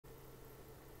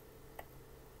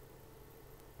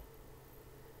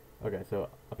Okay, so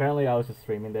apparently I was just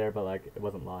streaming there, but like it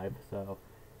wasn't live. So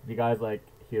if you guys like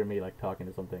hear me like talking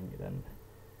to something, then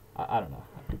I don't know.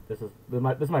 This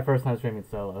is my first time streaming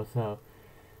solo, so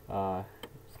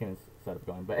just getting set up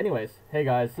going. But anyways, hey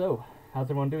guys, so how's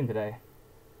everyone doing today?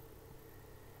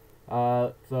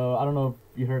 So I don't know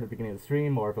if you heard at the beginning of the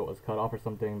stream or if it was cut off or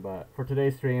something, but for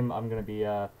today's stream, I'm gonna be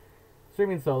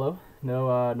streaming solo.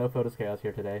 No Photos Chaos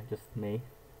here today, just me.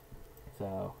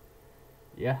 So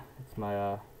yeah, it's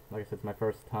my like I said, it's my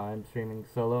first time streaming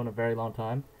solo in a very long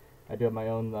time. I do have my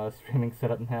own streaming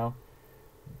setup now,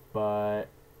 but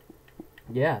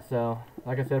yeah. So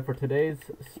like I said, for today's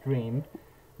stream,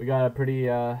 we got a pretty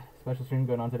special stream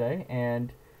going on today,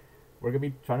 and we're gonna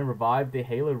be trying to revive the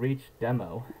Halo Reach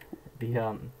demo.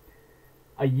 The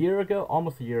a year ago,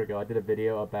 almost a year ago, I did a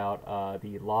video about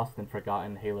the Lost and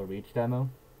Forgotten Halo Reach demo,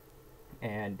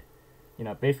 and you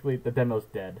know, basically the demo's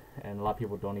dead, and a lot of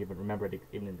people don't even remember it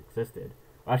even existed.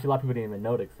 Well, actually, a lot of people didn't even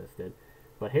know it existed.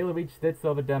 But Halo Reach did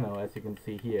still have a demo, as you can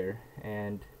see here,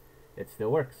 and it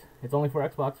still works. It's only for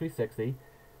Xbox 360,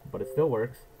 but it still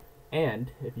works.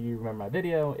 And if you remember my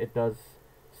video, it does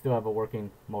still have a working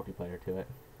multiplayer to it.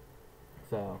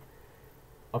 So,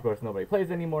 of course, nobody plays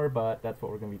anymore, but that's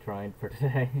what we're going to be trying for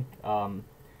today.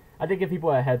 I did give people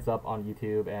a heads up on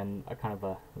YouTube and a kind of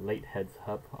a late heads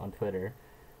up on Twitter,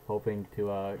 hoping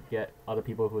to get other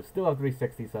people who still have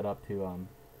 360 set up to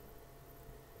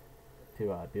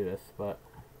do this. But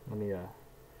let me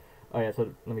oh yeah,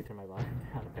 so let me turn my volume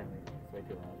down. Apparently it's way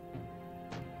too loud.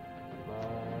 But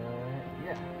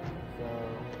yeah, so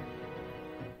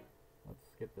let's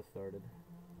get this started.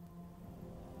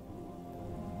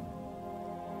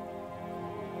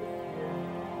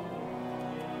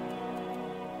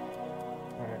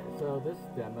 Alright, so this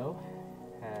demo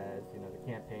has, you know,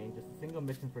 the campaign, just a single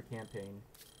mission for campaign,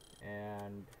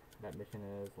 and that mission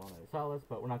is Lana Salas,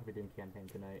 but we're not going to be doing campaign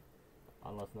tonight,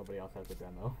 unless nobody else has the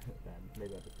demo. Then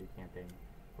maybe I'll just do campaign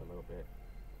for a little bit.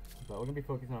 But we're going to be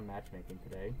focusing on matchmaking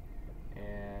today,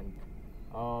 and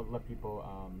I'll let people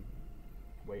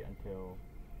wait until,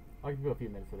 I'll give people a few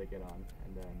minutes so they get on,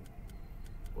 and then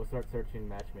we'll start searching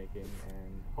matchmaking,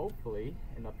 and hopefully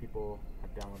enough people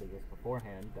have downloaded this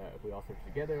beforehand that if we all search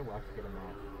together, we'll actually get a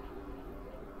match.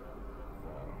 So,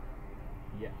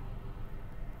 yeah.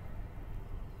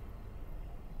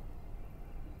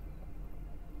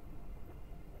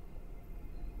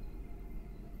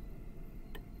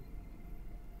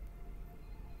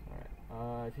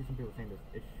 Alright, I see some people saying there's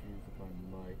issues with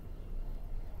my mic.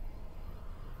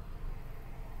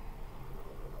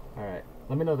 Alright,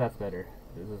 let me know if that's better.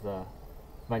 This is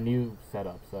my new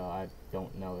setup, so I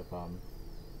don't know if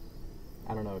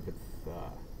I don't know if it's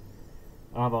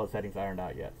I don't have all the settings ironed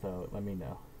out yet, so let me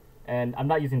know. And I'm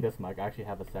not using this mic, I actually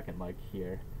have a second mic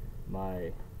here.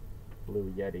 My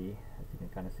Blue Yeti, as you can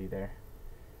kind of see there.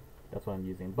 That's what I'm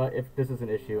using. But if this is an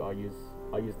issue, I'll use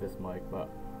this mic, but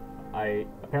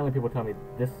apparently people tell me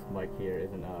this mic here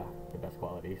isn't the best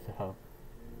quality, so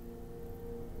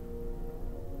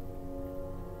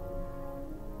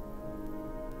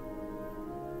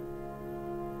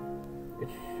it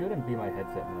shouldn't be my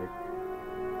headset mic.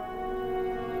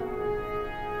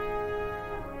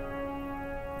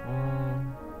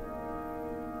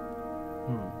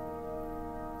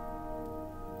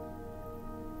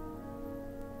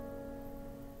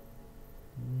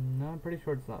 No, I'm pretty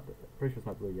sure it's not. Pretty sure it's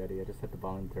not Blue Yeti. I just had the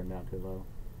volume turned down too low.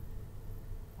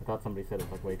 I thought somebody said it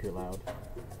was like way too loud.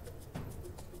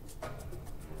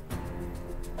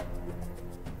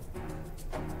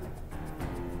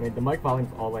 I mean, the mic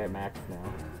volume's all the way at max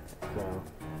now, so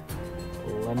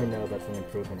let me know if that's an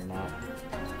improvement or not.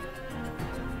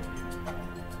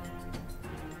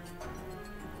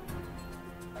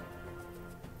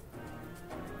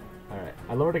 Alright,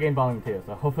 I lowered the game volume too,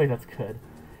 so hopefully that's good.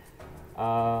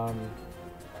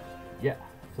 Yeah,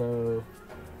 so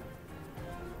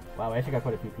wow, I actually got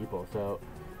quite a few people, so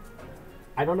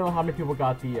I don't know how many people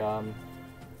got the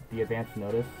advance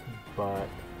notice, but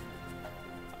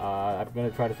I'm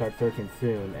gonna try to start searching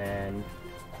soon. And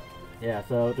yeah,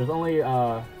 so there's only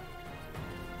one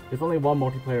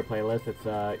multiplayer playlist. It's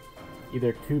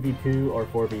either 2v2 or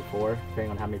 4v4,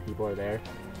 depending on how many people are there.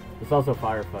 It's also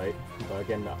Firefight, but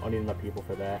again, I don't need enough people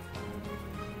for that.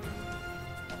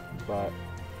 But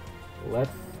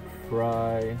let's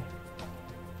try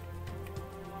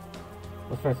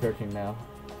searching now.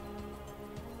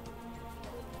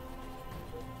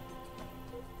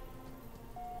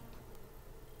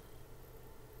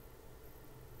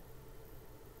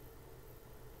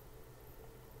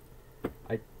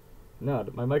 No,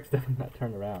 my mic's definitely not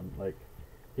turned around. Like,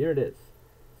 here it is.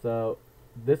 So,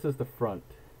 this is the front.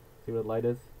 See where the light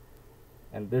is?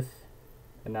 And this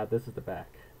and now this is the back.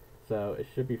 So it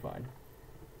should be fine.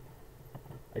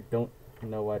 I don't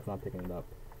know why it's not picking it up.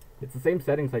 It's the same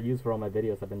settings I use for all my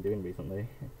videos I've been doing recently.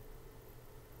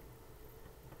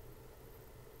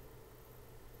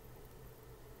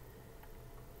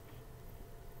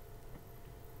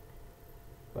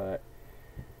 But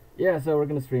yeah, so we're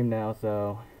gonna stream now.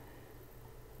 So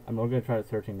we're gonna try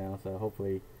searching now. So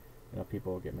hopefully,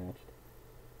 people will get matched.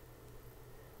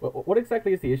 What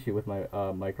exactly is the issue with my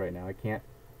mic right now? I can't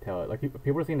tell it. Like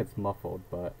people are saying it's muffled,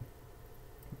 but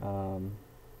oh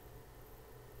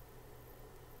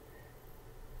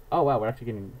wow, we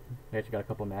actually got a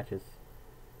couple matches.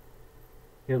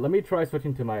 Here, let me try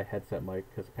switching to my headset mic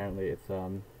because apparently it's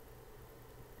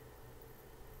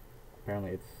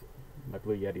my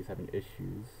Blue Yeti's having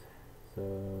issues.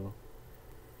 So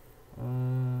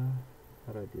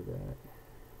how do I do that?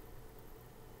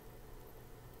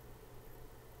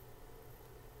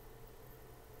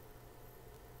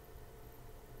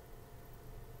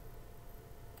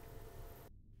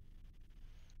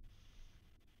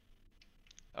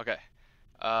 Okay.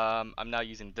 I'm now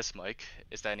using this mic.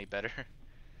 Is that any better?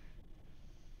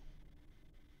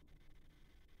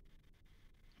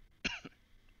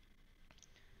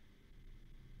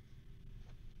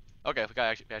 Okay, we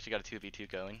actually got a 2v2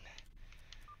 going.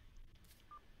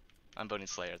 I'm voting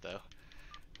Slayer though.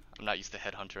 I'm not used to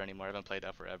Headhunter anymore. I haven't played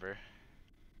that forever.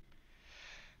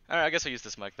 Alright, I guess I'll use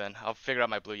this mic then. I'll figure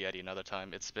out my Blue Yeti another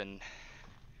time. It's been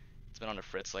on the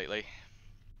fritz lately.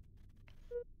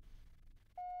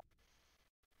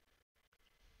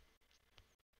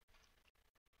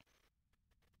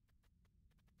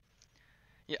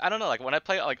 Yeah, I don't know, like when I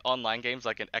play like online games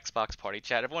like in Xbox Party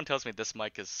Chat, everyone tells me this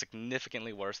mic is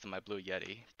significantly worse than my Blue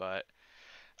Yeti, but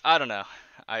I don't know.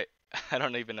 I I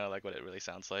don't even know like what it really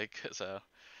sounds like, so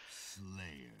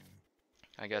Slayer.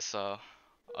 I guess I'll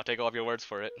take all of your words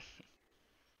for it.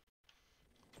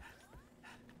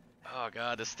 Oh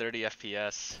god, this 30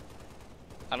 FPS.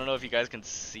 I don't know if you guys can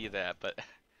see that, but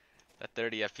that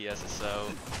 30 FPS is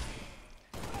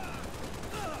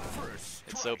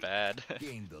it's so bad.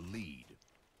 Gain the lead.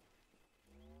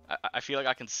 I feel like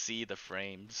I can see the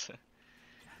frames.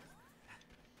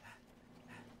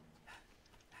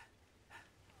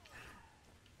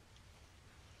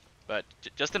 But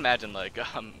just imagine like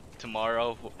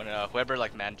tomorrow when whoever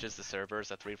like manages the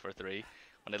servers at 343,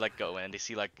 when they like go in, they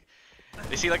see like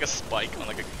a spike on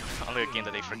like a game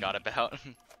that they forgot about.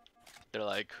 They're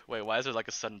like, wait, why is there like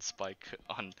a sudden spike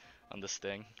on this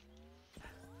thing?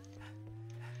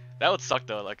 That would suck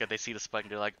though, like if they see the spike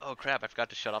and they're like, oh crap, I forgot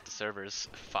to shut off the servers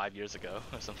 5 years ago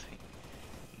or something.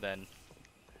 Then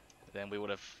it would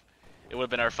have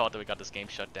been our fault that we got this game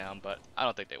shut down, but I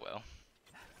don't think they will.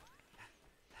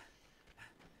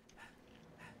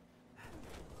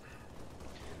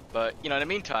 But in the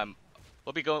meantime,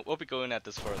 we'll be going at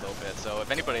this for a little bit. So if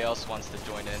anybody else wants to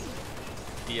join in,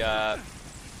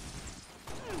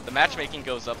 the matchmaking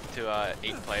goes up to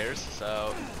 8 players.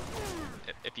 So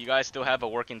if you guys still have a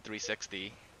working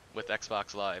 360 with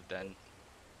Xbox Live, then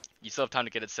you still have time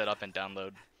to get it set up and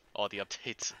download all the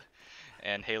updates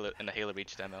and the Halo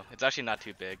Reach demo. It's actually not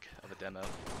too big of a demo.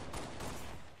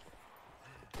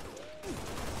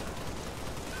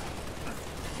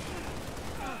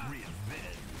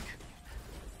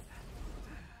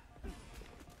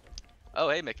 Oh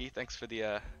hey Mickey, thanks for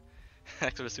the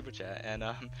thanks for the super chat. And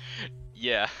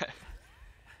yeah,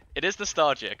 it is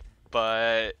nostalgic,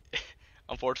 but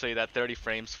unfortunately that 30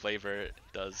 frames flavor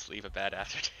does leave a bad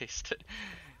aftertaste.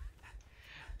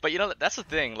 But that's the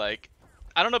thing, like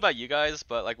I don't know about you guys,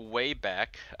 but like way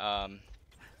back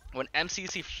when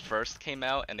MCC first came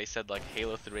out and they said like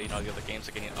Halo 3 and all the other games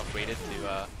are getting upgraded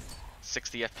to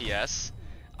 60 FPS,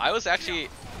 I was actually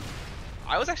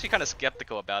kind of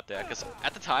skeptical about that because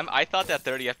at the time I thought that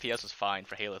 30 FPS was fine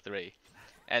for Halo 3.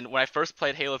 And when I first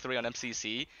played Halo 3 on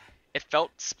MCC, it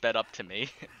felt sped up to me.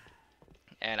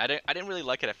 And I didn't really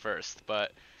like it at first,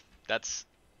 but that's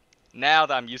now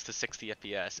that I'm used to 60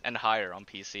 FPS and higher on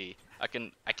PC, I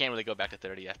can't really go back to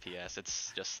 30 FPS.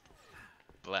 It's just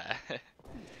blah.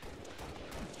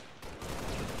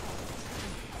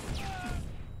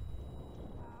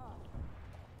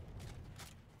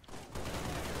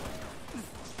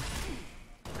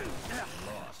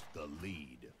 Lost the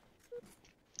lead.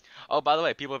 Oh, by the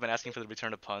way, people have been asking for the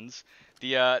return of puns.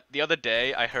 The other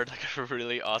day I heard like a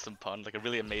really awesome pun, like a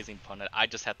really amazing pun that I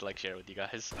just had to like share with you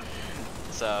guys.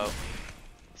 So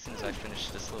as soon as I finish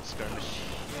this little skirmish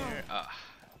here.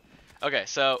 Okay,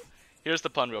 so here's the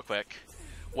pun real quick.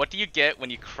 What do you get when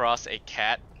you cross a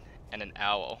cat and an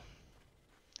owl?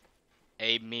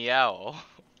 A meow.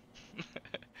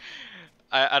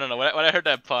 I don't know. When I heard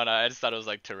that pun, I just thought it was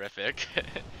like terrific.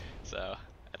 So I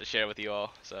had to share it with you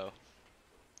all. So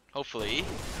hopefully you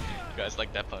guys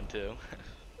like that pun too.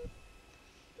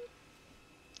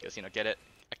 Because you know, get it?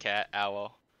 A cat,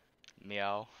 owl,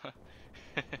 meow.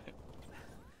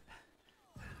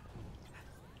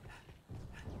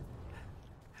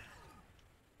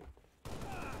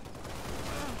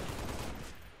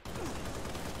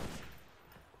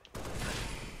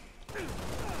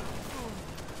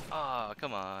 Oh,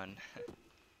 come on.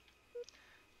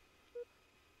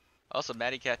 Also,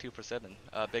 Matty Cat 2 for 7.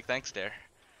 Big thanks there.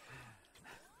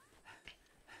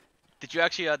 Did you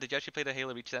actually play the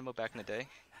Halo Reach demo back in the day?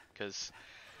 Because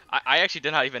I actually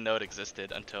did not even know it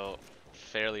existed until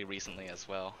fairly recently as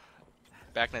well.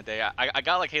 Back in the day, I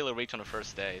got like Halo Reach on the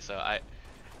first day, so I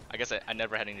guess I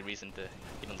never had any reason to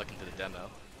even look into the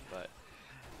demo, but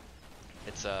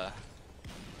it's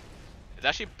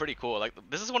actually pretty cool. Like,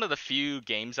 this is one of the few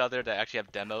games out there that actually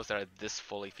have demos that are this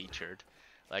fully featured.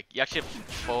 Like, you actually have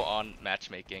full-on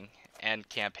matchmaking and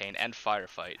campaign and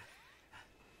firefight.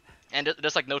 And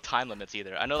there's like no time limits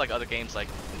either. I know like other games like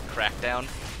Crackdown,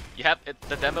 you have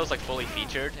the demo's like fully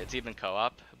featured. It's even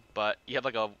co-op, but you have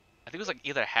like I think it was like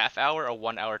either half hour or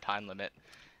 1 hour time limit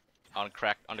on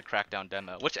the Crackdown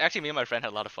demo, which actually me and my friend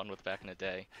had a lot of fun with back in the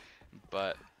day.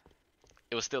 But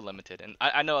it was still limited, and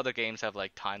I know other games have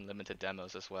like time limited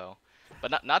demos as well,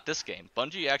 but not this game.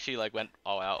 Bungie actually like went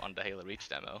all out on the Halo Reach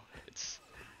demo. It's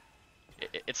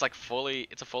like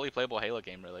it's a fully playable Halo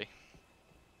game really,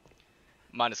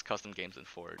 minus custom games in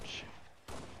Forge.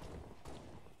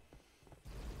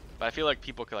 But I feel like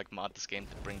people could like mod this game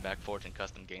to bring back Forge and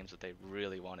custom games if they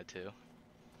really wanted to.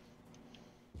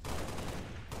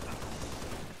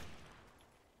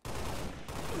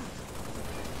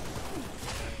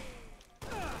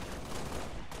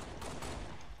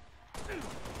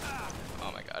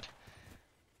 Oh my god.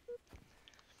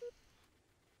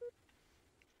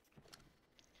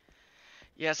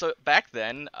 Yeah, so back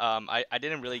then, I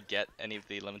didn't really get any of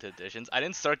the limited editions. I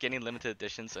didn't start getting limited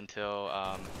editions until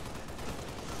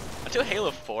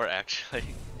Halo 4 actually.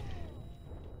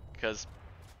 Cause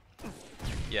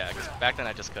back then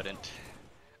I just couldn't.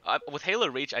 With Halo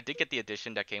Reach, I did get the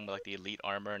edition that came with like the Elite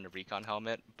armor and the Recon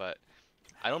helmet, but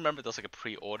I don't remember if there was like a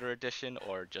pre-order edition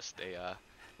or just a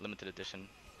limited edition.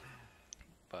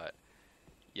 But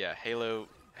yeah, Halo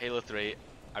 3.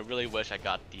 I really wish I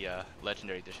got the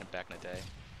Legendary Edition back in the day.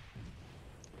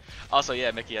 Also,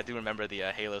 yeah, Mickey, I do remember the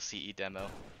Halo CE demo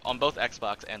on both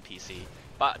Xbox and PC.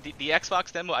 But the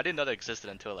Xbox demo, I didn't know that existed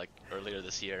until like earlier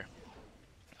this year.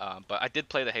 But I did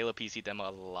play the Halo PC demo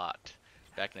a lot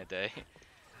back in the day.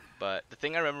 But the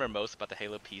thing I remember most about the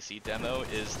Halo PC demo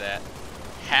is that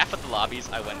half of the lobbies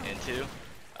I went into,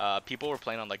 people were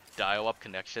playing on like dial-up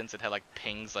connections. It had like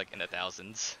pings like in the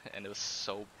thousands, and it was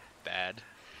so bad.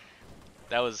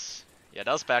 That was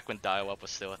back when dial-up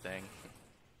was still a thing.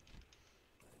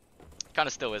 Kind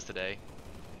of still is today,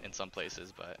 in some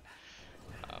places, but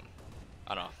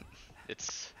I don't know. It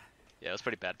was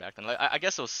pretty bad back then. Like, I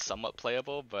guess it was somewhat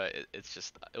playable, but it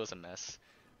was a mess.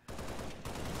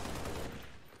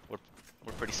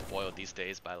 We're pretty spoiled these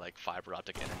days by like fiber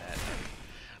optic internet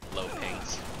and low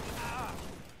pings.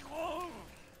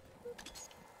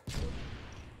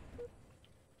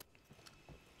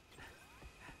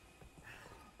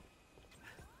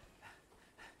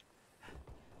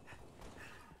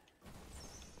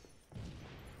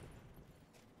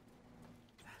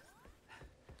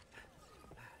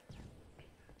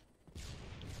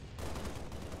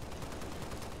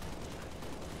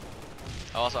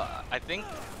 Also, I think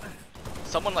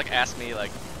someone like asked me like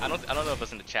I don't know if it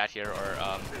was in the chat here or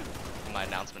in my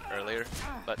announcement earlier,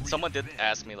 but someone did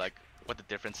ask me like what the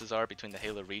differences are between the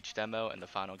Halo Reach demo and the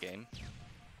final game,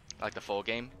 like the full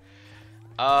game.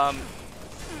 5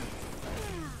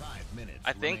 minutes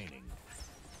I think remaining.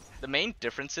 the main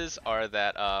differences are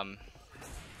that well,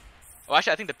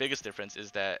 actually I think the biggest difference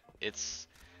is that it's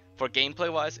for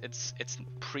gameplay wise it's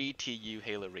pre-TU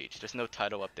Halo Reach. There's no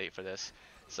title update for this,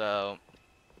 so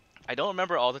I don't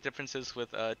remember all the differences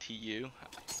with TU,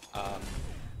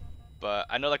 but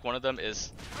I know like one of them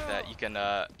is that you can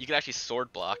actually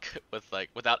sword block with like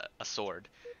without a sword,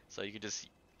 so you could just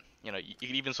you could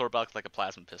even sword block with like a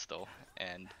plasma pistol,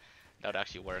 and that would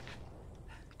actually work.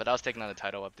 But that was taken on the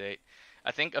title update.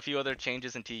 I think a few other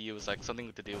changes in TU was like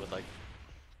something to do with like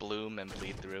bloom and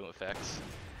bleed through effects,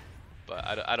 but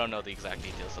I don't know the exact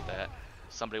details of that.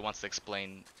 If somebody wants to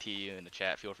explain TU in the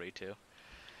chat, feel free to.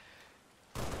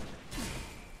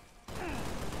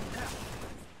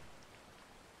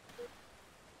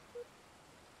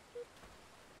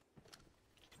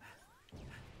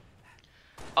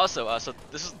 Also, so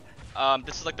this is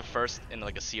This is like the first in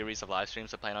like a series of live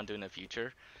streams I plan on doing in the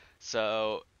future.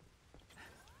 So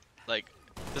like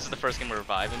this is the first game we're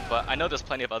reviving, but I know there's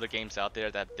plenty of other games out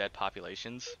there that have dead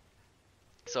populations.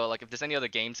 So like if there's any other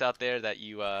games out there that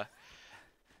you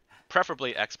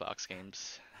preferably Xbox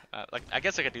games. Like I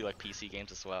guess I could do like PC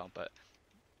games as well, but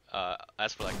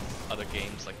as for like other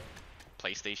games like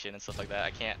PlayStation and stuff like that,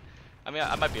 I can't. I mean,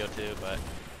 I might be able to, but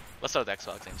let's start with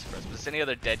Xbox games first. If there's any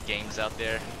other dead games out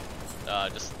there,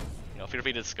 just feel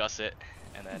free to discuss it,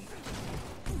 and then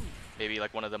maybe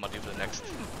like one of them I'll do for the next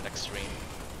stream.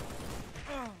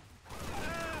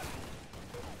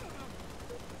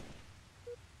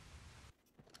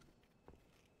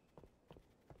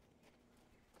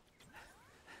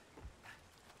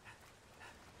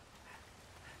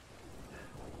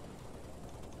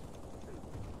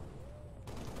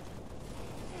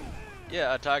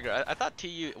 Yeah, Tiger. I thought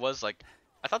TU was like,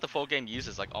 I thought the full game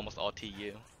uses like almost all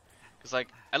TU, cause like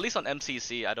at least on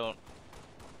MCC I don't.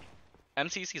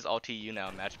 MCC is all TU now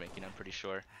in matchmaking. I'm pretty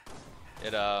sure.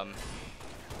 It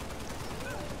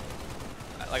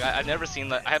like I've never seen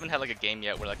like I haven't had like a game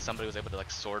yet where like somebody was able to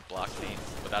like sword block me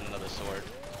without another sword.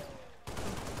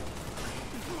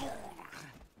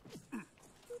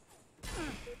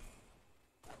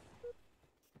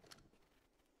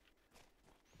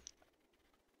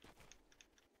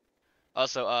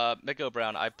 Also, Miko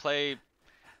Brown, I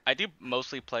do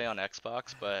mostly play on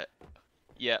Xbox, but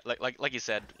yeah, like you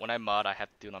said, when I mod, I have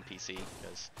to do it on PC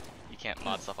because you can't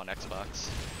mod stuff on Xbox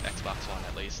One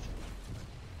at least.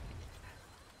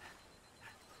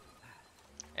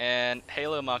 And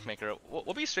Halo Mockmaker,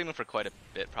 we'll be streaming for quite a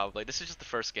bit probably. This is just the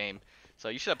first game, so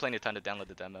you should have plenty of time to download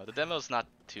the demo. The demo is not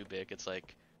too big; it's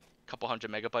like a couple hundred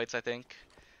megabytes, I think,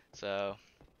 so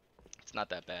it's not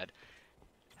that bad.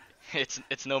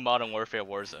 It's no Modern Warfare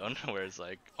Warzone where it's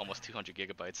like almost 200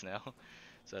 gigabytes now,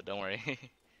 so don't worry.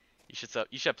 You should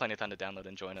have plenty of time to download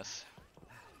and join us.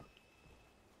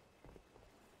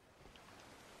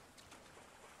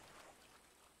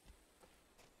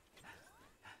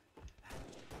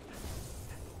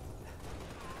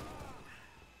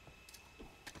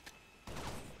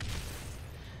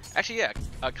 Actually, yeah,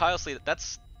 Kyle Sleet,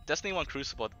 that's Destiny 1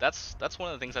 Crucible. That's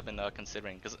one of the things I've been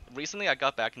considering because recently I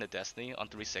got back into Destiny on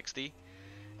 360,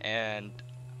 and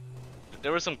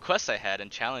there were some quests I had and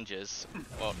challenges.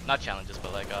 Well, not challenges,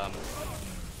 but like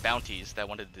bounties that I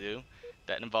wanted to do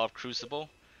that involved Crucible.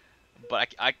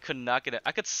 But I could not get it.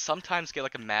 I could sometimes get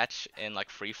like a match in like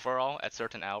free for all at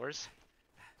certain hours,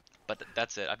 but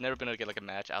that's it. I've never been able to get like a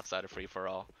match outside of free for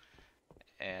all,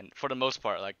 and for the most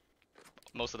part, like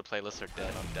most of the playlists are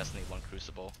dead on Destiny 1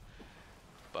 Crucible.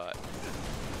 But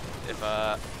if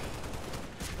that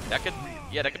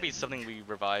could be something we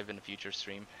revive in a future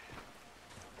stream.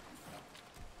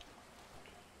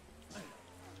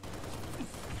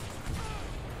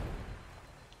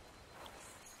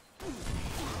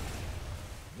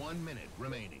 One minute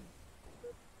remaining.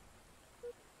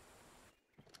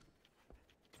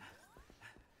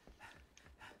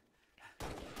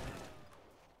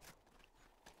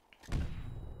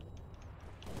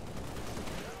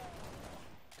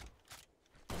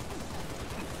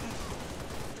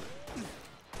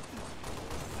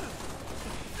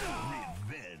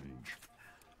 Revenge.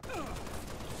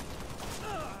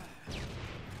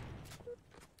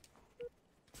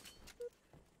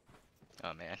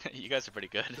 Oh man, you guys are pretty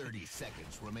good. 30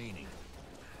 seconds remaining.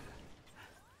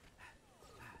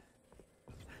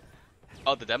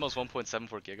 Oh, the demo's 1.74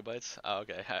 gigabytes. Oh,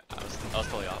 okay. I was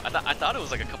totally off. I thought it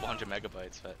was like a couple hundred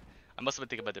megabytes, but I must have been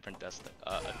thinking about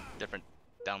a different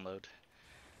download.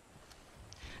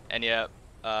 And yeah,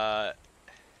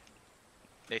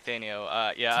 Nathaniel.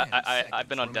 Yeah, I've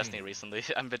been on Destiny recently.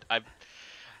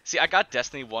 I got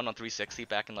Destiny 1 on 360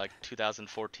 back in like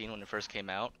 2014 when it first came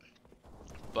out.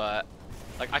 But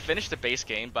like I finished the base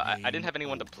game, but I didn't have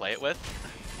anyone to play it with,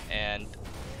 and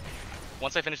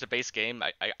once I finished the base game,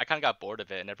 I kind of got bored of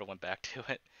it and never went back to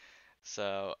it.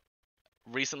 So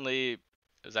recently, it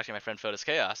was actually my friend Photos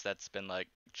Chaos that's been like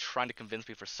trying to convince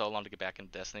me for so long to get back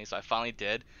into Destiny. So I finally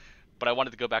did, but I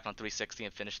wanted to go back on 360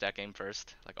 and finish that game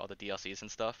first, like all the DLCs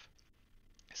and stuff.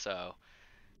 So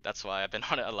that's why I've been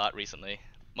on it a lot recently.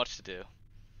 Much to do.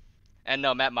 And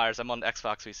no, Matt Myers, I'm on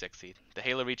Xbox 360. The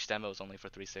Halo Reach demo is only for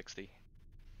 360.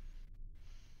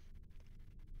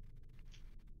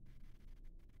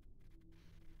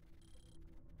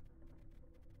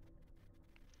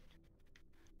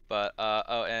 But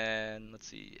oh, and let's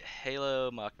see,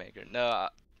 Halo Mockmaker. No,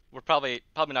 we're probably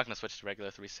not gonna switch to regular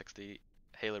 360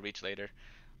 Halo Reach later.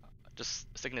 Just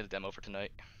sticking to the demo for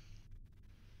tonight.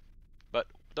 But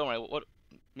don't worry,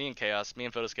 me and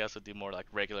Photos Chaos will do more like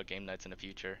regular game nights in the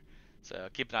future. So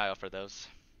keep an eye out for those.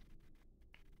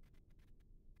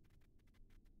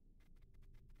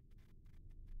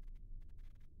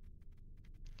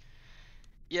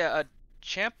 Yeah,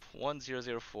 Champ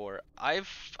 1004.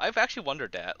 I've actually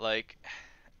wondered that. Like,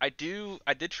 I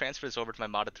did transfer this over to my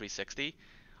modded 360.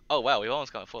 Oh wow, we've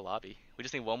almost got a full lobby. We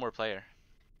just need one more player.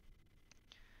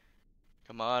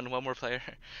 Come on, one more player.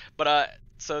 But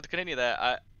so to continue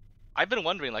that, I've been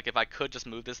wondering like if I could just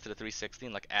move this to the 360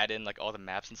 and like add in like all the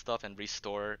maps and stuff and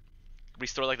restore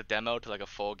like the demo to like a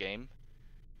full game,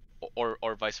 or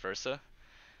vice versa.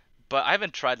 But I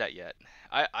haven't tried that yet.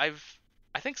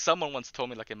 I think someone once told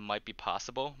me like it might be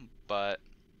possible, but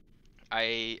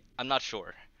I'm not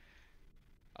sure.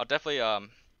 I'll definitely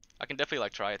I can definitely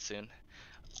like try it soon.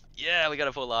 Yeah, we got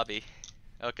a full lobby.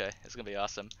 Okay, it's gonna be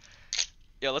awesome.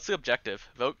 Yeah, let's do objective.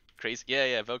 Vote crazy. Yeah,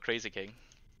 yeah, vote Crazy King.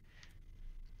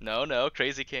 No, no,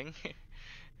 Crazy King.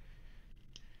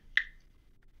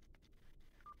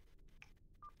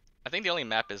 I think the only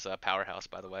map is Powerhouse,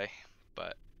 by the way.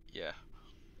 But yeah.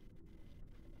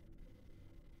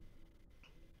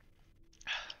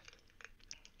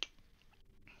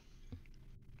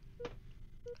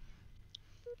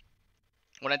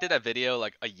 When I did that video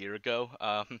like a year ago,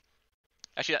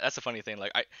 actually that's a funny thing.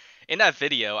 Like in that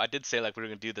video, I did say like we were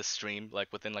gonna do this stream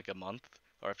like within like a month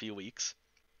or a few weeks.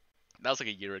 That was like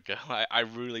a year ago. I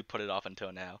really put it off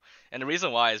until now. And the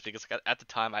reason why is because at the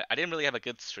time I didn't really have a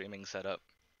good streaming setup.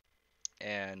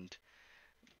 And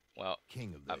well,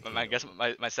 King of the I guess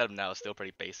my setup now is still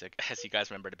pretty basic, as you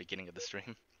guys remember at the beginning of the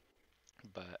stream.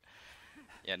 But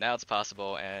yeah, now it's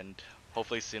possible, and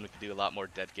hopefully soon we can do a lot more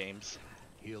dead games.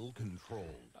 Hill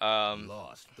controlled.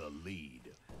 Lost the lead.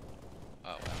 Oh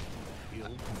wow.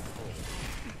 Hill controlled.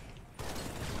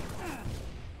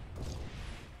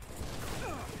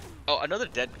 Oh,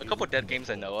 a couple dead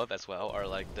games I know of as well are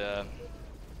like the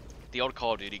old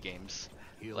Call of Duty games,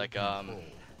 Hill like controlled.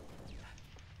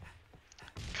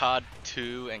 COD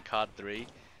 2 and COD 3.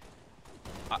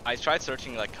 I tried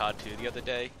searching like COD 2 the other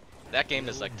day. That game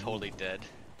is like totally dead.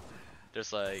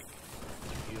 There's like,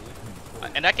 Hill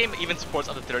controlled. and that game even supports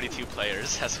up to 32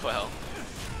 players as well.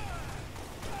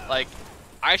 Like,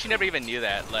 I actually never even knew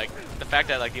that. Like, the fact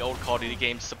that like the old Call of Duty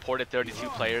games supported 32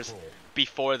 players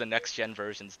before the next gen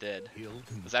versions did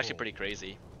was actually pretty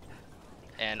crazy.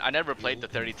 And I never played the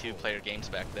 32 player games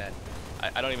back then.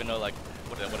 I don't even know like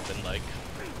what it would have been like.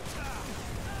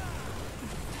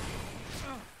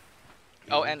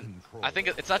 Oh, and I think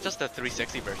it's not just the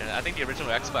 360 version. I think the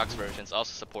original Xbox versions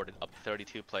also supported up to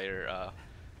 32 player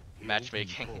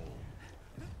matchmaking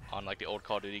on like the old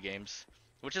Call of Duty games,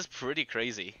 which is pretty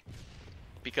crazy.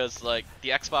 Because like the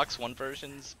Xbox One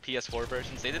versions, PS4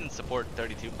 versions, they didn't support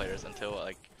 32 players until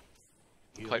like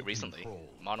quite recently.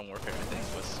 Modern Warfare, I think,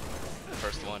 was the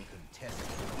first one.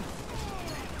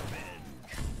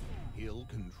 Hill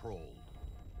controlled.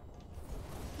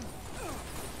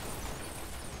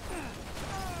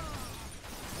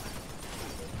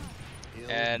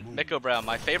 And Miko Brown,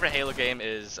 my favorite Halo game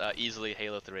is easily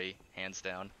Halo 3, hands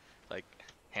down. Like,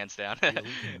 hands down.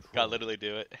 Gotta literally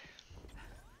do it.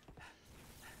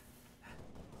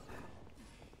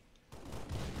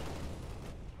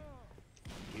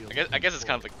 I guess it's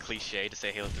kind of a cliche to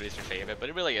say Halo 3 is your favorite, but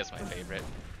it really is my favorite.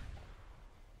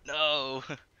 No!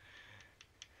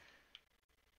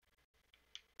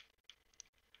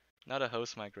 Not a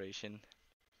host migration.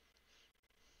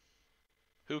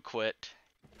 Who quit?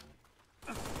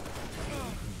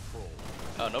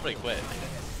 Oh, nobody quit.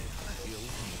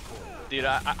 Dude,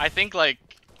 I think like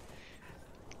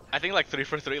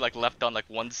 343 like left on like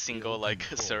one single like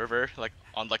server like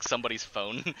on like somebody's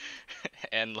phone,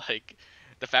 and like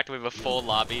the fact that we have a full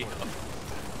lobby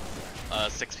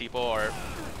of 6 people or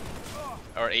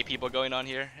 8 people going on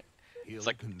here, it's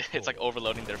like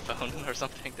overloading their phone or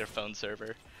something, their phone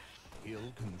server.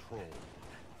 Hill control.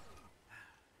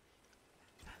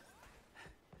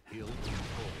 Hill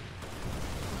control.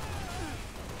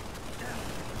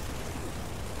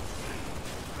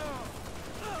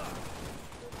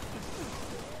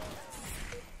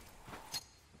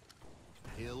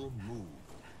 Hill move.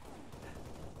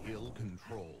 Hill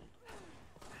controlled.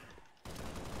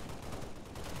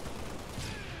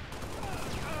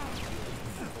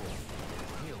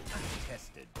 Hill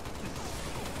contested.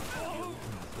 Hill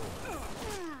control.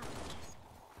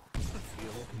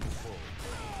 Hill control.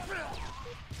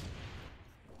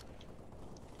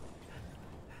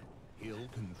 Hill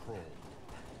control.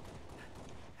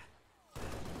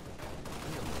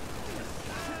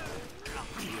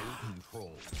 Hill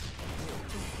control. Hill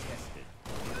contested.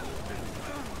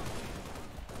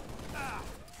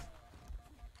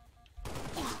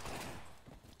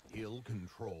 Hill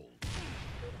controlled.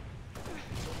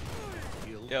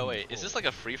 Yo, wait, is this like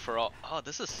a free-for-all? Oh,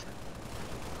 this is...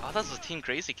 Oh, this is Team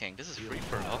Crazy King. This is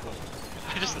free-for-all.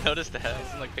 I just noticed that. I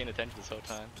wasn't like paying attention this whole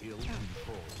time.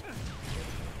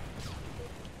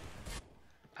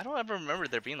 I don't ever remember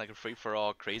there being like a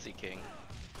free-for-all Crazy King.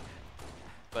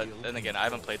 But then again, I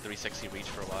haven't played 360 Reach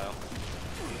for a while.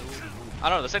 I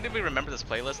don't know, does anybody remember this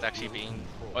playlist actually being,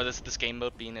 or this game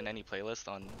mode being in any playlist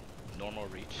on normal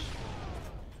Reach?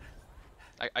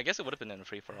 I guess it would have been in a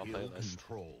free-for-all playlist.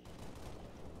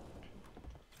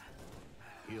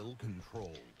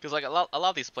 Because like a lot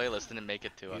of these playlists didn't make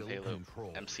it to Halo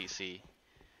MCC.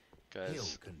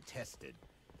 Because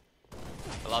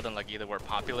a lot of them like either were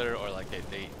popular or like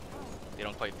they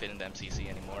don't quite fit into MCC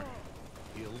anymore.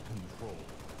 Hill control.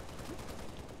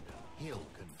 Hill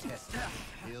contested.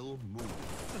 Hill move.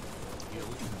 Hill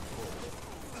control.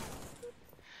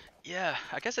 Yeah,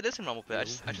 I guess it is in Rumble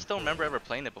Pit. I just don't remember ever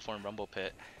playing it before in Rumble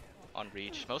Pit on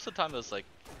Reach. Most of the time it was like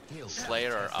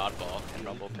Slayer or Oddball in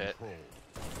Rumble Pit.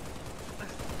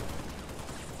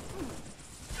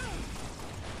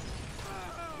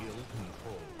 Hill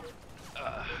control.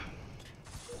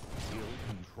 Hill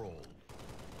control.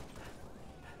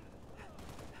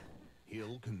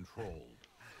 Hill controlled.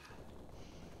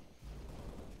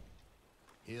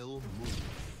 Hill move.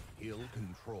 Hill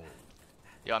controlled.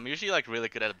 Yeah, I'm usually like really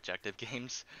good at objective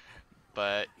games,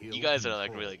 but you guys are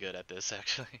like really good at this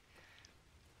actually.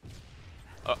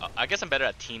 I guess I'm better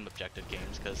at team objective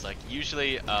games because like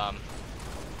usually and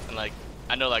like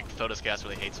I know like Photoscast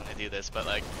really hates when I do this, but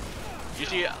like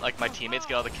usually like my teammates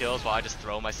get all the kills while I just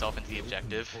throw myself into the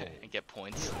objective and get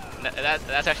points. And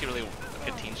that's actually really a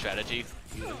good team strategy,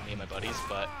 me and my buddies.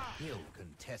 But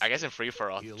I guess in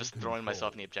free-for-all, just throwing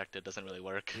myself in the objective doesn't really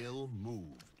work. Hill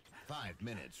moved. 5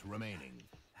 minutes remaining.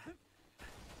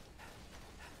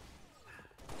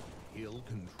 Hill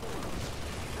control.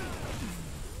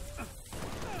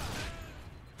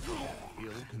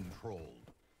 Hill controlled.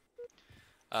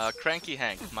 Cranky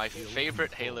Hank, my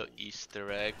favorite Halo Easter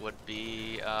egg would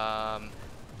be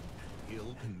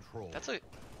Hill control. That's a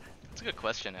good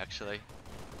question actually.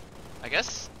 I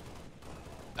guess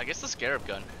the Scarab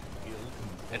Gun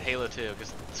in Halo 2,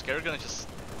 because the Scarab Gun is just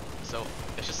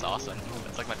it's just awesome.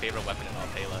 It's like my favorite weapon in all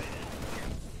of Halo.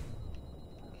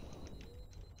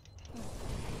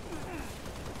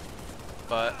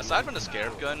 But aside from the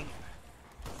Scarab Gun,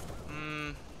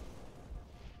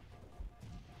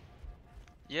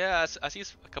 yeah, I see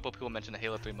a couple of people mention the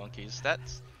Halo 3 monkeys. That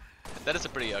is a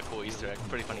pretty cool Easter egg,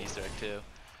 pretty funny Easter egg too.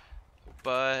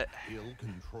 But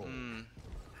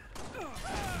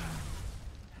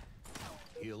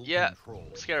yeah,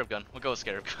 Scarab Gun. We'll go with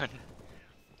Scarab Gun.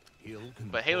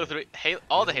 But Halo 3,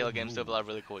 all the Halo games do have a lot of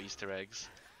really cool Easter eggs.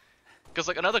 Because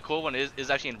like another cool one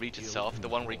is actually in Reach itself, the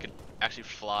one where you could actually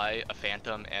fly a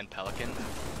Phantom and Pelican.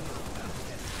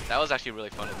 That was actually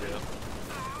really fun to do.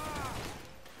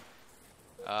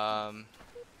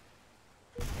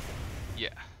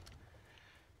 Yeah.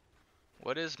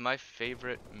 What is my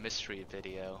favorite mystery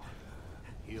video?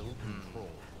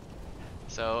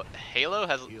 So Halo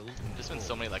has just been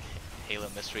so many like Halo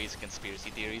mysteries, conspiracy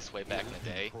theories way back in the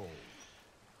day.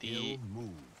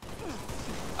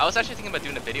 I was actually thinking about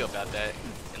doing a video about that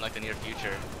in like the near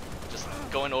future, just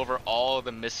going over all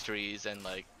the mysteries and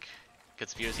like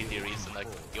conspiracy theories in like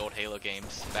the old Halo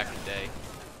games back in the day.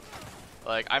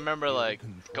 Like I remember like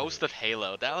Ghost of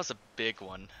Halo, that was a big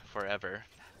one forever.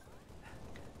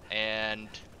 And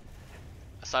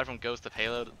aside from Ghost of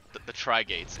Halo, the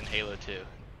Tri-Gates in Halo 2.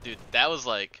 Dude, that was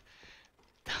like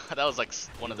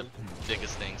one of the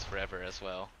biggest things forever as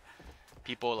well.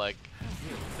 People like,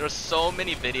 there were so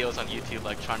many videos on YouTube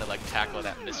like trying to like tackle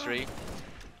that mystery,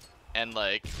 and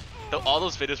like all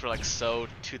those videos were like so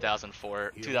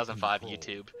 2004, 2005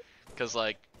 YouTube, because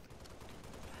like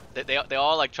they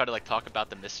all like try to like talk about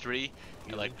the mystery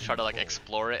and like try to like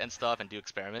explore it and stuff and do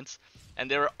experiments, and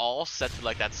they were all set to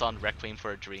like that song Requiem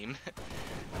for a Dream.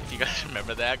 If you guys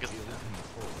remember that, because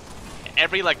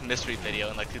every like mystery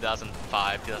video in like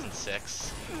 2005,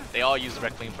 2006, they all used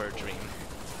Requiem for a Dream.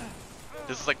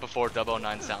 This is like before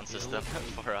 009 sound system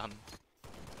for on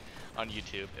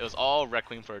YouTube. It was all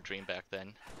Requiem for a Dream back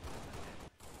then.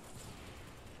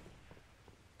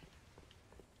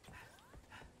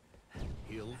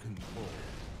 Hill control.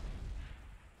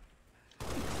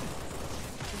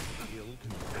 Hill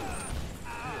control.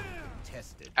 Hill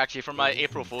contested. Actually, for my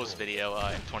April Fool's video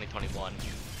in 2021,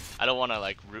 I don't want to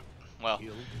like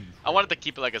I wanted to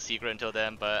keep it like a secret until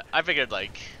then, but I figured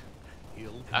like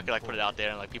I could like put it out there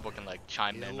and like people can like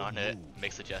chime in on it,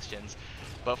 make suggestions.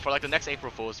 But for like the next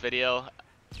April Fool's video,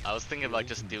 I was thinking of like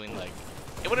just doing like,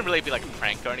 it wouldn't really be like a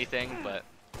prank or anything, but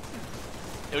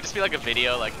it would just be like a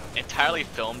video like entirely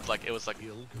filmed like it was like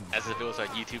as if it was a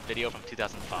YouTube video from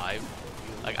 2005.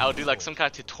 Like I would do like some kind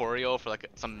of tutorial for like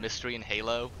some mystery in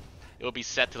Halo. It would be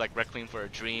set to like Requiem for a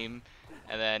Dream,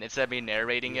 and then instead of me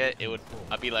narrating it,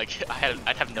 I'd be like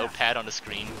I'd have Notepad on the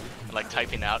screen and like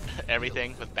typing out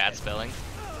everything with bad spelling.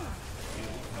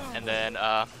 And then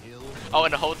oh,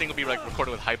 and the whole thing would be like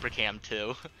recorded with Hypercam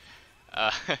too.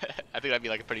 I think that'd be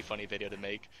like a pretty funny video to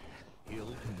make.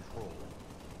 Hill control.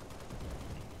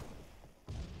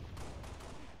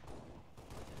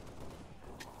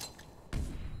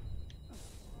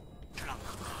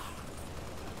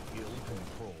 Hill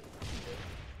control.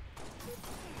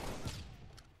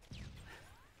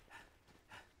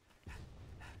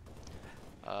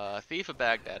 Thief of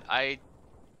Baghdad. I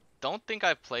don't think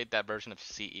I've played that version of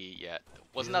CE yet.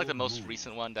 Wasn't that like the most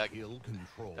recent one that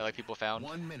like people found?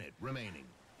 1 minute remaining.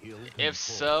 Hill If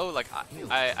so, like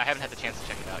I haven't had the chance to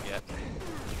check it out yet.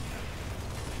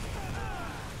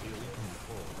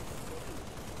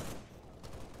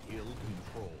 Hill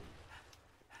control.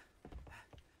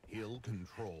 Hill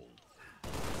control.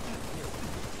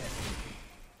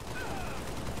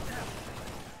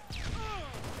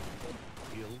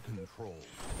 Hill control.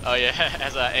 Oh yeah,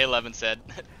 as A11 said,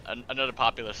 another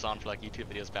popular song for like YouTube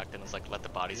videos back then was like "Let the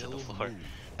Bodies Hit the Floor."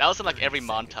 That was in like every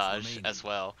montage as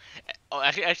well. Oh,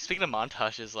 actually, speaking of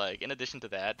montages, like in addition to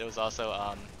that, there was also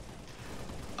oh,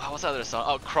 what's the other song?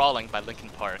 Oh, "Crawling" by Linkin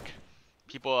Park.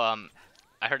 People I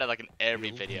heard that like in every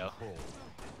video.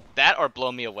 That or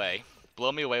 "Blow Me Away."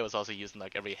 "Blow Me Away" was also used in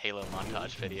like every Halo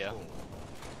montage video.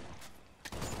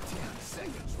 10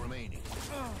 seconds remaining.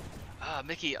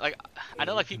 Mickey, like I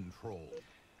know like people.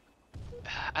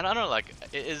 I don't know, like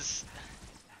is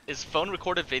phone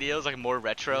recorded videos like more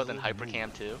retro than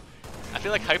Hypercam 2? I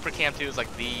feel like Hypercam 2 is like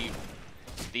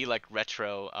the like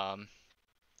retro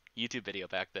YouTube video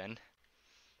back then.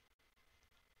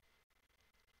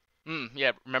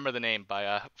 Yeah, Remember the Name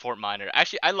by Fort Minor.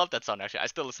 Actually, I love that song. Actually, I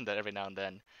still listen to that every now and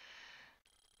then.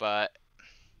 But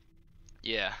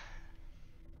yeah.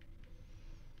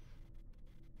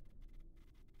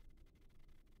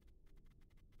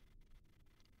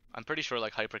 I'm pretty sure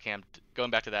like Hypercam,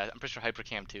 going back to that, I'm pretty sure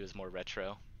Hypercam 2 is more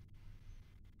retro.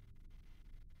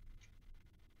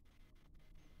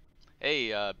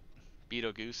 Hey,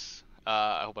 Beetle Goose.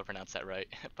 I hope I pronounced that right.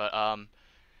 But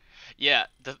yeah,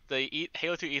 the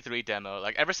Halo 2 E3 demo,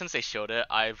 like ever since they showed it,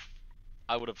 I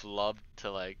would have loved to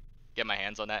like get my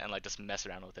hands on that and like just mess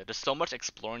around with it. There's so much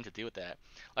exploring to do with that.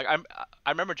 Like I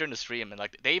remember during the stream and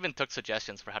like they even took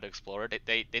suggestions for how to explore it.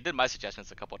 They did my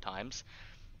suggestions a couple of times.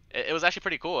 It was actually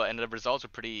pretty cool, and the results were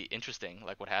pretty interesting,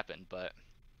 like what happened. But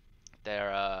they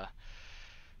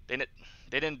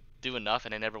didn't do enough,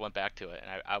 and they never went back to it.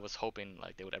 And I was hoping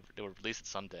like they would release it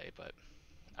someday, but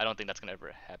I don't think that's gonna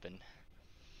ever happen.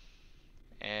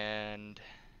 And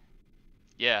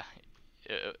yeah,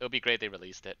 it'll be great they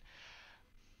released it.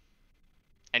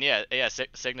 And yeah,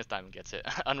 Cygnus Diamond gets it.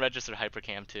 Unregistered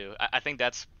Hypercam 2. I think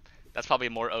that's probably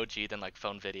more OG than like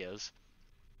phone videos.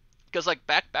 Because like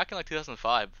back in like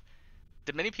 2005,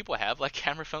 did many people have like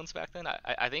camera phones back then?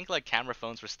 I think like camera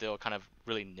phones were still kind of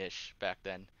really niche back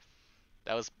then.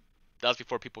 That was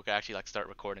before people could actually like start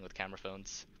recording with camera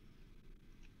phones.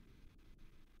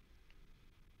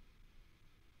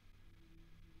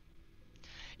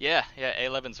 Yeah,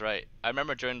 A11's right. I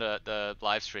remember during the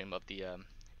live stream of the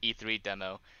E3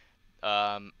 demo,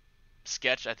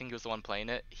 Sketch, I think he was the one playing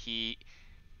it.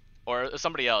 Or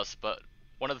somebody else, but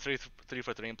one of the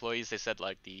 343 employees, they said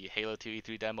like the Halo 2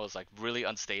 E3 demo is like really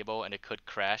unstable and it could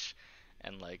crash,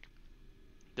 and like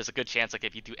there's a good chance like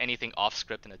if you do anything off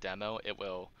script in a demo,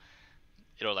 it'll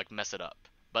like mess it up.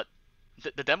 But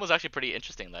the demo is actually pretty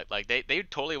interesting. Like they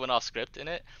totally went off script in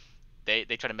it. They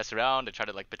try to mess around, they try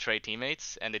to like betray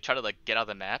teammates, and they try to like get out of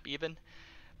the map even.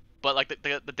 But like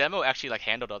the demo actually like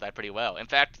handled all that pretty well. In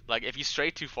fact, like if you stray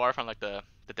too far from like the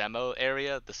demo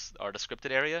area, or the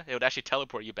scripted area, it would actually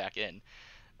teleport you back in.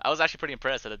 I was actually pretty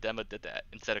impressed that the demo did that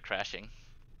instead of crashing.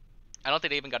 I don't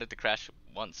think they even got it to crash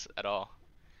once at all.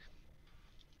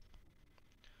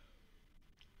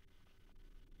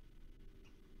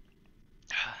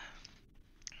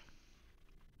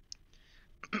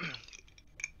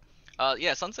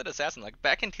 Yeah, Sunset Assassin, like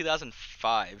back in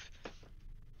 2005,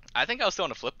 I think I was still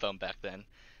on a flip phone back then.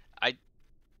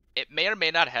 It may or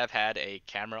may not have had a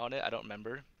camera on it, I don't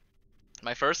remember.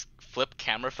 My first flip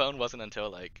camera phone wasn't until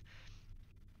like,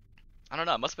 I don't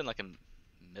know, it must have been like in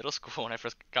middle school when I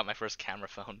first got my first camera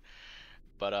phone.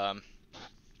 But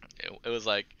it was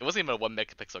like, it wasn't even a 1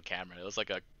 megapixel camera, it was like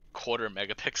a quarter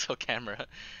megapixel camera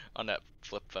on that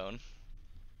flip phone.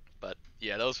 But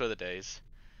yeah, those were the days.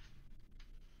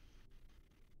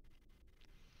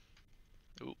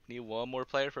 Ooh, need one more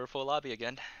player for a full lobby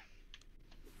again.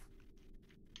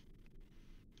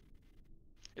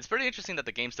 It's pretty interesting that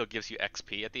the game still gives you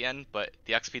XP at the end, but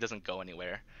the XP doesn't go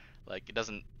anywhere. Like, it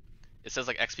doesn't... It says,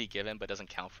 like, XP given, but it doesn't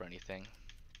count for anything.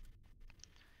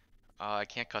 I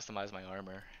can't customize my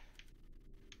armor.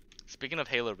 Speaking of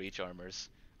Halo Reach armors,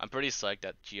 I'm pretty psyched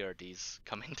that GRD's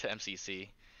coming to MCC.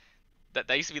 That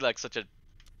used to be, like, such a...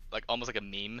 Like, almost like a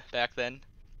meme back then.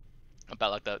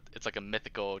 About, like, it's like a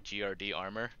mythical GRD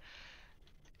armor.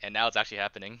 And now it's actually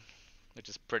happening, which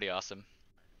is pretty awesome.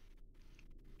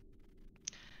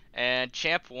 And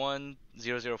Champ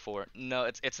 1004. No,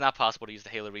 it's not possible to use the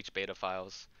Halo Reach beta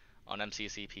files on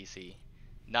MCC PC.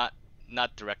 Not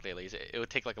directly at least. It would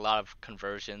take like a lot of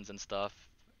conversions and stuff.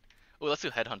 Oh, let's do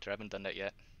Headhunter. I haven't done that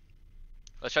yet.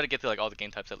 Let's try to get through like all the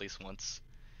game types at least once.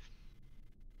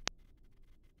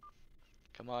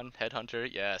 Come on, Headhunter.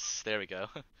 Yes, there we go.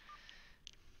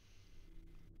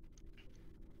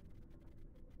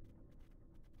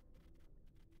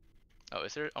 Oh,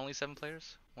 is there only 7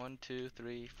 players? 1, 2,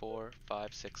 3, 4,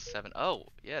 5, 6, 7. Oh,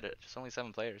 yeah, there's only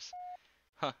 7 players.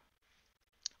 Huh.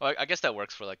 Well, I guess that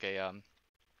works for like a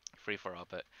free for all,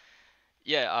 but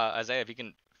yeah, Isaiah, if you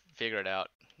can figure it out,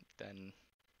 then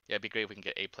yeah, it'd be great if we can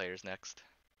get 8 players next.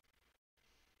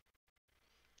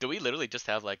 Do we literally just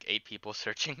have like 8 people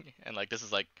searching, and like this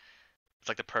is like it's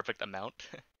like the perfect amount?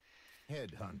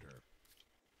 Headhunter.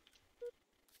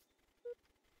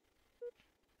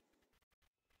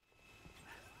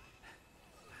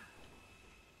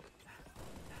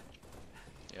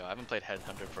 Yo, I haven't played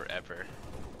Headhunter forever.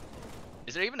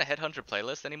 Is there even a Headhunter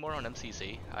playlist anymore on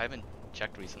MCC? I haven't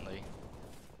checked recently.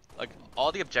 Like,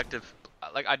 all the objective...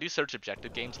 Like, I do search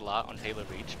objective games a lot on Halo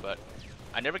Reach, but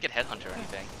I never get Headhunter or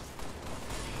anything.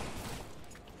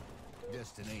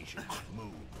 Destination,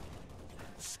 move.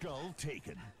 Skull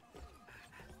taken.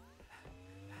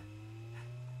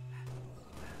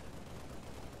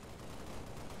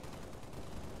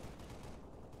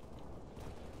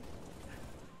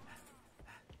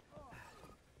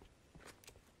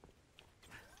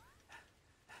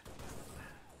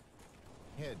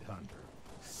 Headhunter.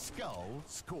 Skull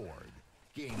scored.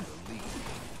 Gain the lead.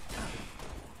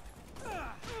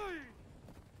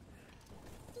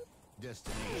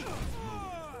 Destination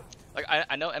move. Like,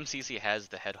 I know MCC has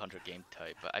the Headhunter game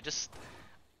type, but I just...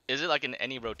 Is it like in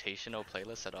any rotational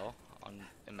playlist at all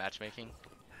in matchmaking?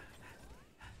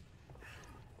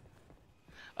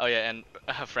 Oh yeah, and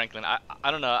Franklin, I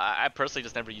don't know, I personally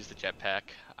just never used the jetpack.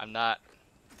 I'm not...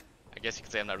 I guess you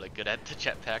could say I'm not really good at the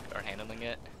jetpack or handling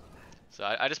it. So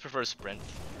I just prefer sprint.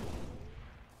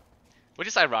 Which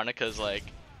is ironic because like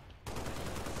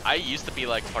I used to be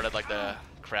like part of like the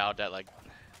crowd that like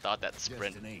thought that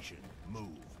sprint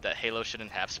that Halo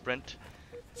shouldn't have sprint.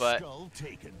 But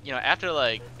you know, after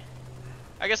like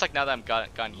I guess like now that I'm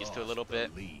gotten used to it a little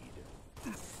bit,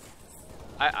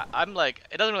 I'm like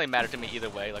it doesn't really matter to me either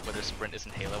way, like whether sprint is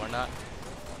in Halo or not.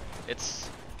 It's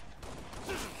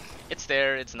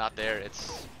there, it's not there, it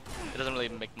doesn't really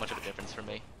make much of a difference for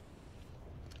me.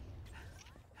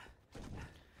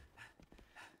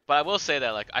 But I will say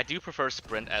that like I do prefer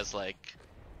sprint as like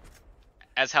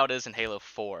as how it is in Halo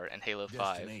 4 and Halo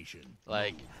 5.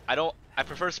 Like I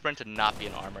prefer sprint to not be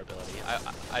an armor ability.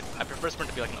 I prefer sprint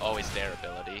to be like an always there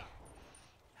ability.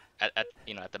 At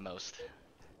you know, at the most.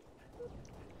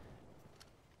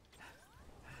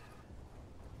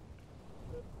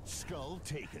 Skull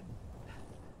taken.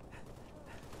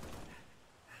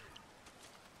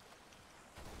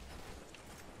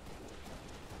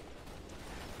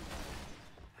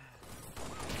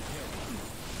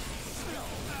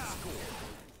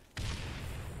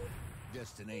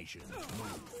 Destination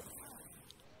move.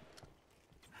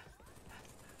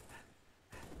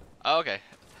 Oh, okay.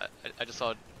 I just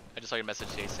saw your message,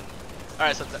 Jason. All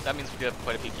right, so that means we do have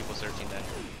quite a few people searching then.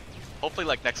 Hopefully,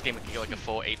 like next game we can get like a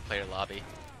full 8-player lobby.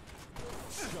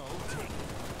 Skull taken.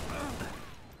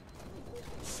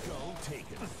 Skull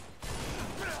taken.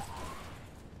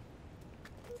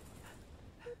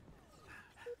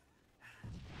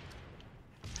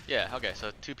 Yeah. Okay.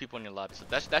 So 2 people in your lobby. So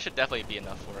that should definitely be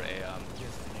enough for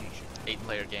a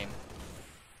 8-player game.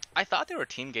 I thought there were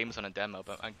team games on a demo,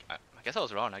 but I guess I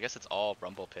was wrong. I guess it's all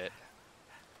Rumble Pit.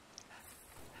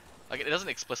 Like it doesn't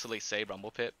explicitly say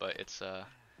Rumble Pit, but it's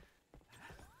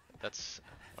that's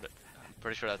what I'm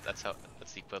pretty sure that's the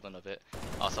equivalent of it.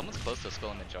 Oh, someone's close to a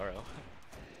Skull and Manjaro.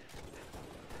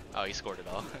 Oh, he scored it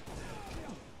all.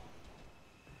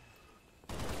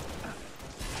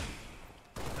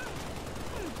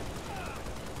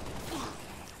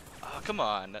 Oh, come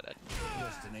on.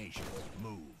 Destination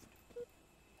moved.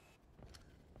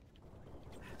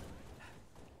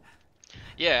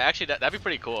 Yeah, actually that'd be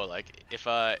pretty cool. Like if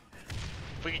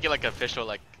we could get like official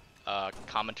like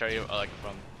commentary or like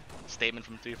from statement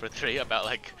from 343 about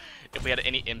like if we had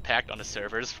any impact on the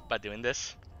servers by doing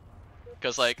this.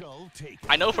 Because like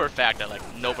I know for a fact that like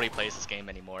nobody plays this game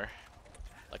anymore.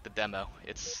 Like the demo,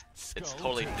 it's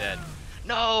totally dead.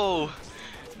 No,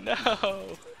 no.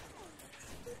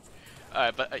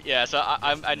 Alright, but yeah, so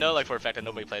I know like for a fact that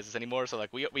nobody plays this anymore. So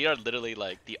like we are literally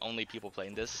like the only people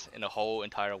playing this in the whole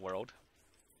entire world,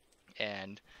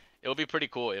 and it would be pretty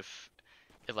cool if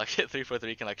like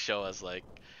 343 can like show us like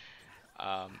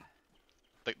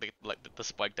the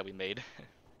spike that we made.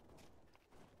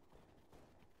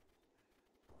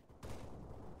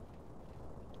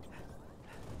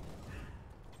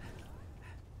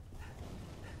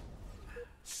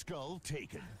 Skull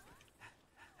taken.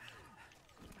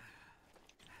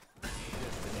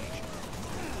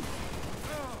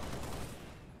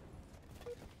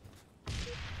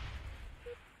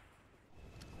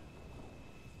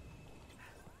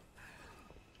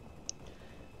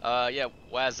 Yeah,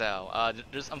 Wazao.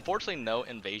 There's unfortunately no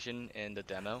invasion in the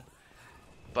demo,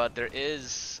 but there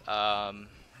is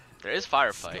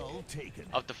firefight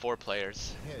up to 4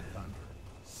 players. Headhunter.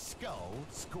 Skull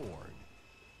scored.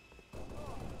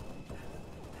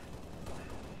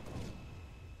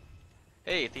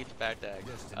 Hey, Thief Baghdad.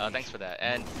 Thanks for that.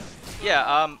 And yeah,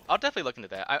 I'll definitely look into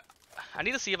that. I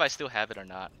need to see if I still have it or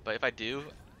not. But if I do,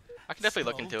 I can definitely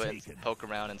look into it, and poke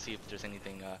around, and see if there's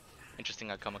anything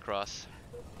interesting I come across.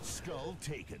 Skull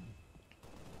taken.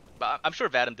 But I'm sure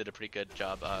Vadim did a pretty good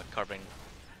job covering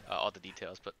all the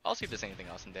details. But I'll see if there's anything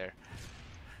else in there.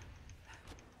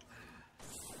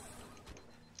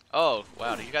 Oh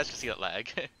wow! Did you guys just see that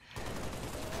lag?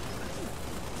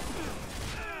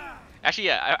 Actually,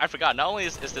 yeah, I forgot. Not only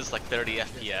is this like 30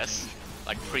 FPS,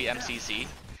 like pre-MCC,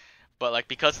 but like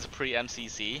because it's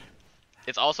pre-MCC,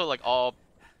 it's also like all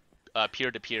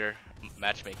peer-to-peer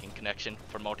matchmaking connection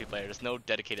for multiplayer. There's no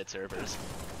dedicated servers.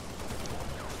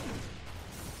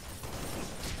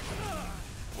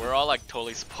 We're all like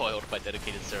totally spoiled by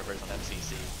dedicated servers on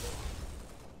MCC.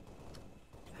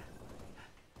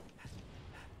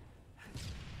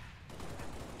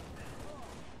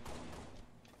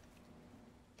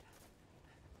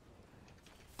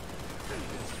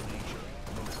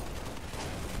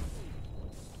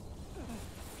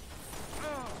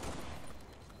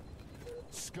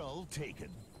 Skull taken.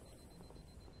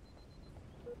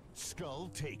 Skull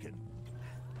taken.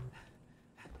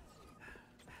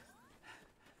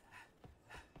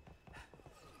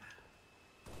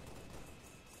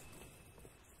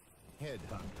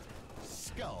 Headhunter.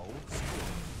 Skull scored.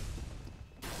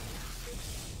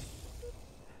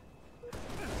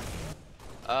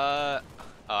 Oh,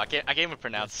 I can't even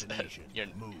pronounce your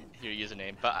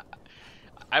username, but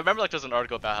I remember like there's an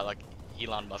article about how like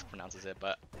Elon Musk pronounces it,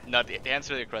 but no, the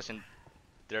answer to your question,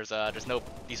 there's no,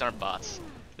 these aren't bots.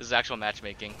 This is actual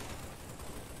matchmaking.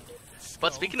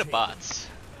 But speaking of bots,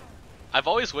 I've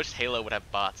always wished Halo would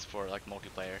have bots for like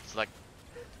multiplayer. So like,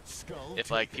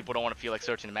 if like people don't want to feel like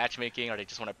searching matchmaking, or they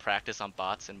just want to practice on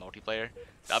bots in multiplayer,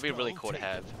 that'd be really cool to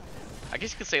have. I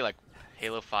guess you could say like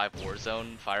Halo 5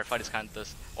 Warzone Firefight is kind of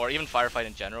this, or even Firefight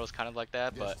in general is kind of like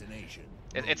that, but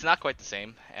it's not quite the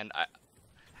same. And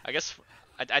I guess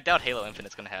I doubt Halo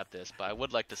Infinite's gonna have this, but I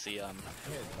would like to see a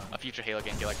future Halo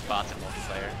game get like bots in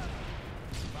multiplayer.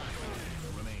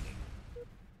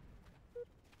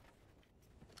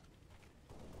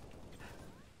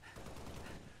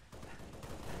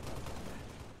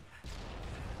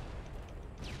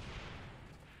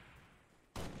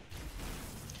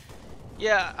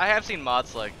 Yeah, I have seen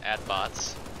mods like add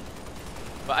bots,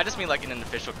 but I just mean like in an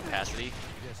official capacity,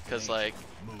 because like,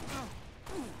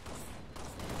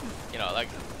 you know, like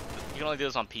you can only do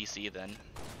this on PC then,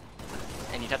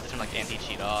 and you'd have to turn like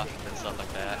anti-cheat off and stuff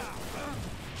like that.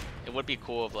 It would be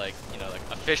cool if like, you know, like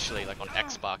officially like on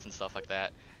Xbox and stuff like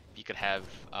that, you could have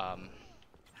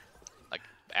like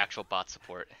actual bot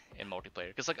support in multiplayer,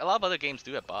 because like a lot of other games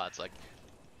do have bots. Like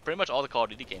pretty much all the Call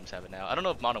of Duty games have it now. I don't know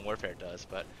if Modern Warfare does,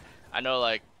 but I know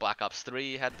like Black Ops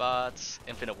 3 had bots,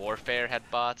 Infinite Warfare had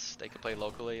bots they could play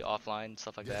locally, offline,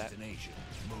 stuff like that.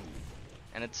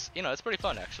 And it's, you know, it's pretty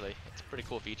fun actually. It's a pretty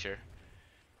cool feature.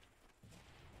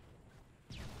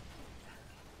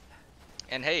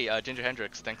 And hey, Ginger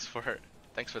Hendrix, thanks for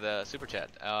the super chat.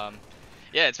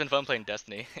 Yeah, it's been fun playing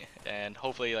Destiny, and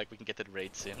hopefully like we can get to the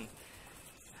raid soon.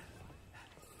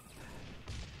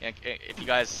 And if you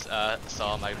guys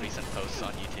saw my recent posts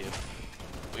on YouTube,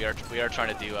 we are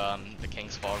trying to do the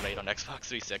King's Fall raid on Xbox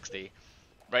 360.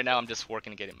 Right now I'm just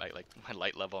working to get my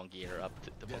light level and gear up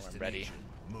to the point where I'm ready.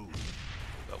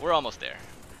 But we're almost there.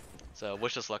 So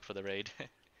wish us luck for the raid.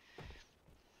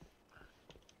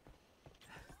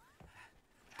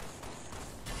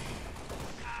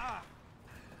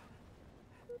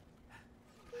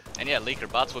 And yeah,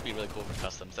 leaker bots would be really cool for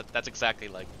customs. That's exactly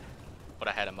like what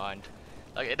I had in mind.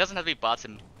 Like, it doesn't have to be bots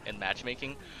in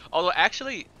matchmaking. Although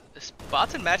actually,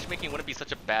 bots in matchmaking wouldn't be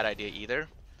such a bad idea either.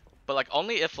 But like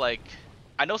only if like,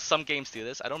 I know some games do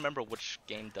this. I don't remember which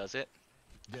game does it.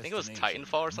 I think it was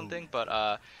Titanfall or something.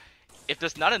 But if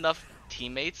there's not enough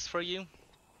teammates for you,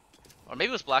 or maybe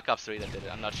it was Black Ops 3 that did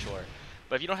it. I'm not sure.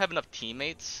 But if you don't have enough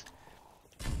teammates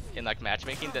in like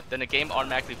matchmaking, then the game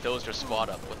automatically fills your squad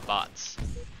up with bots,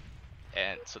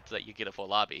 and so that you get a full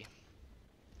lobby.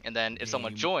 And then if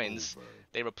someone joins,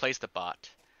 they replace the bot,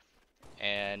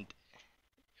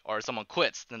 or someone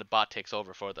quits, then the bot takes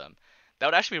over for them. That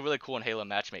would actually be really cool in Halo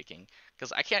matchmaking,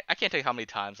 because I can't tell you how many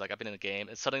times like I've been in the game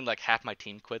and suddenly like half my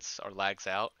team quits or lags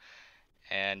out,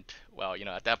 and well, you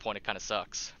know, at that point it kind of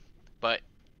sucks. But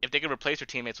if they could replace your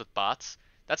teammates with bots,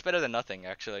 that's better than nothing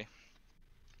actually,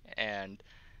 and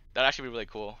that'd actually be really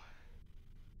cool.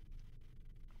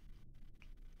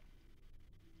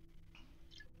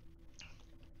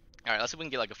 Alright, let's see if we can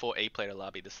get like a full 8-player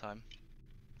lobby this time.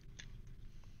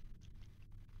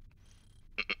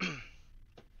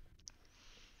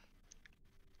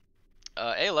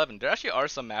 A11, there actually are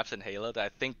some maps in Halo that I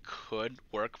think could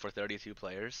work for 32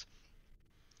 players.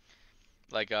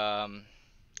 Like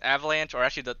Avalanche, or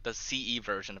actually the CE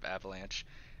version of Avalanche.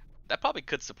 That probably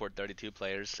could support 32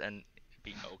 players and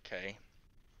be okay.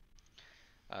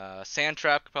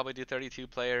 Sandtrap could probably do 32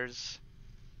 players.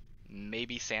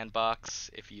 Maybe Sandbox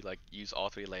if you like use all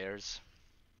 3 layers.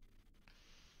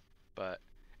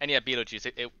 And yeah,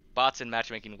 Beetlejuice, bots in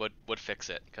matchmaking would fix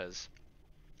it, because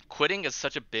quitting is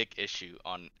such a big issue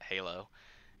on Halo,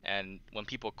 and when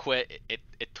people quit, it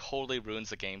totally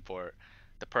ruins the game for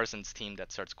the person's team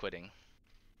that starts quitting.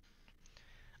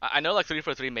 I know like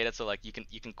 343 made it so like you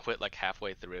can quit like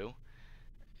halfway through,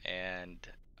 and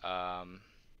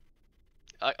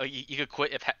you could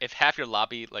quit if half your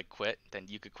lobby like quit, then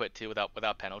you could quit too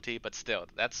without penalty. But still,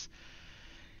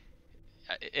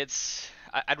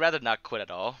 I'd rather not quit at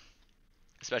all,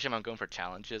 especially if I'm going for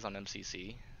challenges on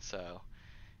MCC. So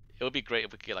it would be great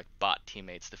if we could get like bot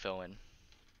teammates to fill in.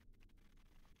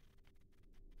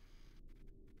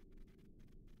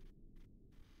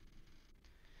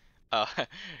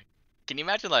 Can you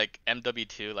imagine like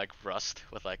MW2 like Rust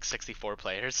with like 64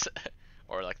 players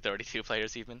or like 32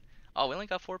 players even? Oh, we only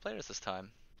got 4 players this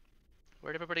time.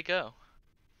 Where'd everybody go?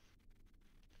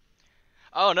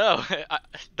 Oh no,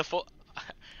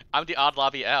 I'm the odd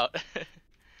lobby out.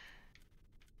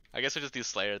 I guess we'll just do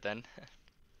Slayer then.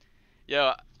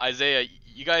 Yo, Isaiah,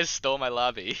 you guys stole my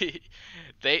lobby.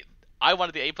 I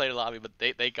wanted the 8-player lobby, but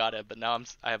they got it. But now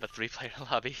I have a 3-player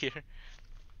lobby here.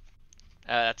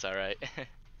 That's all right.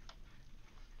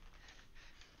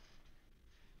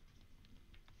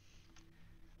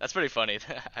 That's pretty funny.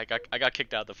 I got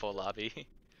kicked out of the full lobby.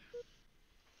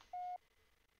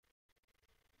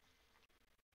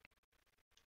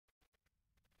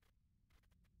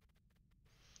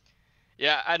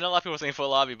 Yeah, I know a lot of people are saying full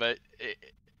lobby, but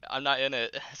I'm not in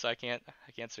it, so I can't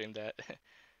stream that.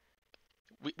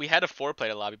 We had a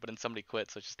 4-player lobby, but then somebody quit,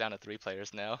 so it's just down to 3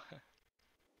 players now.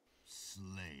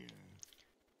 Slayer.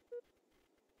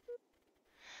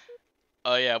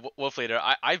 Oh yeah, Wolf Leader.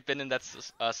 I've been in that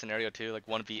scenario too, like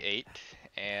 1v8,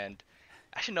 and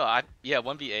actually no,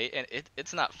 1v8, and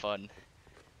it's not fun.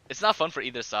 It's not fun for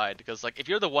either side, because like if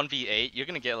you're the 1v8, you're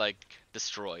gonna get like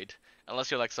destroyed,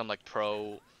 unless you're like some like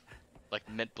pro, like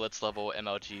mid blitz level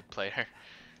MLG player.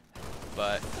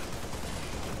 But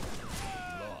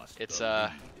it's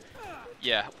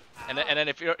yeah, and then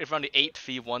if you're on the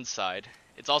 8v1 side,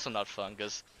 it's also not fun,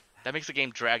 because that makes the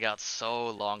game drag out so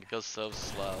long. It goes so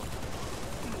slow.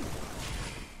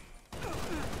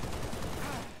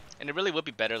 And it really would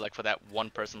be better like for that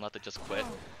one person left to just quit,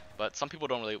 but some people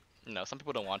don't really, some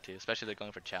people don't want to, especially if they're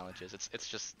going for challenges. It's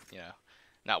just,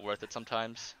 not worth it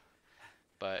sometimes.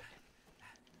 But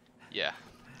yeah,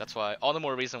 that's why, all the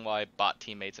more reason why bot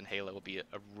teammates in Halo will be a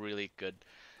really good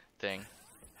thing.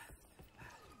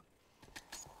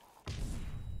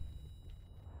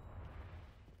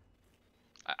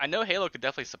 I know Halo could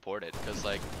definitely support it, because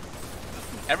like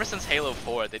ever since Halo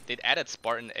 4, they'd added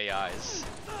Spartan AIs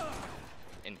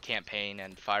in campaign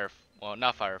and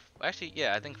actually,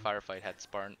 yeah, I think Firefight had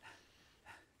Spartan.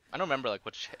 I don't remember like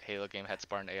which Halo game had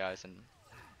Spartan AIs, and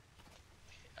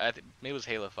I think maybe it was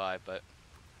Halo 5, but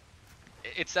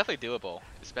it's definitely doable,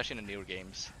 especially in the newer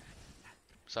games.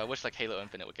 So I wish like Halo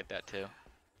Infinite would get that too.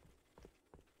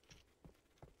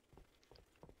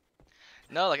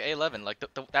 No, like A11, like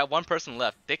that one person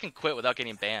left, they can quit without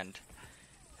getting banned.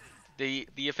 The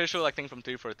official like thing from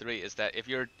 343 is that if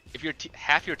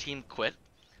half your team quit,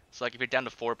 so like if you're down to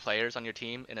 4 players on your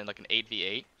team and then like an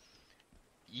 8v8,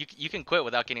 you can quit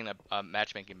without getting a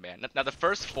matchmaking ban. Now the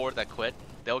first 4 that quit,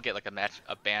 they'll get like a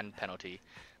ban penalty,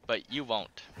 but you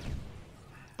won't.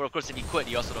 But of course, if you quit,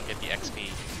 you also don't get the XP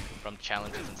from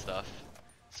challenges and stuff.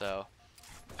 So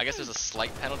I guess there's a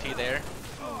slight penalty there,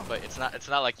 but it's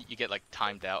not like you get like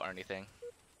timed out or anything.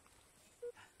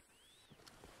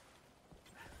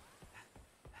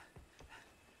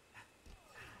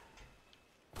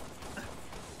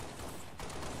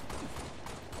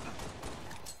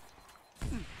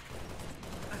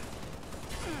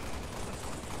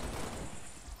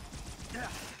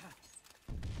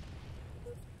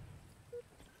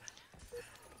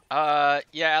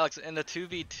 Yeah, Alex, in the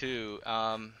 2v2,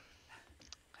 I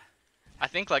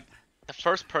think like the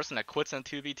first person that quits in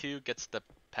 2v2 gets the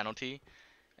penalty,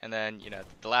 and then, you know,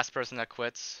 the last person that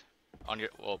quits on your,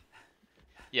 well,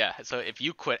 yeah, so if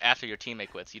you quit after your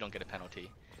teammate quits, you don't get a penalty,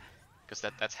 because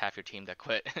that's half your team that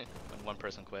quit when one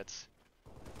person quits.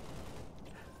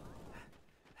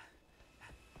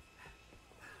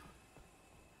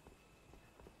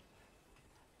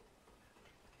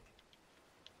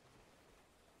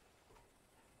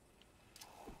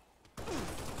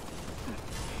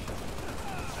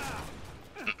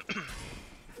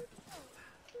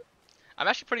 I'm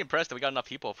actually pretty impressed that we got enough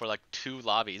people for like 2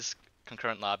 lobbies,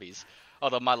 concurrent lobbies.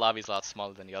 Although my lobby's a lot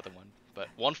smaller than the other one, but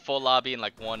 1 full lobby and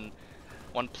like one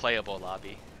playable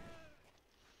lobby.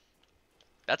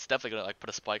 That's definitely gonna like put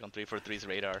a spike on 343's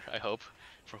radar, I hope,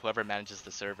 for whoever manages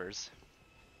the servers.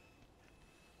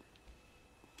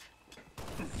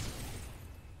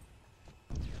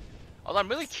 Although I'm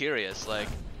really curious, like,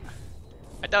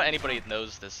 I doubt anybody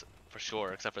knows this for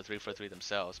sure except for 343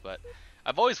 themselves, but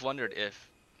I've always wondered if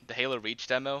the Halo Reach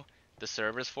demo, the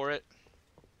servers for it,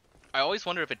 I always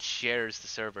wonder if it shares the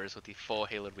servers with the full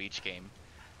Halo Reach game.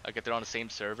 Like if they're on the same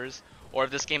servers, or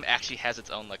if this game actually has its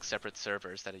own like separate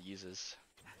servers that it uses.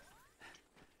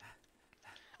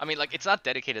 I mean, like, it's not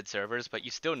dedicated servers, but you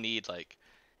still need like,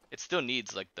 it still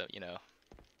needs like the, you know,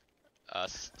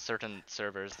 certain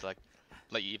servers to like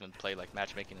let you even play like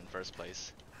matchmaking in the first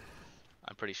place.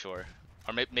 I'm pretty sure.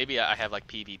 Or maybe I have like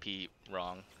PvP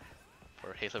wrong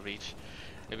for Halo Reach.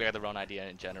 Maybe I got the wrong idea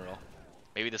in general.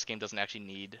 Maybe this game doesn't actually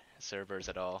need servers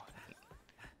at all,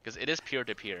 because it is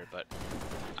peer-to-peer, but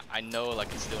I know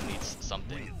like it still needs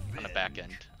something on the back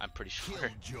end. I'm pretty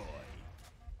sure.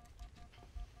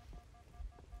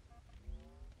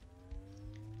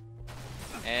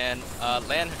 And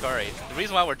Lan Hikari, the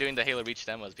reason why we're doing the Halo Reach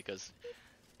demo is because,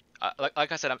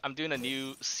 like I said, I'm doing a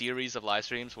new series of live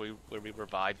streams where we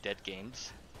revive dead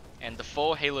games, and the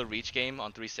full Halo Reach game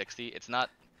on 360, it's not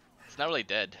really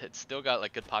dead. It's still got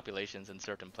like good populations in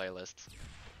certain playlists.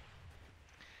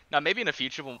 Now maybe in the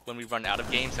future when we run out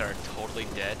of games that are totally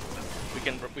dead,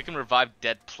 we can revive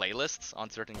dead playlists on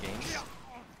certain games.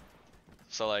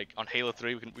 So like on Halo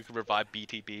 3 we can revive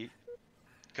BTB,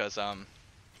 because I'm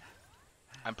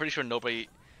pretty sure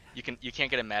you can't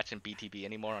get a match in BTB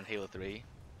anymore on Halo 3.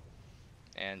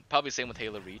 And probably same with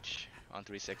Halo Reach on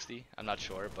 360. I'm not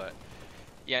sure, but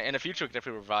yeah, in the future we can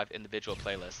definitely revive individual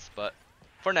playlists, but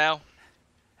for now,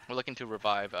 we're looking to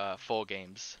revive full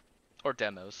games or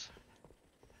demos.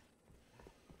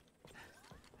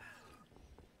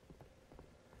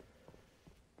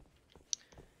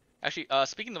 Actually,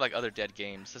 speaking of like other dead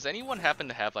games, does anyone happen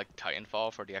to have like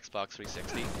Titanfall for the Xbox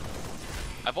 360?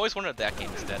 I've always wondered if that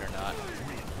game is dead or not.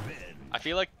 I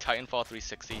feel like Titanfall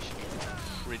 360 should be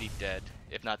pretty dead,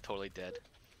 if not totally dead,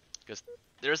 because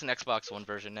there is an Xbox One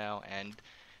version now, and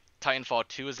Titanfall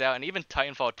 2 is out, and even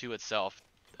Titanfall 2 itself,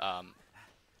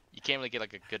 you can't really get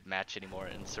like a good match anymore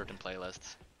in certain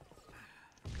playlists.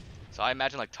 So I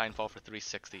imagine like Titanfall for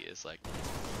 360 is like,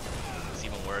 it's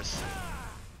even worse.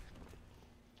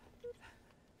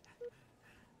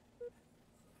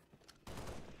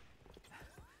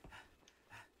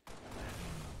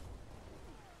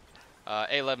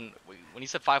 A11, when you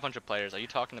said 500 players, are you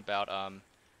talking about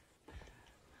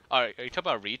are you talking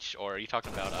about Reach, or are you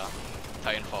talking about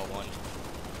Titanfall 1?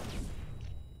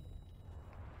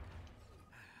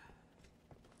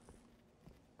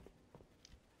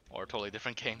 Or a totally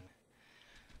different game?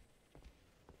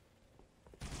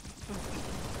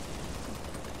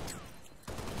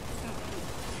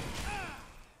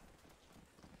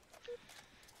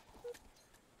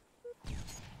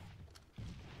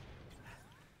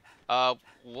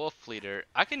 Wolf Leader,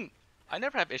 I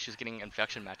never have issues getting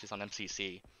infection matches on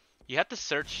MCC. You have to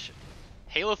search,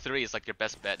 Halo 3 is like your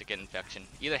best bet to get infection.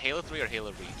 Either Halo 3 or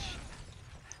Halo Reach.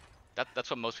 That's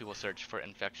what most people search for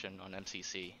infection on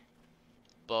MCC.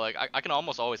 But like, I can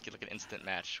almost always get like an instant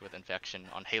match with infection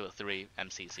on Halo 3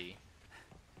 MCC.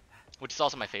 Which is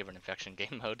also my favorite infection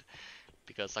game mode,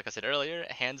 because, like I said earlier,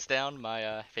 hands down,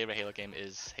 my favorite Halo game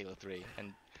is Halo 3,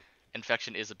 and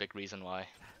Infection is a big reason why.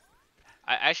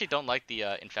 I actually don't like the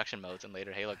Infection modes in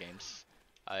later Halo games.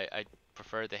 I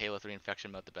prefer the Halo 3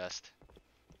 Infection mode the best.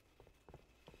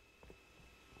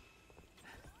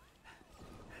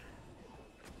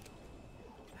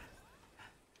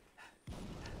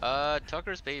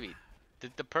 Tucker's Baby.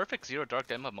 Did the Perfect Zero Dark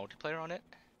demo have multiplayer on it?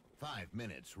 5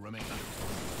 minutes remaining.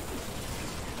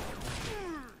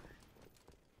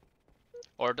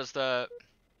 Or does the...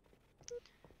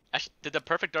 Actually, did the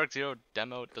Perfect Dark Zero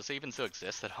demo, does it even still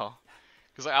exist at all?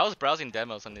 Because I was browsing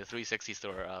demos on the 360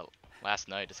 store last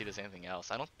night to see if there's anything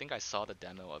else. I don't think I saw the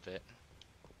demo of it.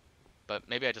 But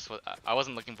maybe I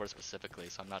wasn't looking for it specifically,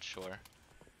 so I'm not sure.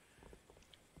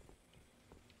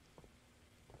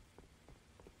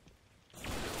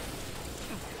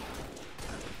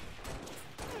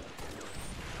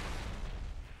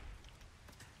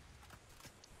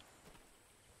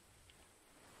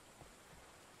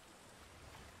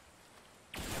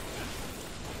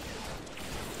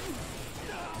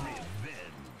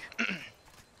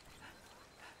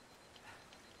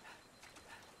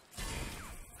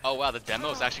 Oh wow, the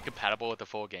demo is actually compatible with the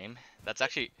full game. That's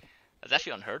actually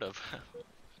unheard of.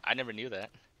 I never knew that.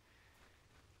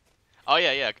 Oh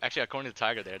yeah. Actually, according to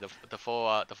Tiger, there, the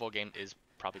full game is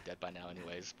probably dead by now,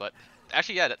 anyways. But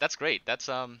actually, yeah, that's great. That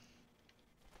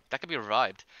could be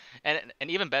revived, and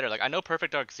even better. Like I know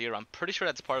Perfect Dark Zero. I'm pretty sure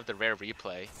that's part of the Rare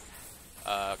Replay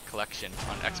collection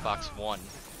on Xbox One,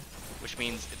 which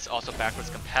means it's also backwards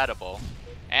compatible,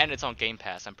 and it's on Game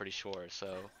Pass. I'm pretty sure.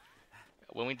 So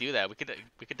when we do that, we could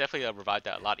definitely revive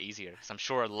that a lot easier. Because I'm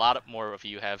sure a lot more of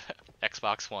you have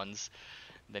Xbox Ones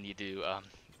than you do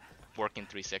working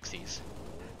 360s.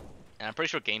 And I'm pretty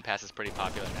sure Game Pass is pretty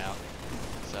popular now,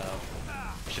 so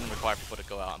it shouldn't require people to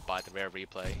go out and buy the Rare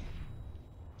Replay.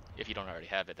 If you don't already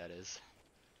have it, that is.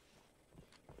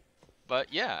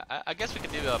 But yeah, I guess we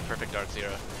could do a Perfect Dark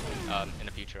Zero in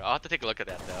the future. I'll have to take a look at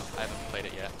that though. I haven't played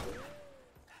it yet.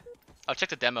 I'll check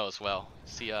the demo as well.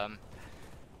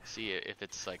 See if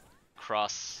it's like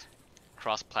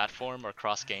cross-platform or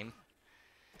cross-game.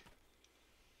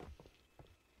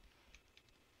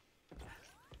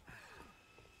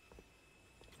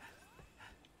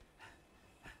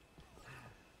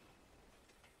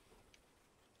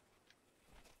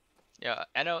 Yeah,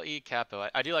 NLE Capo.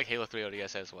 I do like Halo 3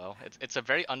 ODS as well. It's a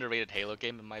very underrated Halo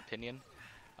game in my opinion.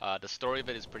 The story of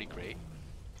it is pretty great,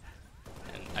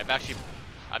 and I've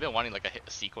been wanting like a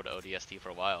sequel to ODST for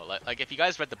a while. Like if you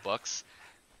guys read the books,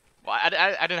 well, I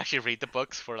didn't actually read the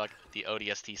books for like the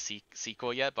ODST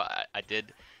sequel yet, but I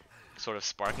did sort of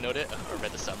spark note it or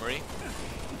read the summary.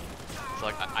 So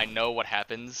like I know what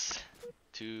happens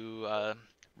to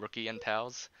Rookie and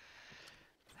Tals,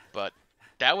 but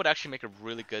that would actually make a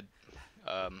really good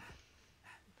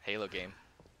Halo game.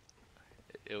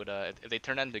 It would if they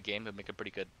turn that into a game, it would make a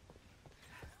pretty good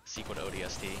sequel to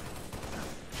ODST.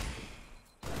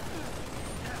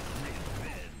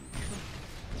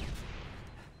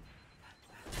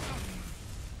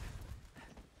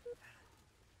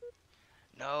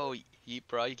 No,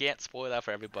 bro, you can't spoil that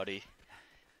for everybody.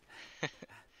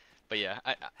 But yeah,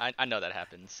 I know that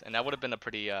happens, and that would have been a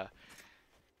pretty it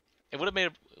would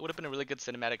have been a really good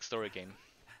cinematic story game.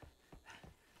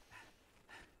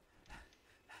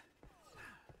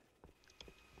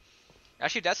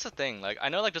 Actually, that's the thing. Like, I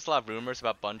know like there's a lot of rumors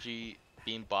about Bungie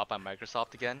being bought by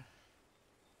Microsoft again.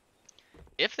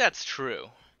 If that's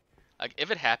true, like if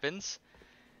it happens,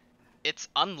 it's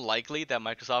unlikely that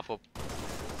Microsoft will.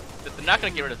 They're not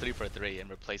gonna get rid of 343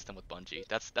 and replace them with Bungie.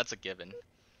 That's a given.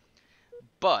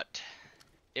 But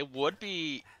it would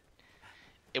be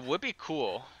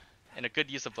cool and a good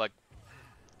use of like.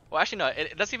 Well, actually no,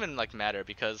 it doesn't even like matter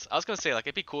because I was gonna say like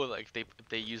it'd be cool like if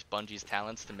they use Bungie's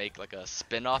talents to make like a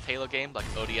spin-off Halo game like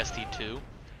ODST 2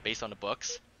 based on the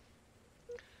books.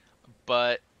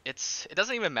 But it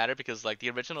doesn't even matter because like the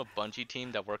original Bungie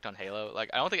team that worked on Halo,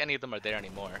 like I don't think any of them are there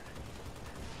anymore.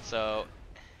 So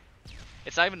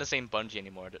it's not even the same Bungie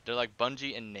anymore. They're like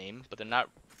Bungie in name, but they're not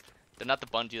the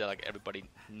Bungie that like everybody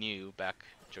knew back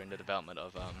during the development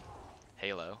of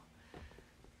Halo.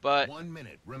 But 1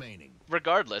 minute remaining.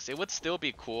 Regardless, it would still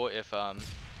be cool if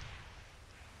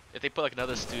they put like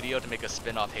another studio to make a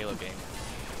spin-off Halo game.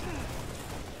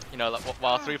 You know,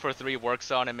 while 343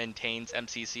 works on and maintains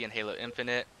MCC and Halo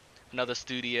Infinite, another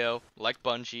studio like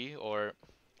Bungie or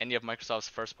any of Microsoft's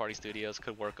first-party studios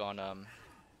could work on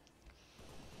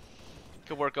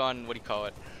what do you call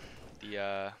it?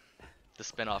 The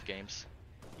spin-off games,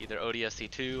 either ODST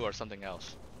 2 or something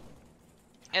else.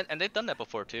 And they've done that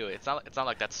before too. It's not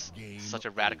like that's such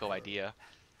a radical idea.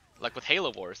 Like with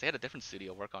Halo Wars, they had a different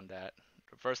studio work on that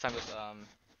The first time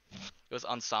it was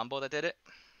Ensemble that did it,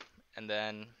 and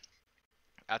then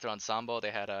after Ensemble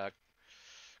they had a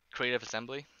Creative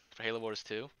Assembly for Halo Wars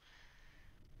 2,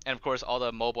 and of course all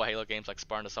the mobile Halo games like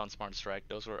Spartan Assault, Spartan Strike.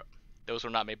 Those were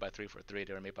not made by 343.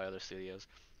 They were made by other studios.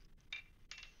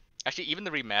 Actually, even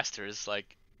the remasters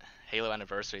like Halo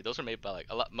Anniversary, those were made by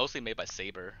mostly made by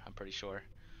Saber. I'm pretty sure.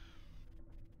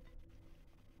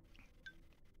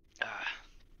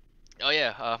 Oh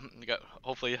yeah,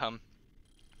 hopefully we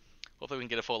can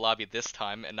get a full lobby this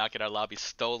time and not get our lobby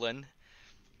stolen.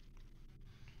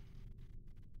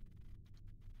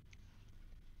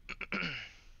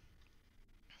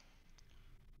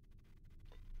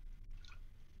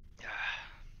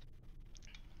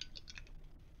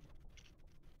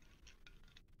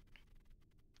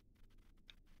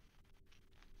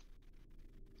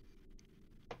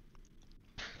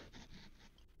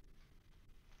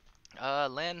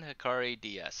 Lan Hikari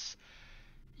DS.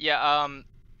 Yeah,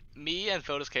 me and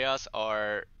Photos Chaos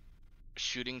are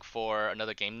shooting for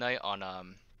another game night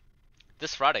on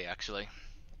this Friday actually.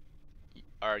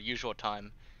 Our usual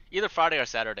time. Either Friday or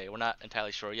Saturday. We're not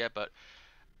entirely sure yet, but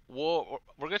we're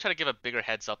gonna try to give a bigger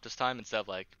heads up this time instead of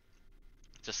like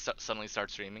just suddenly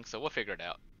start streaming. So we'll figure it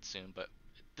out soon. But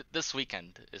this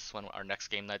weekend is when our next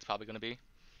game night's probably gonna be.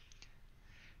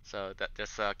 So that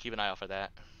just keep an eye out for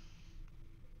that.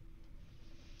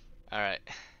 All right,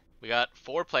 we got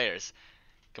 4 players.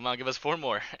 Come on, give us 4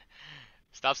 more.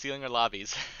 Stop stealing our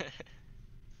lobbies.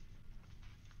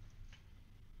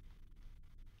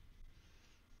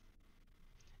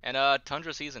 And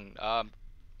Tundra Season,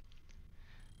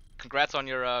 congrats on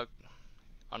your on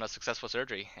a successful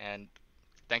surgery, and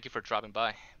thank you for dropping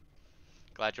by.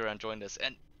 Glad you're enjoying this.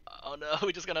 And oh no,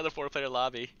 we just got another 4-player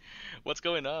lobby. What's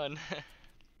going on?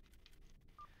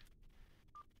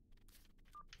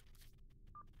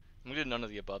 I'm gonna do none of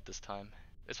the above this time.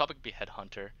 It's probably gonna be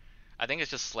Headhunter. I think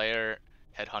it's just Slayer,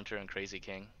 Headhunter, and Crazy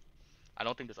King. I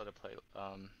don't think there's other play.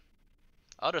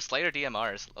 Oh, there's Slayer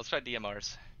DMRs. Let's try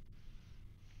DMRs.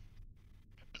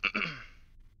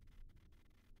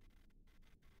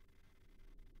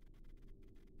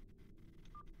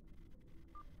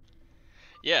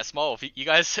 Yeah, Small. You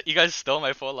guys stole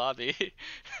my full lobby.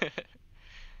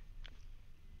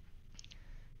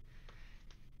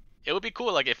 It would be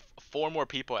cool like if 4 more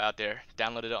people out there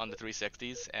downloaded it on the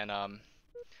 360s and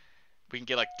we can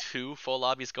get like 2 full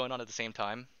lobbies going on at the same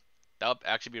time. That would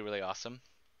actually be really awesome.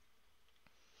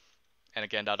 And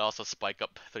again, that'd also spike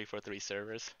up 343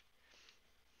 servers.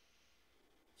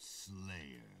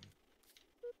 Slayer.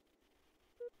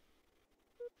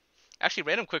 Actually,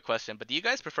 random quick question, but do you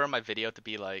guys prefer my video to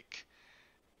be like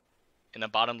in the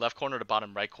bottom left corner or the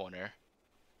bottom right corner?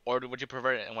 Or would you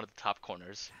prefer it in one of the top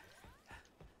corners?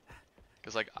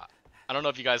 Because like, I don't know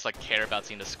if you guys like care about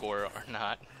seeing the score or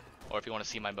not. Or if you want to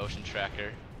see my motion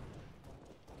tracker.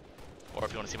 Or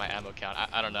if you want to see my ammo count.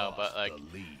 I don't know, but like,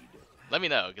 let me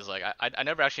know. Because like, I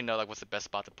never actually know like what's the best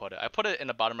spot to put it. I put it in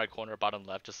the bottom right corner or bottom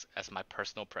left just as my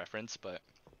personal preference, but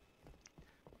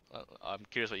I'm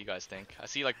curious what you guys think. I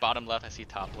see like bottom left, I see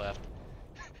top left,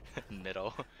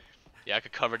 middle. Yeah, I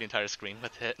could cover the entire screen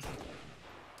with it.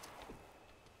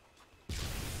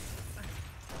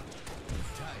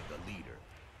 Tide the leader.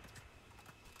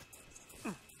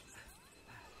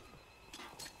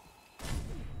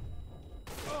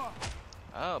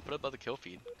 Oh, put it above the kill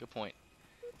feed. Good point.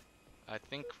 I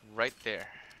think right there.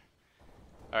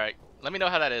 Alright, let me know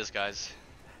how that is, guys.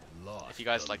 If you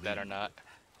guys like that or not.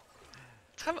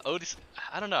 It's kind of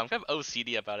I don't know, I'm kind of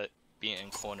OCD about it being in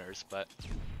corners, but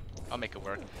I'll make it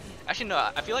work. Actually, no,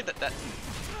 I feel like that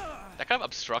kind of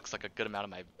obstructs like a good amount of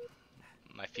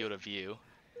my field of view.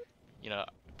 You know,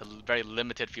 the very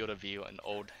limited field of view in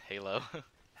old Halo.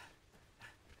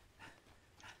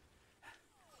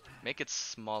 Make it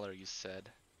smaller, you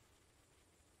said.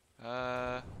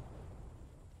 I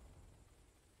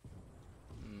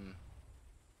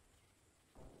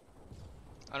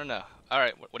don't know.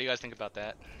 Alright, what do you guys think about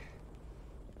that?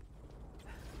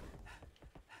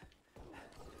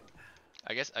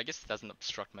 I guess it doesn't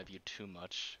obstruct my view too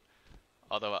much.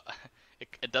 Although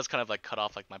it does kind of like cut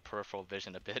off like my peripheral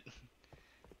vision a bit. If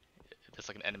there's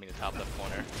like an enemy in the top left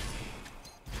corner.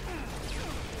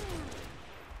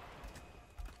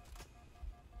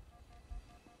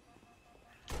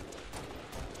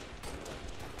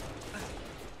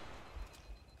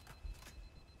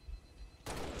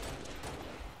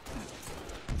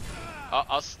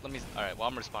 Let me. All right. While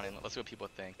I'm responding, let's see what people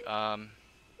think. Yeah,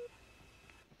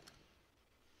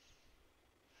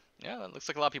 it looks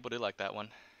like a lot of people do like that one.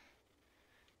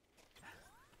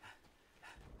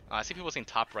 I see people saying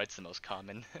top right's the most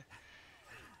common.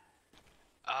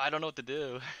 I don't know what to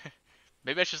do.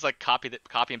 Maybe I should just like copy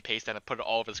and paste that and put it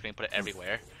all over the screen, put it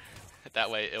everywhere. That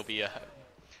way it'll be it'll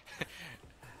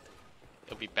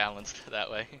be balanced that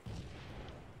way.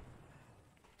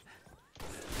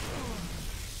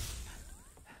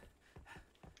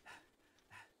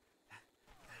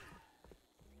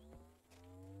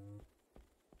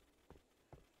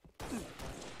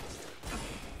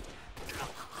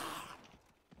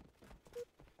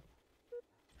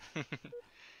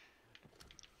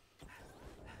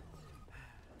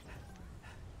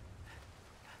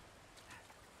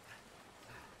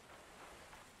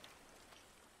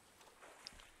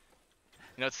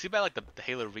 You know, it's too bad like the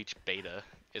Halo Reach beta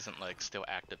isn't like still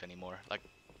active anymore, like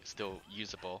still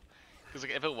usable. Because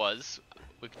like if it was,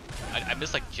 I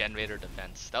miss like Generator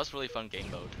Defense. That was really fun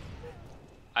game mode.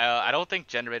 I don't think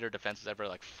Generator Defense is ever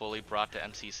like fully brought to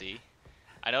MCC.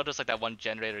 I know there's like that one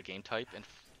Generator game type in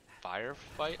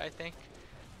Firefight, I think,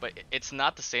 but it's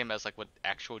not the same as like what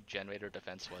actual Generator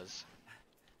Defense was.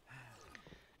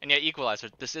 And yeah, Equalizer.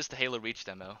 This is the Halo Reach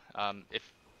demo.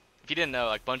 If you didn't know,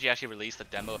 like Bungie actually released a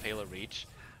demo of Halo Reach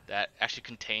that actually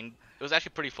contained, it was actually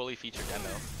a pretty fully featured demo.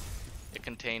 It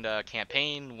contained a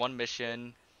campaign, one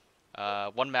mission,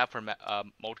 one map for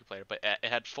multiplayer, but it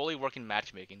had fully working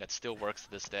matchmaking that still works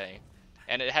to this day.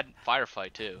 And it had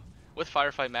Firefight too, with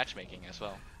Firefight matchmaking as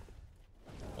well.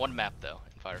 One map though,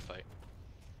 in Firefight.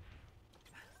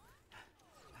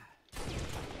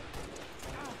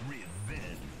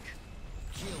 Revenge.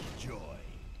 Killjoy.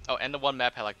 Oh, and the one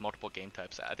map had like multiple game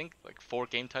types. I think like 4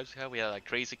 game types we had. We had like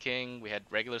Crazy King, we had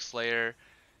regular Slayer,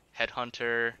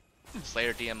 Headhunter,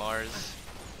 Slayer DMRs.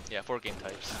 Yeah, 4 game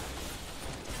types.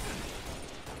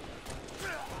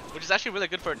 Which is actually really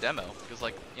good for a demo, because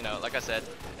like, you know, like I said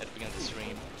at the beginning of the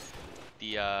stream,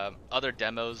 the other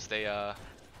demos, they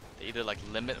either like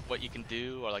limit what you can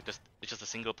do, or like it's just a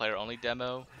single player only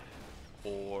demo,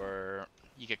 or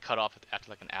you get cut off after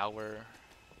like an hour.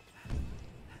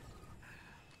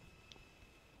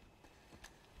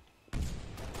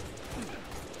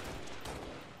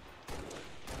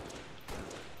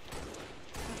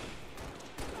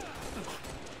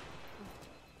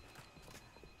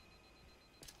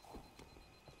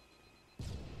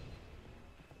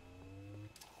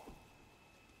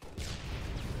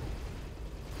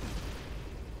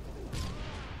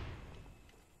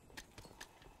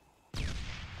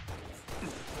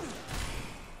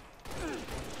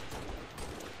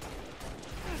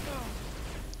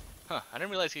 Huh, I didn't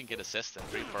realize you can get assists in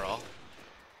Free For All.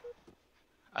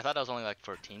 I thought that was only like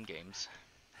for team games.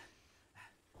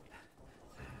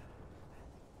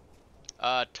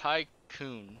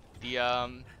 Tycoon.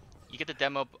 You get the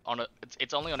demo on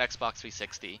it's only on Xbox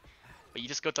 360, but you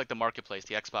just go to like the marketplace,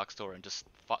 the Xbox store, and just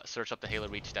search up the Halo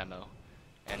Reach demo,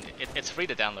 and it's free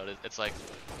to download. It's like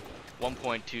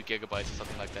 1.2 gigabytes or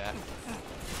something like that.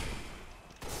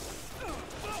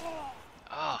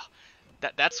 Ah,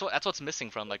 that's what's missing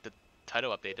from like the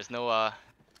title update. There's no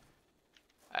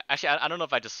actually I don't know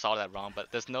if I just saw that wrong, but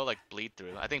there's no like bleed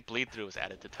through. I think bleed through was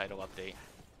added to title update,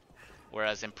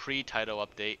 whereas in pre-title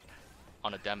update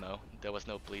on a demo there was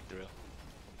no bleed through.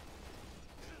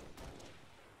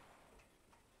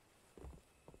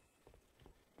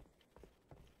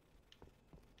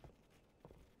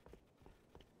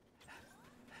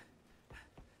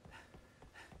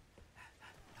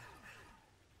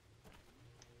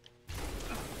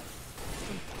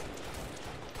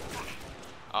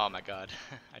 Oh my god,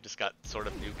 I just got sort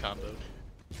of new comboed.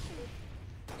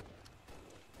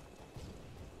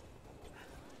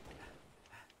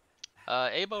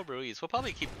 Abo Ruiz, we'll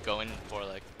probably keep going for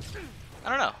like, I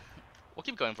don't know, we'll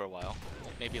keep going for a while,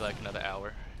 maybe like another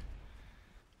hour.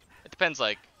 It depends,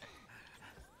 like,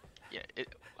 yeah,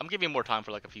 I'm giving more time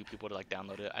for like a few people to like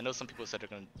download it. I know some people said they're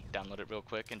gonna download it real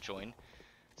quick and join,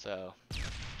 so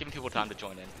giving people time to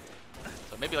join in.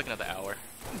 So maybe like another hour.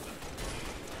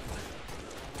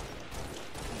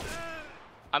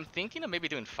 I'm thinking of maybe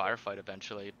doing Firefight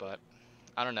eventually, but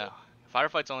I don't know.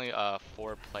 Firefight's only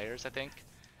 4 players, I think,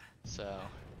 so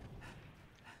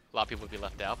a lot of people would be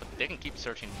left out, but they can keep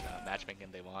searching matchmaking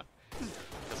if they want.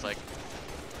 Because like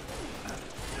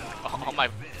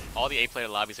all the 8-player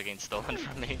lobbies are getting stolen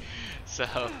from me, so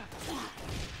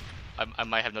I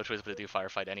might have no choice but to do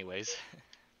Firefight anyways.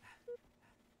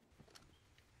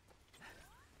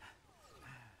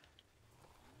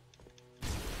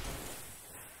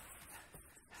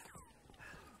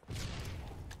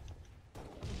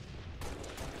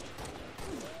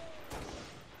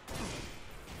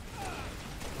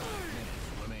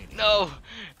 No!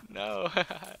 No!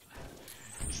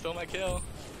 You stole my kill.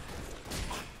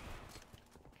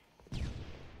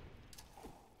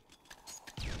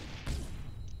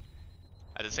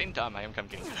 At the same time, I am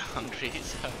kind of getting hungry,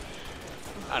 so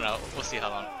I don't know. We'll see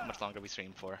how much longer we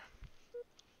stream for.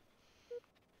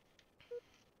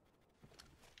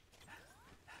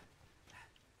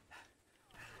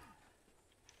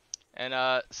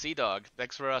 And Sea Dog,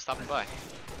 thanks for stopping by.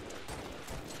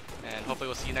 And hopefully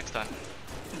we'll see you next time.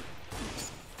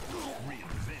 Revenge.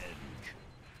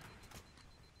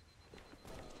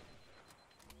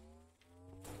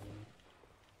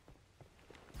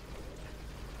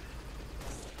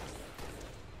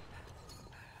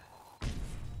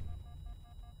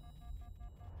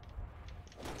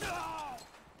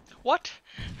 What?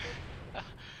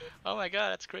 Oh my god,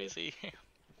 that's crazy.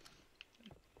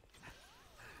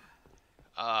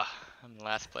 I'm in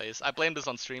last place. I blame this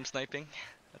on stream sniping.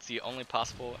 That's the only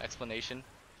possible explanation.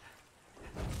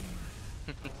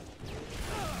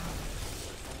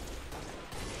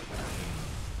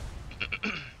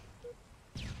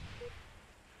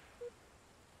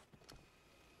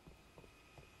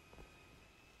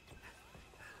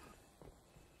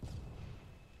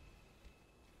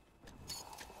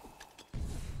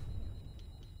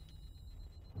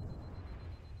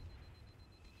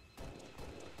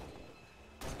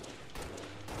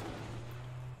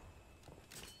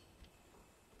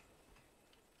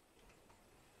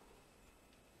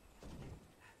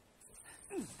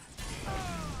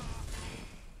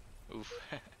 Oof.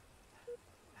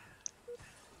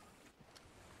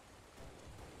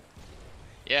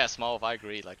 Yeah, Smolv, I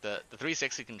agree. Like the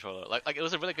 360 controller, like it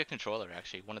was a really good controller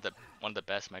actually. One of the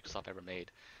best Microsoft ever made.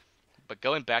 But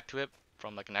going back to it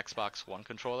from like an Xbox One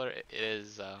controller, it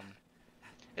is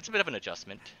it's a bit of an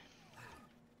adjustment.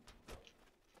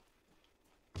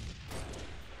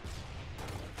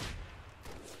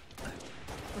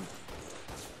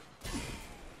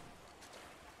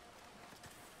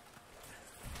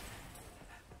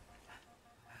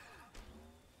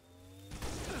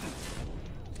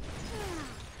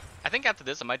 I think after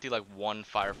this I might do like one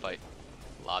firefight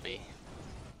lobby.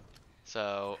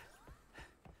 So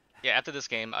yeah, after this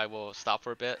game I will stop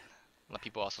for a bit, let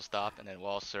people also stop, and then we'll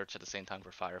all search at the same time for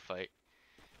firefight.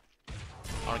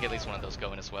 I want to get at least one of those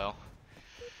going as well.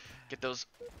 Get those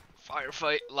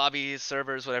firefight lobbies,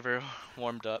 servers, whatever,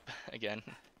 warmed up again.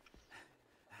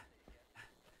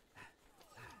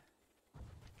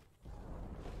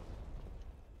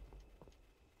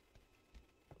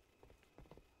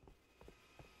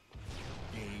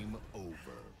 Game over.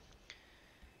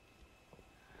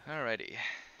 Alrighty.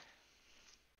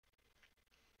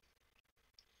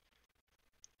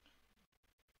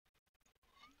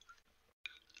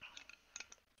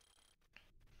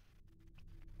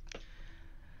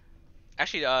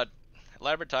 Actually,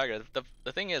 Labrador Tiger,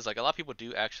 the thing is, like, a lot of people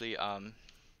do actually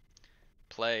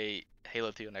play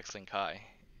Halo 2 and X-Link Kai.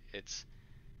 It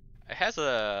has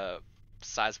a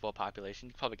sizable population.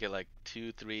 You probably get like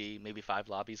 2, 3, maybe 5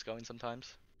 lobbies going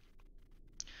sometimes.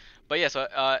 But yeah, so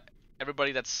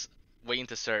everybody that's waiting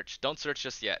to search, don't search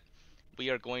just yet. We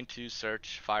are going to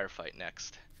search Firefight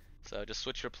next. So just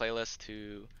switch your playlist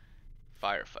to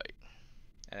Firefight.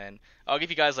 And I'll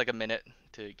give you guys like a minute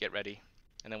to get ready,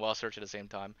 and then we'll all search at the same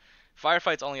time.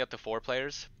 Firefight's only up to 4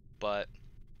 players, but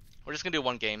we're just gonna do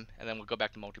one game, and then we'll go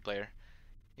back to multiplayer.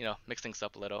 You know, mix things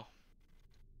up a little.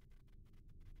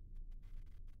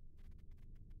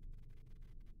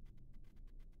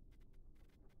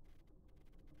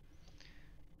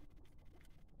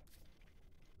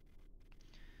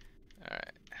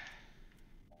 Alright.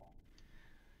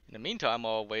 In the meantime,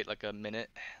 I'll wait like a minute.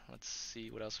 Let's see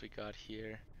what else we got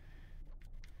here.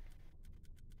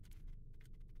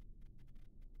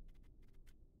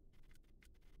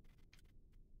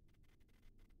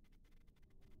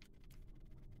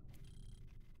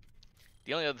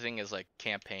 The only other thing is like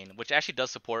campaign, which actually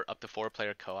does support up to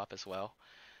 4-player co-op as well.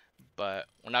 But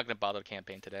we're not gonna bother with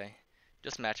campaign today.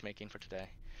 Just matchmaking for today.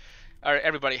 Alright,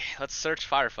 everybody, let's search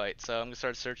Firefight. So I'm gonna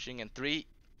start searching in 3,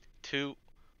 2,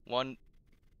 1,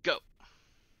 go.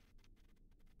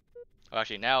 Oh,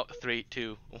 actually, now 3,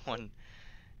 2, 1,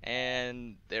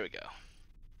 and there we go.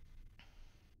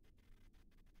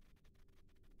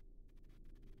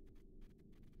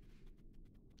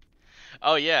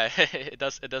 Oh yeah, it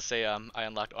does say I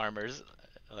unlocked armors.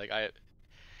 Like I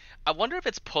wonder if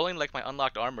it's pulling like my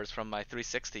unlocked armors from my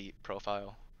 360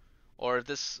 profile, or if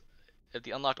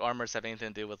the unlocked armors have anything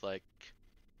to do with like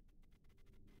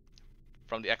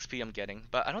from the XP I'm getting.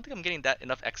 But I don't think I'm getting that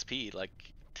enough XP like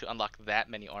to unlock that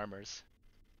many armors.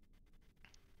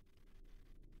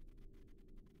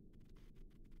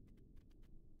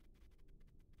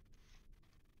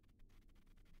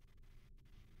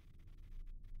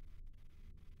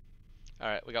 All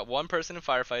right, we got 1 person in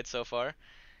Firefight so far.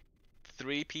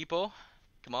 3 people.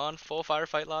 Come on, full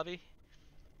firefight lobby.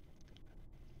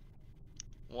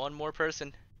 One more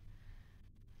person.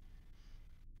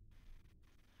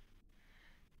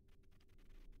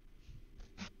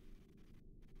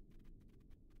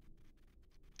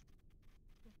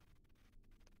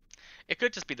 It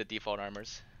could just be the default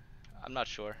armors. I'm not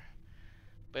sure.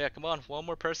 But yeah, come on, one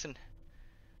more person.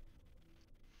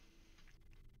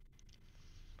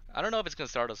 I don't know if it's gonna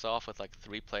start us off with like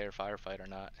 3-player firefight or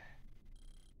not.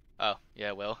 Oh, yeah,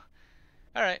 it will.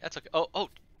 Alright, that's okay. Oh,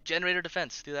 generator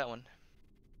defense. Do that one.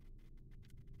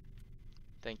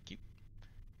 Thank you.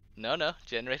 No,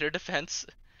 generator defense.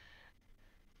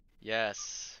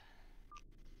 Yes.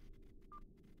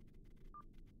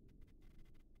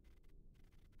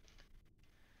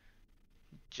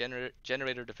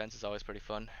 Generator defense is always pretty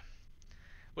fun.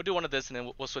 We'll do one of this and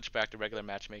then we'll switch back to regular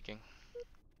matchmaking.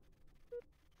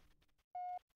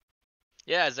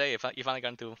 Yeah, Zay, you finally got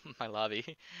into my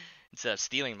lobby instead of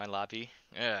stealing my lobby.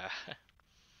 Yeah.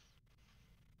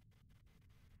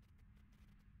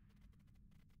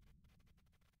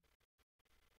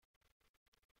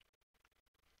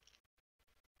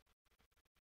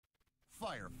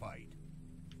 Firefight.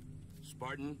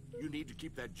 Spartan, you need to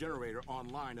keep that generator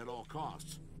online at all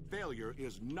costs. Failure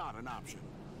is not an option.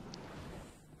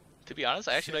 To be honest,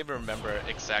 I actually don't even remember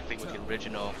exactly what the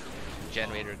original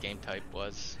generator game type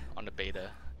was on the beta.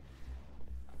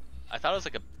 I thought it was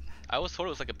like I was told it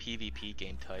was like a PvP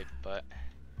game type, but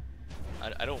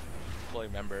I don't fully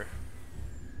remember.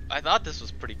 I thought this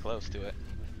was pretty close to it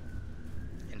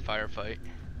in Firefight.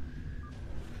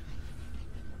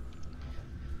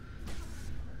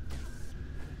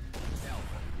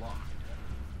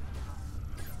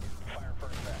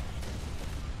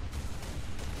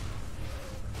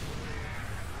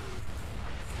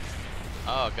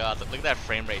 Oh god, look at that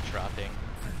frame rate dropping.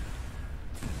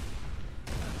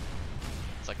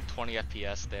 It's like 20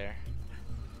 FPS there.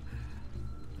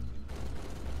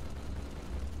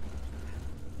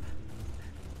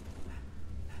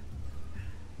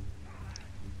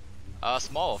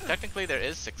 Small. Technically there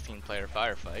is 16-player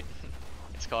firefight.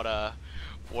 It's called a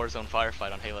Warzone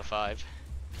Firefight on Halo 5.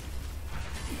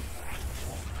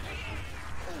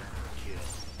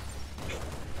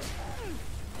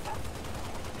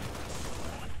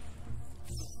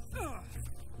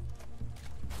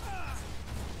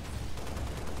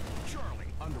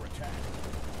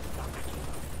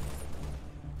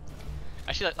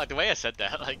 Actually, like the way I said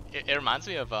that, like it reminds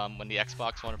me of when the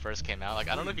Xbox One first came out. Like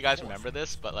I don't know if you guys remember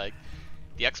this, but like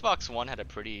the Xbox One had a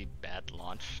pretty bad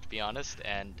launch, to be honest.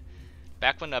 And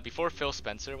back when before Phil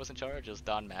Spencer was in charge, it was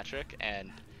Don Matrick, and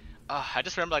I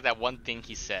just remember like that one thing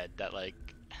he said that like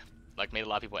made a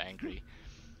lot of people angry.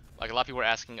 Like a lot of people were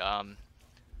asking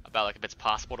about like if it's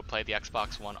possible to play the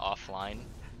Xbox One offline,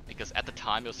 because at the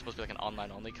time it was supposed to be like an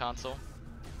online only console.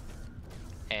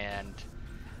 And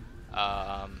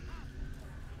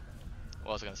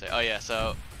what was I gonna say? Oh yeah,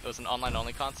 so it was an online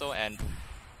only console, and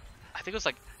I think it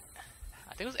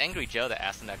was Angry Joe that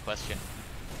asked him that question.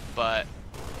 But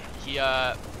he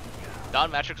Don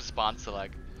Matrick's response to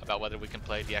like about whether we can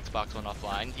play the Xbox One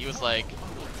offline, he was like,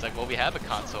 it's like, well, we have a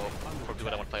console for people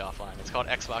that want to play offline. It's called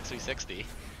Xbox 360.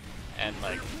 And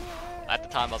like at the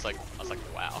time I was like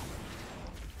wow.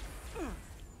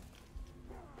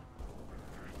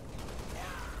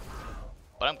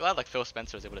 But I'm glad like Phil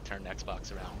Spencer was able to turn the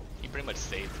Xbox around. He pretty much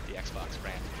saved the Xbox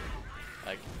brand.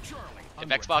 Like if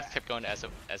Xbox kept going as it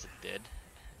did,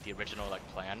 the original like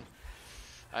plan,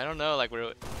 I don't know like where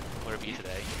it would be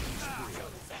today.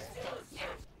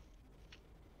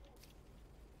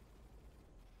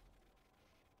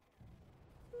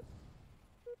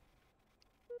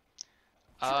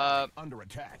 Under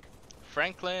attack.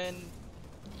 Franklin,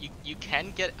 you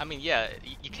can get, I mean, yeah,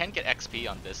 you can get XP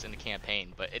on this in the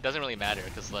campaign, but it doesn't really matter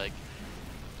because like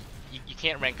you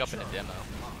can't rank up in a demo.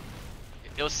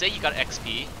 It'll say you got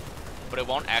XP, but it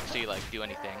won't actually like do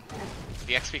anything.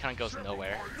 The XP kind of goes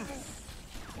nowhere.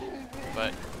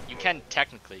 But you can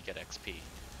technically get XP.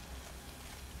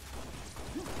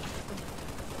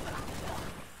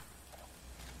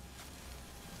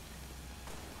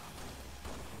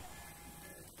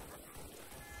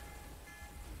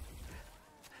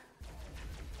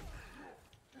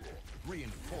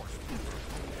 Reinforced.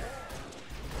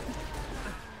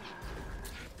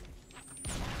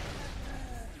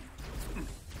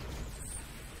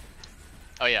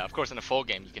 Oh yeah, of course in a full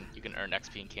game you can earn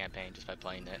XP in campaign just by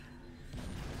playing it.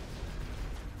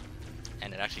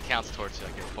 And it actually counts towards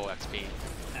like your full XP.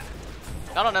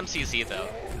 Not on MCC though.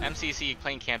 MCC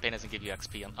playing campaign doesn't give you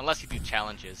XP unless you do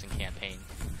challenges in campaign.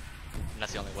 And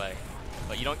that's the only way.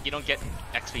 But you don't get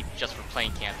XP just for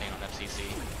playing campaign on MCC.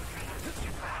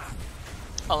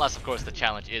 Unless, of course, the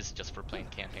challenge is just for plain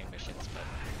campaign missions,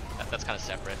 but that's kind of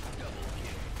separate.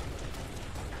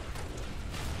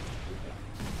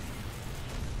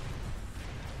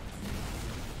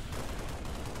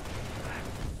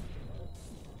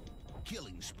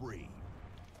 Killing spree.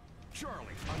 Charlie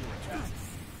under attack.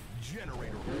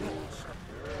 Generator lost.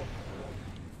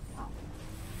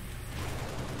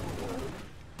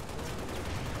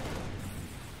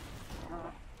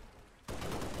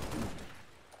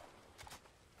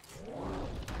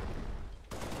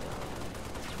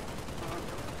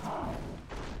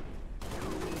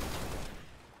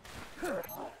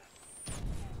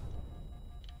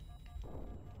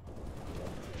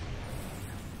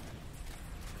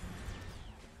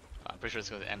 I'm pretty sure it's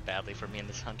going to end badly for me and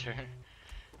this hunter.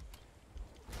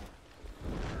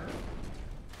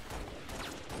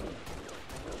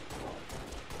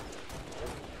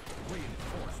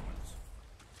 Reinforcements.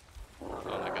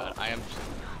 Oh my god,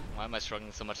 why am I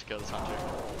struggling so much to kill this hunter?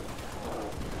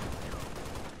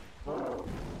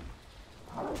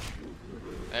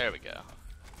 There we go.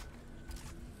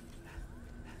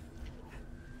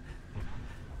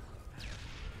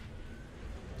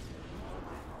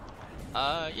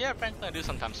 Yeah, frankly, I do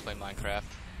sometimes play Minecraft.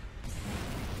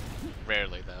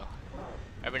 Rarely, though.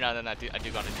 Every now and then I do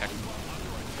go on to check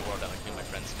the world that like me and my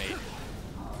friends made.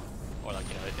 Or like,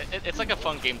 you know, it's like a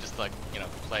fun game just to like, you know,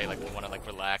 play like when you want to like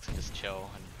relax and just chill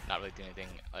and not really do anything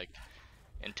like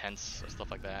intense or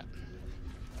stuff like that.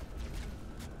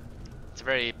 It's a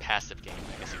very passive game,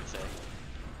 I guess you could say.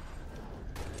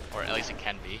 Or at least it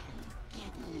can be.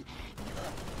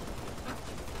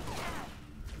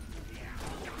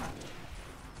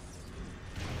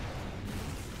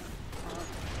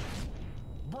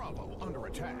 Bravo under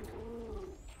attack.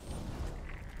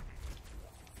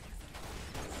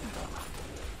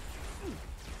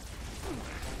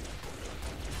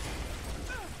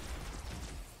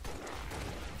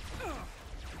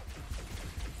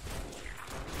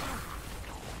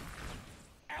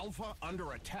 Alpha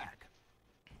under attack.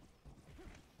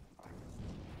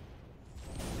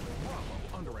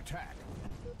 Bravo under attack.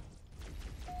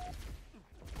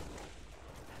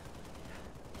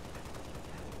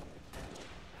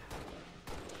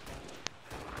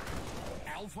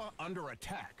 Alpha under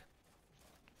attack.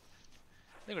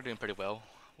 I think we're doing pretty well.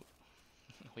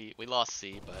 We lost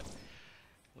C, but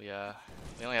we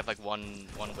only have like one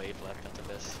wave left after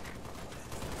this.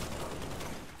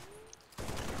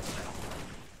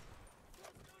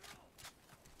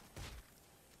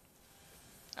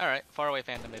 All right, Faraway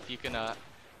Phantom. If you can,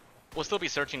 we'll still be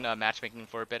searching matchmaking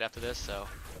for a bit after this, so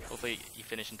hopefully you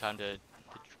finish in time to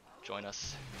join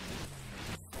us.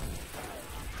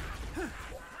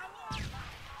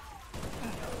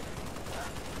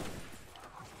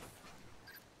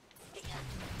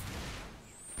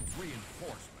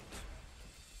 Reinforcement.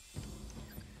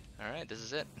 All right, this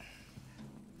is it.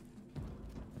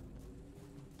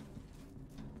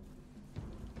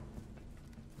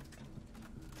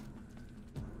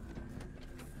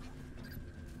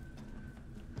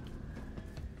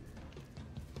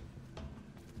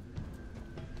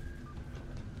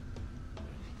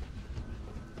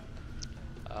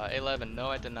 A11, no,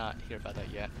 I did not hear about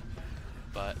that yet,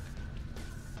 but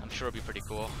I'm sure it'll be pretty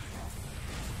cool.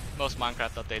 Most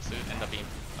Minecraft updates end up being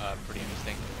pretty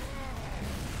interesting.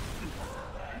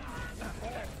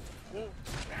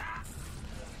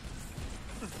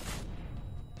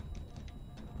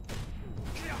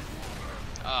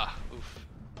 Ah, oof.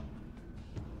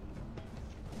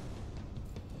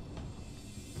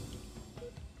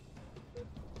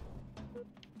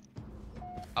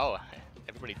 Oh,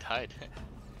 everybody died.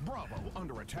 Bravo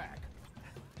under attack.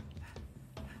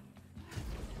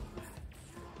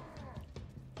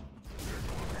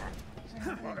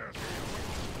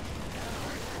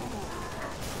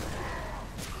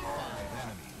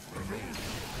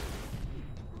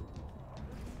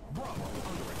 Bravo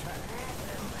under attack.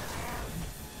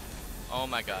 Oh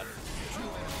my god.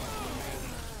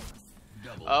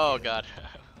 Double Oh kill. god.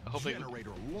 Hopefully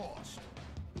Generator lost.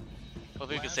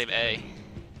 we can save A.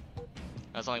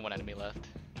 There's only one enemy left.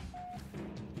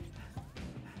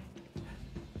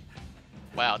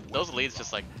 Wow, those leads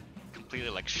just like completely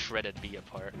like shredded B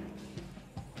apart.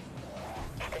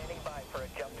 Standing by for a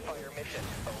jumped fire mission.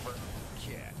 Over.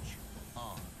 Catch.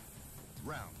 On.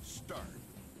 Round start.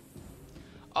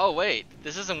 Oh wait,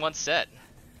 this isn't one set.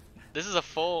 This is a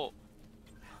full.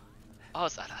 Oh,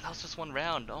 that was just one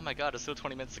round. Oh my god, it's still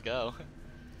 20 minutes to go.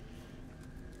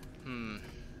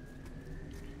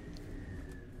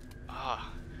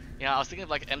 Ah, yeah, I was thinking of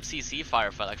like MCC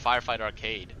Firefight, like Firefight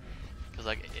Arcade, because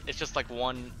like it's just like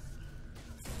one.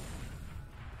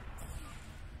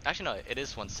 Actually, no, it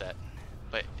is one set.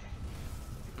 But,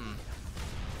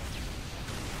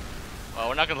 well,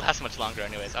 we're not gonna last much longer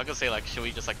anyways. I was gonna say, like, should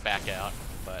we just, like, back out?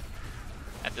 But,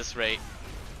 at this rate,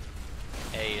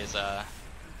 A is, yeah,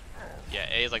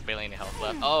 A is, like, barely any health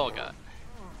left. Oh, God.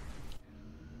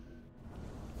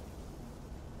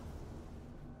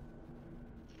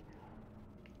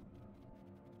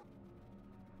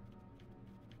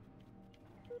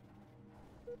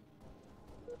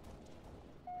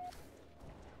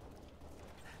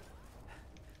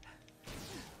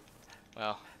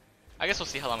 Well, I guess we'll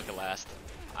see how long we can last.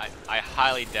 I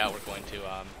highly doubt we're going to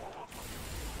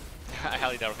I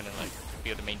highly doubt we're gonna like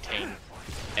be able to maintain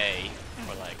A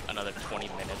for like another 20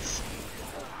 minutes.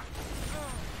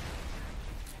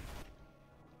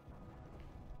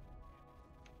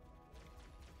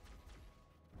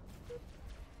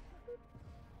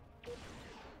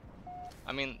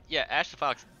 I mean, yeah, Ash the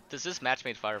Fox. This is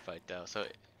match-made firefight though, so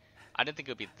I didn't think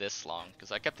it would be this long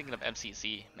because I kept thinking of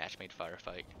MCC match-made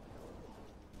firefight.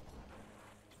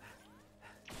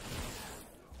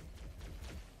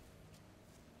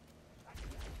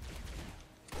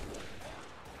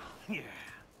 Yeah.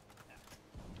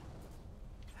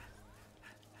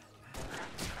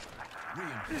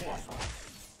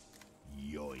 Reinforcements.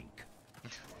 Yoink.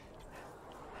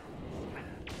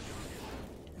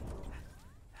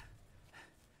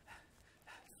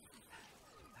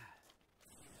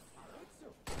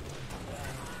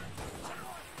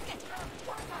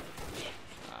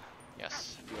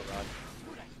 Yes, fuel rod.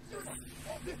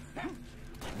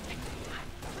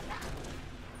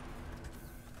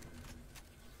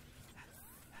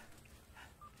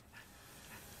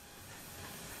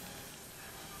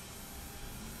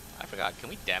 I forgot, can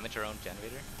we damage our own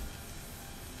generator?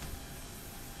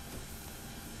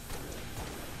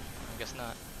 I guess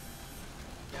not.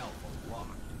 Alpha locked.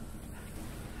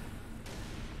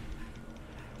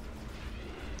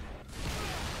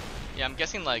 Yeah, I'm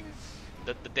guessing like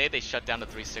the day they shut down the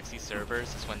 360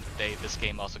 servers is when this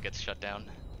game also gets shut down.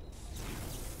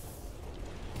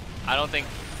 I don't think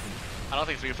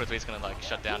 343 is gonna like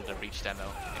shut down the Reach demo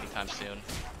anytime soon.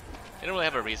 They don't really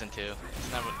have a reason to.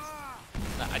 It's not.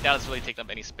 I doubt it's really taking up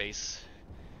any space.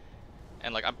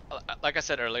 And like like I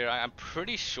said earlier, I'm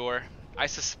pretty sure. I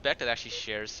suspect it actually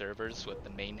shares servers with the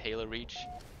main Halo Reach,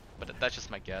 but that's just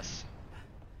my guess.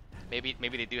 Maybe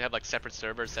they do have like separate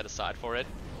servers set aside for it,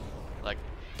 like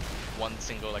one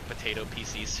single like potato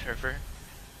PC server.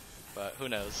 But who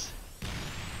knows?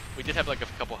 We did have like a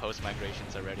couple host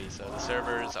migrations already, so the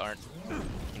servers aren't,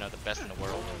 you know, the best in the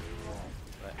world,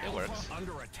 but it works.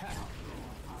 Under attack.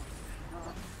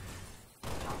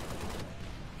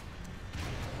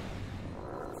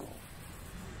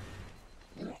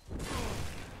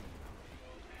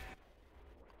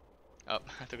 Oh,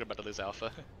 I think we're about to lose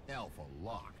Alpha. Alpha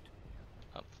locked.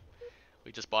 Oh,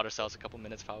 we just bought ourselves a couple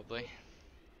minutes probably.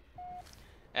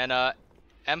 And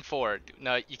M4,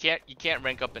 no, you can't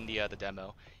rank up in the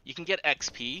demo. You can get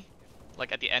XP,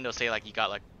 like at the end it'll say like you got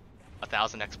like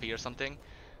 1,000 XP or something,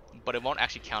 but it won't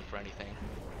actually count for anything.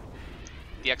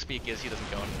 The XP it gives you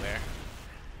doesn't go anywhere.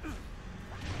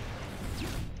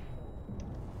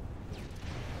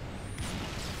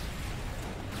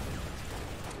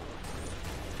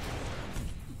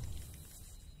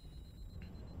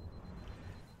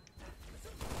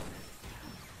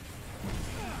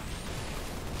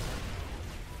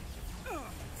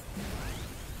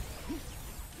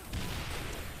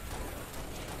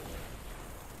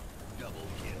 Double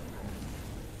kill.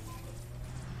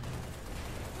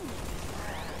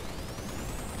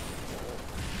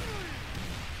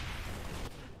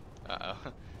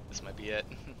 Uh-oh, this might be it.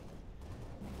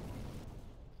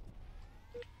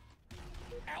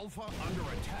 Alpha under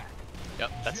attack.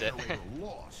 Yep, that's it. Generator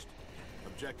lost.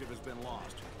 Objective has been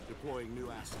lost. Deploying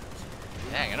new assets.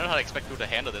 Dang, I don't know how to expect people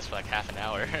to handle this for like half an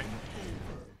hour.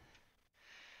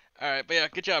 Alright, but yeah,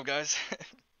 good job guys.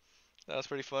 That was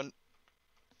pretty fun.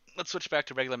 Let's switch back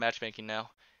to regular matchmaking now.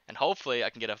 And hopefully I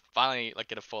can finally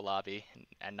get a full lobby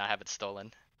and not have it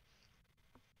stolen.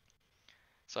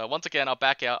 So once again, I'll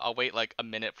back out. I'll wait like a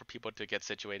minute for people to get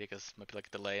situated because might be like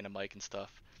a delay in a mic and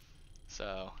stuff.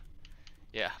 So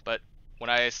yeah, but when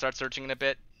I start searching in a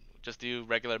bit, just do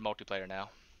regular multiplayer now.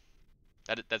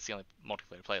 That's the only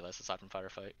multiplayer playlist aside from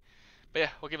Firefight. But yeah,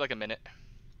 we'll give like a minute.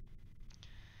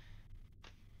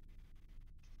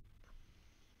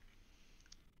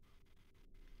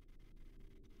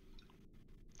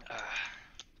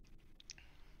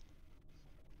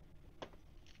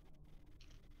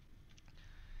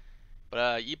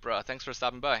 But Yibra, thanks for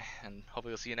stopping by, and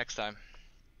hopefully we'll see you next time.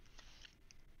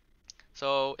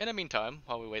 So in the meantime,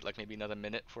 while we wait like maybe another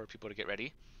minute for people to get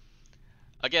ready,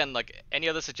 again, like any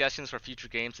other suggestions for future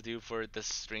games to do for this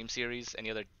stream series,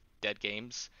 any other dead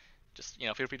games, just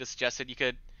feel free to suggest it. You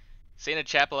could say in the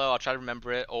chat below, I'll try to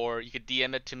remember it, or you could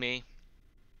DM it to me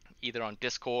either on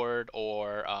Discord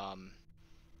or on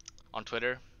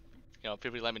Twitter. Feel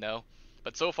free to let me know.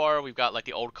 But so far, we've got like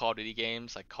the old Call of Duty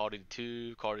games, like Call of Duty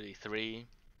 2, Call of Duty 3.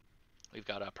 We've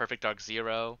got Perfect Dark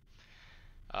Zero.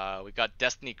 We've got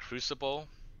Destiny Crucible,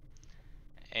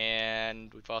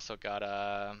 and we've also got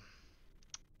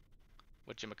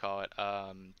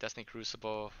Destiny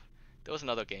Crucible. There was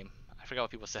another game. I forgot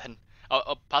what people said.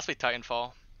 Oh, possibly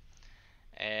Titanfall.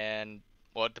 And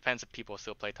well, it depends if people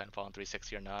still play Titanfall on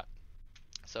 360 or not.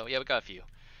 So yeah, we got a few.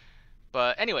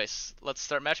 But anyways, let's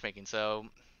start matchmaking. So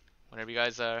whenever you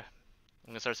guys are, I'm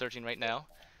gonna start searching right now.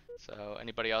 So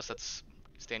anybody else that's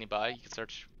standing by, you can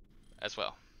search as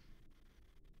well.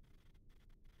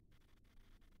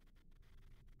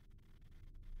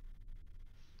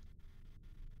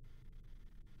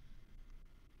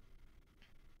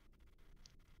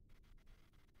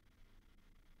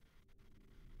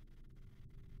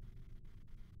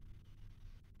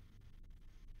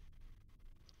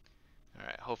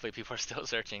 Alright, hopefully people are still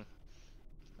searching.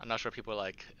 I'm not sure if people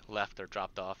like left or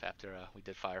dropped off after we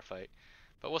did Firefight,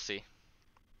 but we'll see.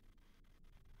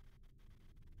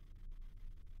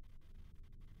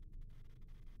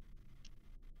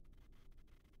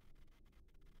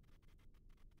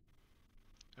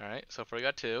 Alright, so far we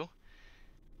got 2.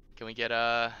 Can we get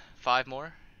 5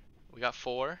 more? We got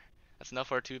 4. That's enough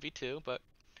for a 2v2, but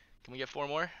can we get 4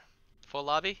 more? Full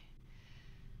lobby?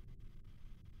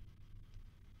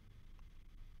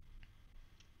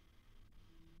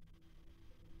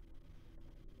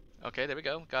 Okay, there we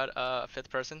go. Got a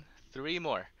 5th person. 3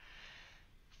 more.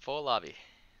 Full lobby.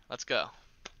 Let's go.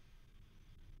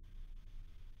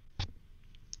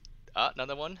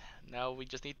 Another one. Now we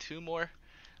just need 2 more.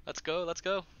 Let's go, let's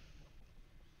go.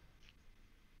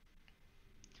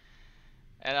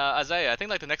 And Isaiah, I think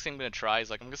like the next thing I'm gonna try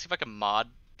is like I'm gonna see if I can mod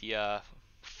the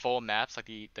full maps, like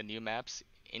the new maps,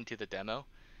 into the demo.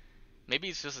 Maybe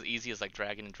it's just as easy as like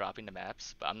dragging and dropping the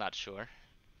maps, but I'm not sure.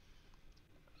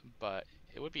 But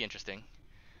it would be interesting.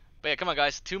 But yeah, come on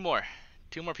guys, 2 more.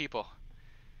 2 more people.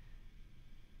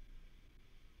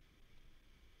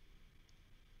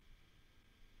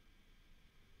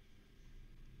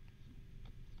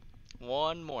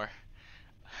 One more.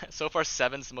 So far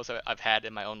 7's the most I've had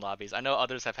in my own lobbies. I know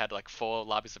others have had like full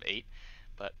lobbies of 8,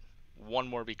 but 1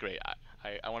 more would be great.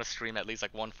 I want to stream at least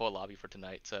like 1 full lobby for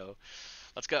tonight, so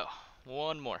let's go.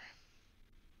 1 more.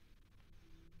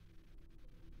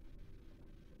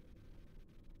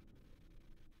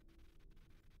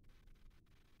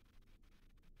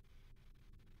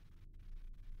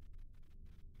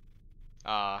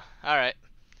 Alright.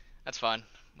 That's fine.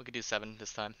 We could do 7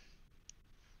 this time.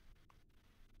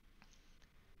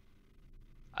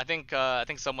 I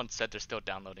think someone said they're still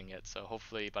downloading it, so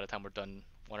hopefully by the time we're done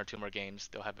 1 or 2 more games,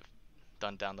 they'll have it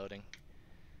done downloading.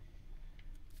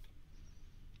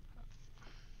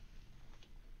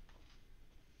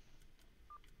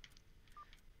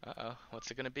 Uh-oh,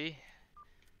 what's it gonna be?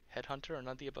 Headhunter or none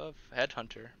of the above?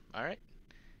 Headhunter. Alright.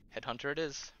 Headhunter it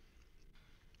is.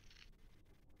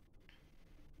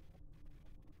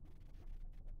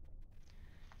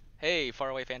 Hey,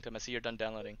 Faraway Phantom, I see you're done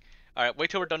downloading. Alright, wait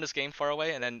till we're done this game,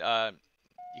 Faraway, and then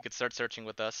you could start searching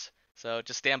with us. So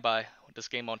just stand by. This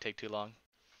game won't take too long.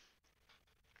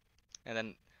 And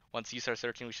then once you start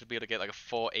searching, we should be able to get like a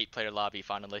full 8-player lobby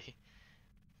finally.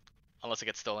 Unless it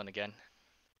gets stolen again.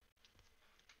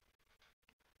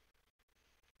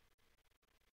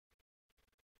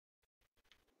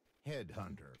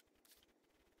 Headhunter.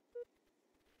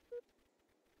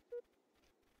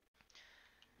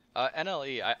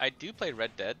 NLE, I do play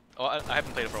Red Dead. Oh, I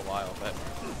haven't played it for a while, but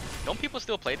don't people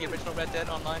still play the original Red Dead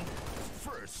online?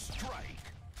 First strike.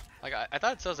 Like, I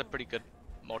thought it still has a pretty good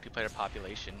multiplayer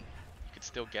population. You could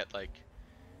still get, like,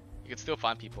 you could still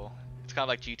find people. It's kind of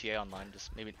like GTA Online,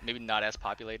 just maybe not as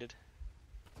populated.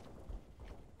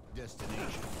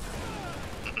 Destination.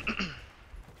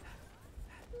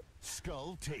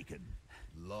 Skull taken.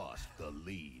 Lost the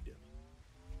lead.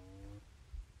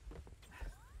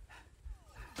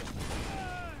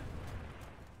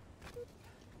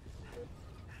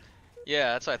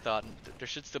 Yeah, that's what I thought. There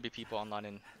should still be people online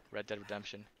in Red Dead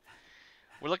Redemption.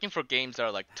 We're looking for games that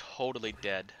are like totally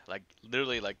dead. Like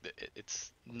literally like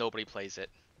it's nobody plays it.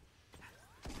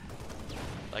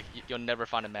 Like you'll never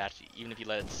find a match even if you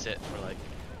let it sit for like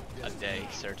a day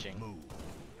searching.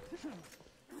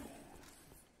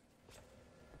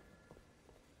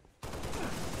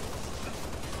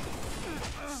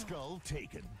 Skull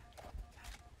taken.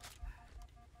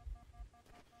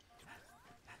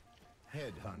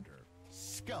 Headhunter.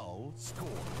 Skull score.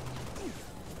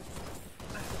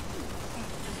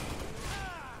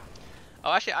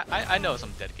 Oh, actually, I know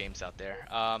some dead games out there.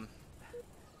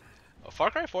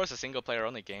 Far Cry 4 is a single player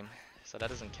only game, so that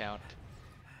doesn't count.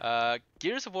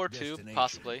 Gears of War 2, Destination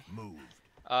possibly. moved.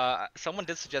 Someone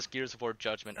did suggest Gears of War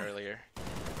Judgment earlier.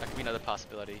 That could be another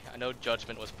possibility. I know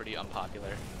Judgment was pretty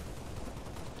unpopular.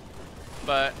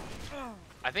 But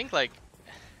I think like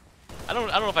I don't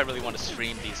know if I really want to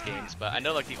stream these games, but I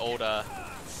know like the old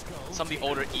some of the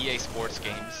older EA Sports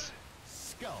games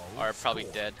are probably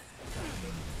dead.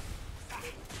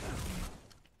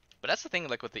 But that's the thing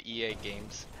like with the EA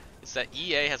games, is that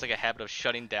EA has like a habit of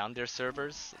shutting down their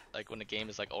servers like when the game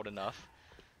is like old enough.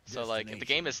 So like if the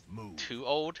game is too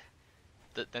old,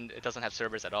 then it doesn't have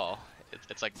servers at all.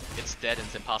 It's like it's dead and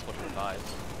it's impossible to revive.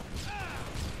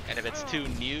 And if it's too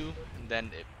new, then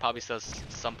it probably still has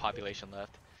some population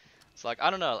left. So like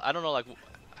I don't know like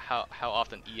how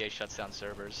often EA shuts down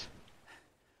servers.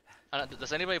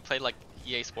 Does anybody play like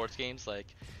EA Sports games? Like,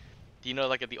 do you know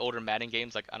like the older Madden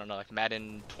games? Like I don't know, like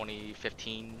Madden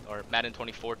 2015 or Madden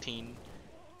 2014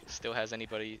 still has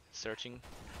anybody searching,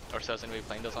 or still has anybody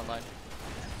playing those online?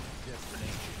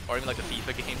 Or even like the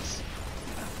FIFA games.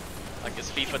 Like is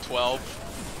FIFA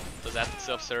 12? Does that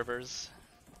still have servers?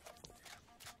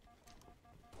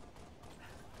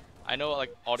 I know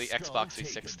like all the Xbox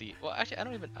 360. Well, actually,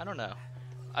 I don't know.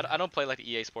 I don't play like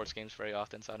the EA Sports games very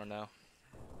often, so I don't know.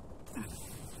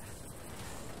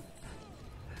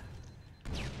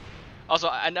 Also,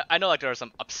 I know like there are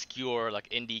some obscure like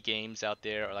indie games out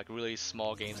there, or like really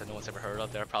small games that no one's ever heard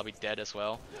of. They're probably dead as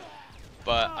well.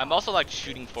 But I'm also like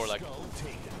shooting for like,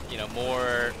 you know,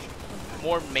 more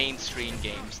mainstream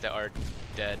games that are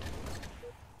dead.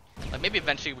 Like maybe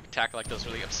eventually we could tackle like those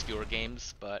really obscure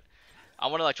games, but I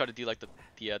want to like try to do like the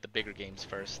bigger games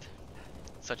first,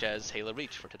 such as Halo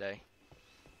Reach for today.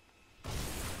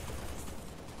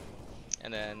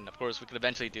 And then of course we could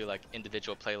eventually do like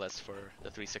individual playlists for the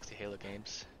 360 Halo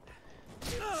games.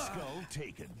 Skull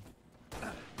taken.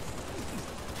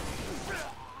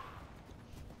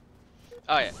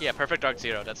 Oh yeah, Perfect Dark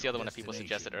Zero. That's the other one that people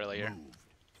suggested earlier. Moved.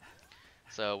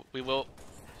 So we will.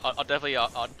 I'll definitely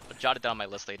I'll jot it down on my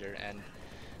list later. And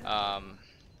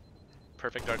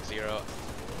Perfect Dark Zero.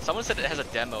 Someone said it has a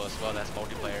demo as well that's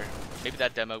multiplayer. Maybe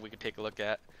that demo we could take a look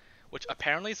at. Which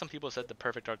apparently some people said the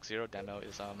Perfect Dark Zero demo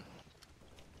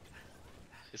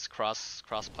is cross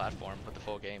platform with the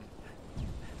full game.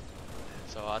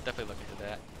 So I'll definitely look into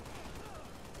that.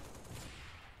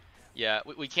 Yeah,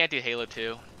 we can't do Halo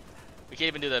 2. We can't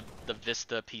even do the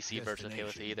Vista PC version of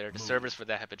Halo 2 either. The servers for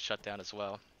that have been shut down as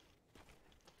well.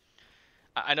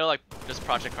 I know like there's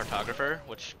Project Cartographer,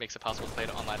 which makes it possible to play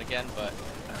it online again, but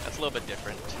that's a little bit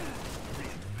different.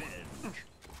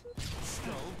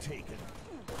 Skull taken.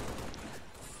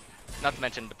 Not to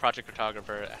mention the Project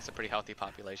Cartographer has a pretty healthy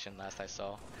population last I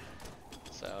saw.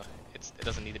 So it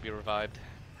doesn't need to be revived.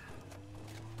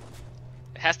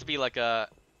 It has to be like an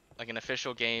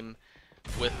official game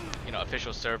with, you know,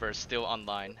 official servers still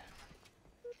online.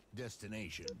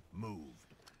 Destination moved.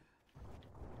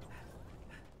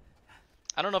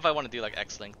 I don't know if I want to do like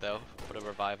X-Link though for the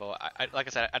revival. Like I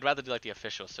said, I'd rather do like the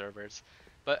official servers.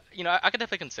 But you know, I could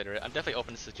definitely consider it. I'm definitely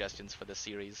open to suggestions for this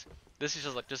series. This is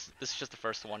just the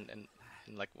first one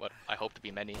in like what I hope to be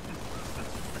many.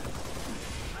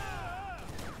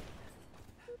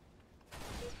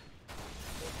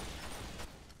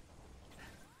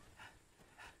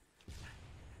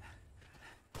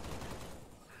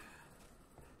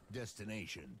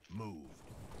 Destination moved.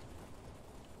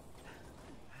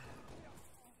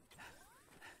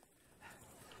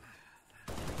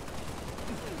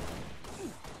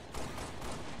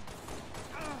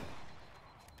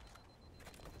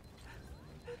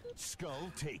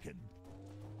 Skull taken.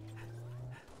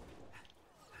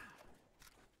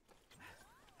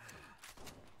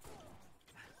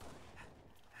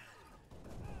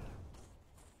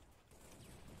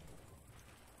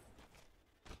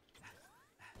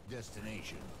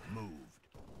 Destination moved.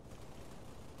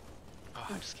 Oh,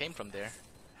 I just came from there.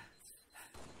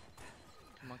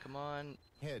 Come on, come on.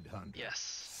 Headhunter.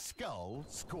 Yes. Skull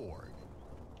scored.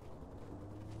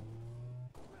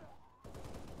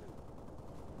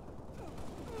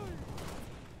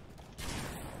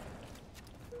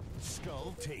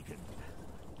 Skull taken.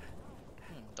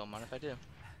 Don't mind if I do.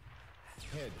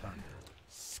 Headhunter.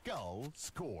 Skull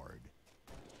scored.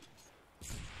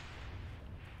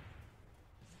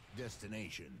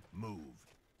 Destination moved.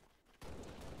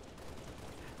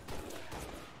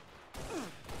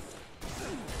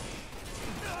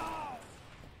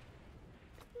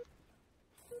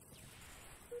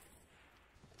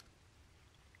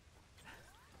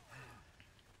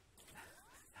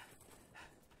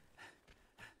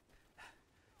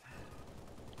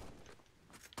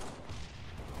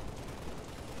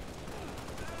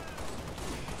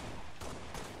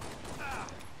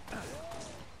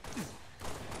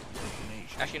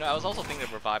 Actually, I was also thinking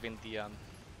of reviving the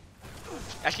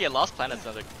Actually, yeah, Lost Planet's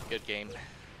another good game.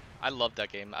 I love that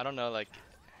game. I don't know, like,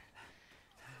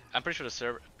 I'm pretty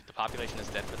sure the population is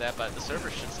dead for that, but the server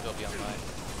should still be online.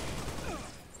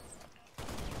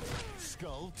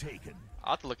 Skull taken.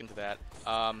 I'll have to look into that.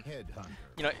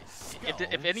 Headhunter.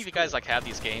 If any of you guys like have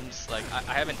these games, like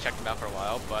I haven't checked them out for a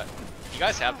while, but if you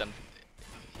guys have them,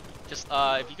 just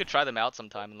if you could try them out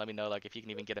sometime and let me know, like if you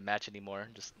can even get a match anymore,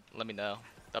 just let me know.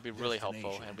 That'd be really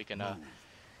helpful, and we can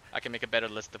I can make a better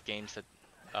list of games that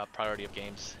priority of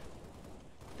games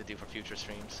to do for future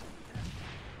streams.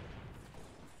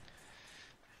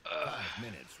 5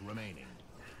 minutes remaining.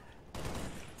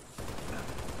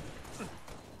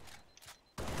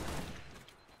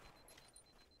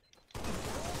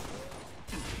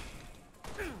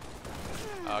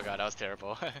 Oh god, that was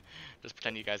terrible. Just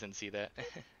pretend you guys didn't see that.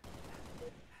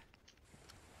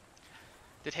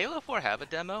 Did Halo 4 have a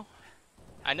demo?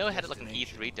 I know it had like an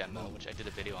E3 demo, which I did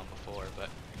a video on before, but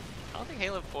I don't think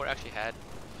Halo 4 actually had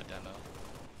a demo.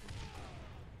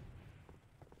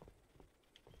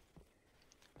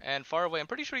 And Far Away, I'm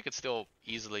pretty sure you could still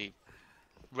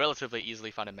relatively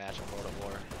easily find a match in World of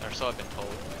War, or so I've been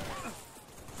told.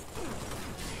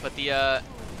 But the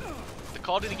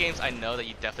Call of Duty games I know that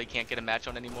you definitely can't get a match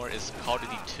on anymore is Call of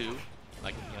Duty 2,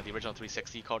 like the original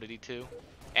 360 Call of Duty 2,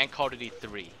 and Call of Duty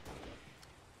 3.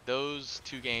 Those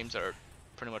two games are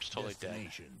pretty much totally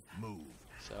dead. Move.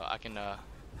 So I can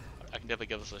definitely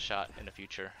give this a shot in the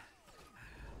future.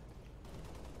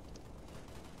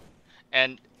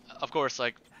 And of course,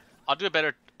 like I'll do a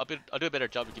better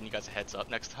job of giving you guys a heads up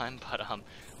next time. But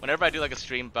whenever I do like a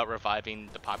stream about reviving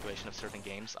the population of certain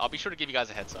games, I'll be sure to give you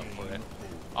guys a heads up for it.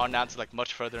 I'll announce it like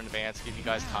much further in advance, give you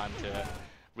guys time to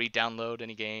re-download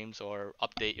any games or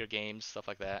update your games, stuff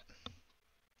like that.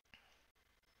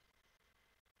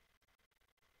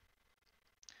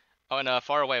 Oh, and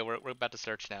Far Away, we're about to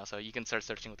search now, so you can start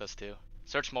searching with us too.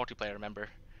 Search multiplayer, remember.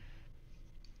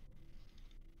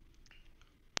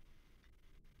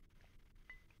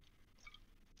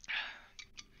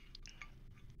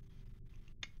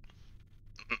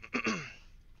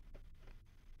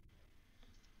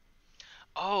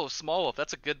 Oh, Small Wolf,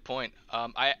 that's a good point.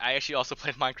 I actually also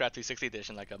played Minecraft 360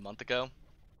 Edition like a month ago,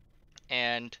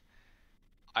 and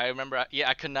I remember, yeah,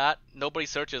 I could not. Nobody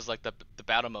searches like the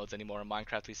battle modes anymore in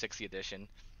Minecraft 360 Edition.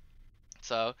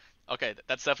 So, okay,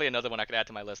 that's definitely another one I could add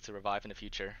to my list to revive in the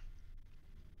future.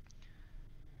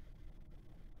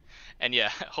 And yeah,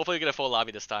 hopefully we get a full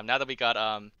lobby this time. Now that we got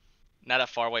now that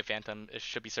Faraway Phantom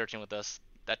should be searching with us,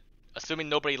 that assuming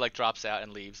nobody like drops out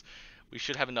and leaves, we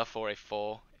should have enough for a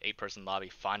full 8-person lobby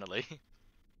finally.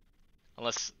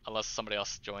 Unless somebody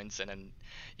else joins and then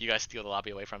you guys steal the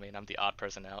lobby away from me and I'm the odd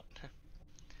person out.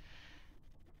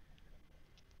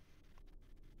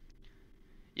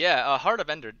 Yeah, Heart of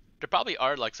Ender. There probably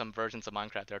are like some versions of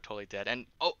Minecraft that are totally dead. And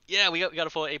oh yeah, we got a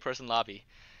full 8-person lobby.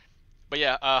 But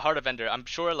yeah, Heart of Ender. I'm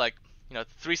sure like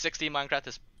 360 Minecraft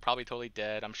is probably totally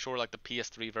dead. I'm sure like the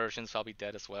PS3 version's probably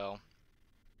dead as well.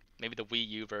 Maybe the Wii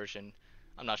U version.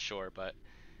 I'm not sure, but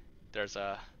there's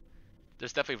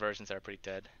definitely versions that are pretty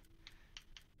dead.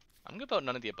 I'm gonna vote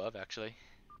none of the above actually.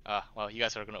 Well, you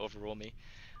guys are gonna overrule me.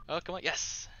 Oh, come on,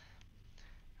 yes.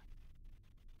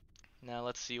 Now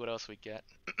let's see what else we get.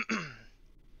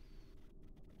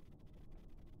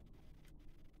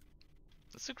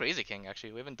 Let's do Crazy King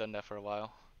actually. We haven't done that for a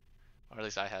while. Or at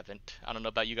least I haven't. I don't know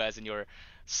about you guys in your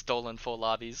stolen full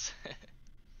lobbies.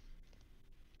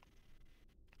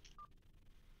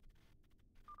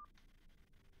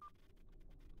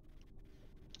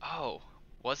 Oh,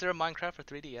 was there a Minecraft for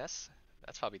 3DS?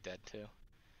 That's probably dead too.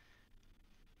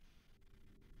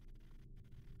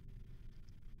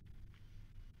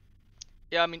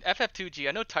 Yeah, I mean FF2G,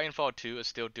 I know Titanfall 2 is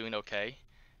still doing okay.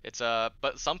 It's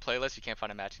but some playlists you can't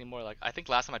find a match anymore. Like I think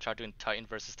last time I tried doing Titan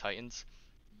versus Titans,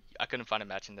 I couldn't find a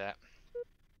match in that.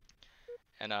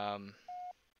 And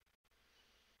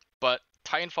but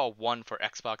Titanfall 1 for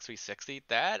Xbox 360,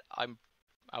 that I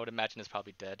would imagine is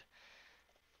probably dead.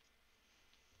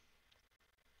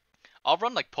 I'll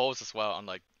run like polls as well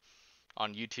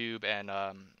on YouTube and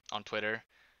on Twitter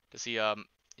to see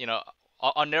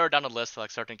I'll narrow down a list of like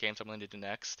certain games I'm willing to do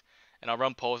next, and I'll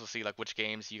run polls to see like which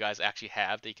games you guys actually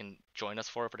have that you can join us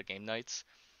for the game nights,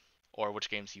 or which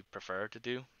games you prefer to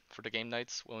do for the game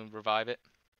nights when we revive it.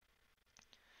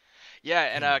 Yeah,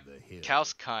 and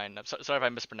Kauskine, I'm sorry if I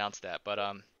mispronounced that, but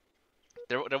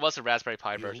there was a Raspberry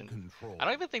Pi version. I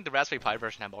don't even think the Raspberry Pi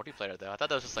version had multiplayer though. I thought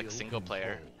that was just like single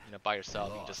player, by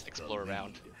yourself. You can just explore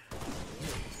around.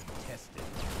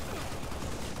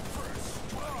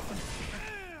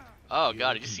 Oh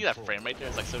god, did you see that frame rate there?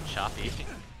 It's like so choppy.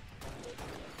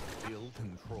 Ill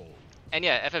control. And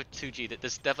yeah, FF2G,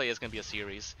 this definitely is going to be a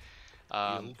series.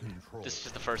 Ill control. This is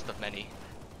just the first of many.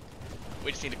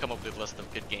 We just need to come up with a list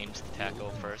of good games to tackle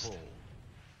first.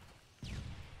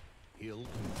 Ill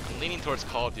I'm leaning towards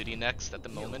Call of Duty next at the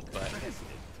moment, but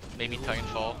maybe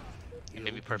Titanfall and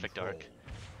maybe Perfect Dark.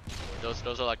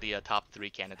 Those are like the top 3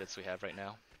 candidates we have right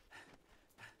now.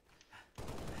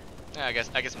 Yeah, I guess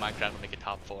Minecraft will make it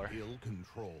top 4, Ill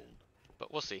controlled.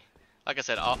 but we'll see. Like I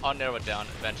said, I'll narrow it down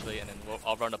eventually, and then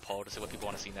I'll run a poll to see what people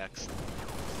want to see next.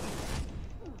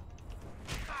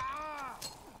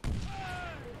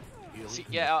 See,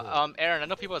 yeah, Aaron, I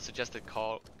know people have suggested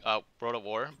World at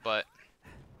War, but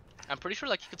I'm pretty sure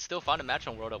like you could still find a match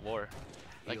on World at War.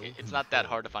 Like it's not that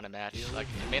hard to find a match. Like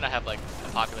it may not have like a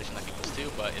population like it used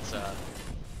to, but it's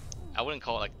I wouldn't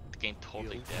call it like the game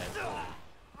totally dead.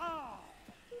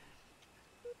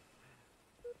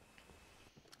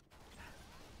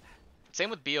 Same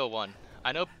with BO1.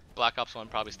 I know Black Ops 1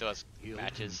 probably still has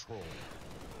matches.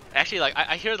 Actually, like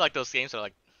I hear like those games are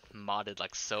like modded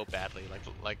like so badly,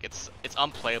 like it's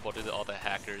unplayable due to all the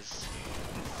hackers.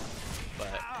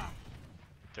 But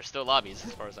there's still lobbies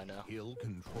as far as I know. Ill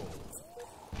control.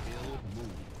 Ill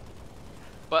move.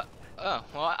 But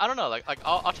well, I don't know. Like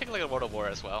I'll take like a World of War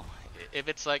as well. If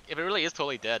it's like if it really is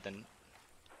totally dead, then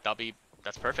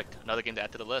that's perfect. Another game to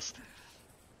add to the list.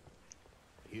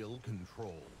 Ill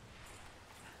control.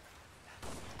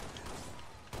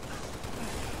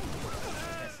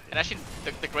 And actually,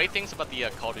 the great things about the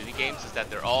Call of Duty games is that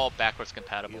they're all backwards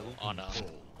compatible on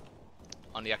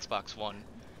the Xbox One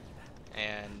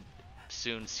and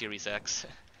soon Series X.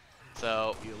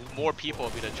 So more people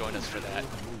will be to join us for that,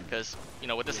 because you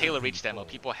know with this Halo Reach demo,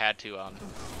 people had to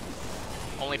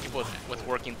only people with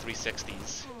working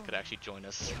 360s could actually join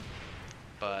us.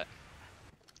 But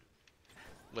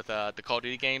with the Call of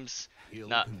Duty games, you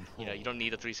don't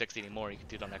need a 360 anymore. You can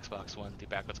do it on Xbox One through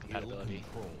backwards compatibility.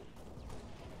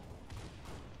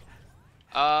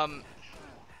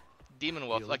 Demon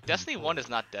Wolf, like Destiny 1 is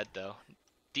not dead though.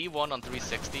 D1 on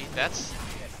 360, that's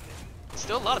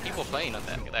still a lot of people playing on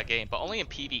that game, but only in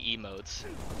PvE modes.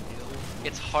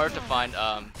 It's hard to find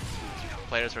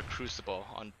players for Crucible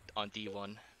on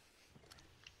D1.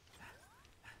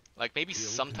 Like maybe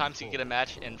sometimes you can get a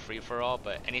match in free for all,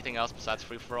 but anything else besides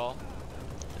free for all,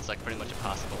 it's like pretty much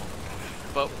impossible.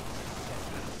 But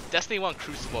Destiny 1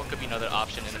 Crucible could be another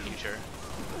option in the future.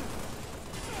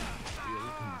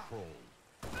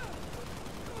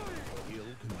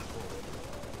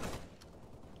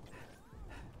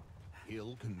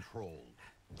 Ill controlled.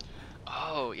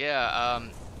 Oh yeah,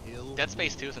 Dead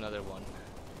Space 2 is another one.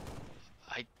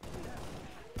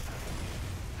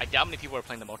 I doubt many people are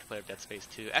playing the multiplayer of Dead Space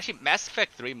 2. Actually, Mass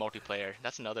Effect 3 multiplayer,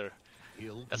 that's another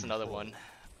one.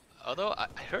 Although I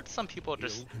heard some people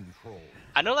just,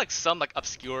 I know like some like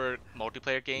obscure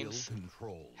multiplayer games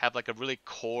have like a really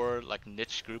core like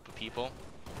niche group of people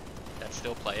that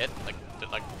still play it, like they're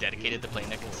like dedicated to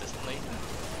playing it consistently.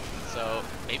 So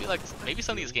maybe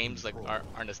some of these games like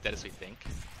aren't as dead as we think.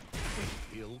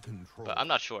 But I'm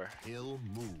not sure.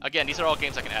 Again, these are all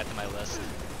games I can add to my list.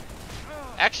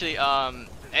 Actually,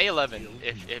 A11,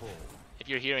 if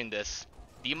you're hearing this,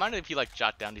 do you mind if you like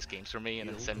jot down these games for me and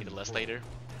then send me the list later?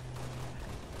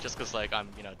 Just cause like I'm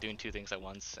doing 2 things at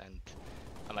once and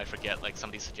I might forget like some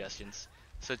of these suggestions.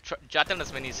 So jot down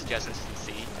as many suggestions as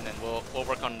you see, and then we'll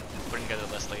work on putting together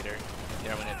a list later,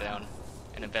 narrowing it down,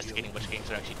 and investigating which games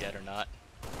are actually dead or not.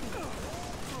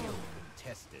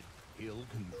 Tested. Ill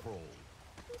controlled.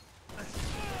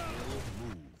 Ill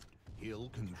moved. Ill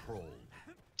controlled.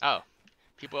 Oh,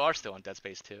 people are still on Dead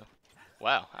Space 2.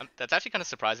 Wow, that's actually kind of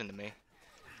surprising to me.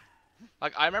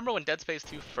 Like I remember when Dead Space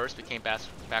 2 first became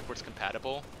backwards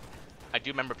compatible. I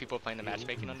do remember people playing the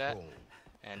matchmaking on that,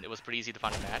 and it was pretty easy to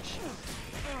find a match.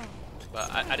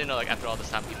 But I didn't know like after all this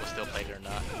time people still played it or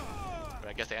not. But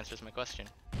I guess that answers my question.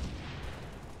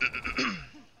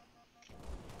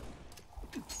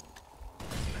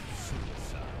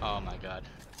 Oh my god.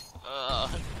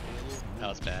 That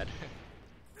was bad.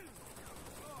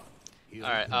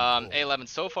 Alright, A11.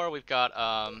 So far we've got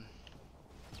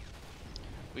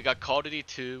Call of Duty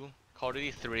 2, Call of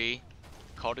Duty 3,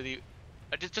 Call of Duty.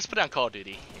 Just put down Call of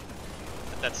Duty.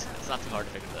 It's not too hard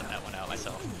to figure that one out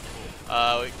myself.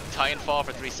 Titanfall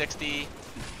for 360.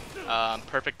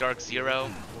 Perfect Dark 0.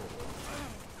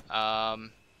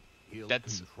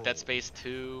 Dead Space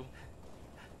 2.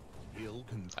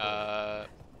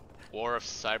 War of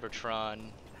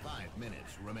Cybertron. 5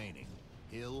 minutes remaining.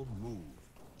 Ill moved.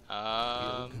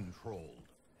 Ill controlled.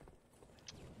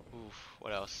 Oof,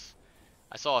 what else?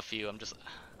 I saw a few.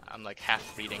 I'm like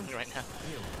half reading right now.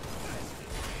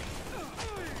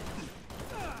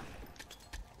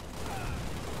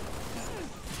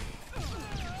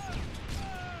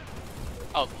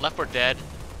 Oh, Left 4 Dead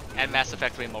and Mass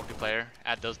Effect 3 multiplayer.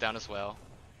 Add those down as well.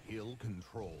 Hill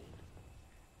controlled.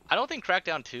 I don't think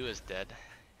Crackdown 2 is dead.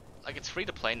 Like, it's free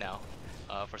to play now,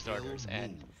 for starters.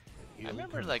 And I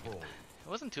remember, like, it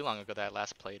wasn't too long ago that I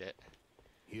last played it.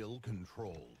 Hill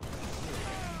controlled.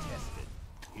 Tested.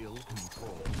 Hill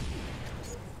controlled.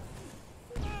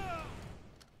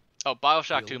 Oh,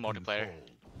 Bioshock 2 Hill multiplayer.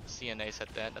 controlled. CNA said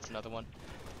that. That's another one.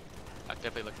 I'll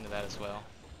definitely look into that as well.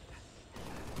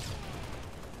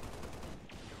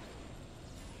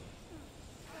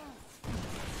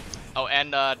 Oh,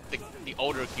 and the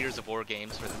older Gears of War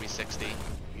games for 360.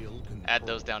 Hill Add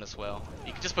those down as well.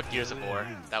 You can just put Gears of War.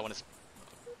 That one is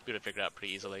good to figure out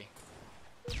pretty easily.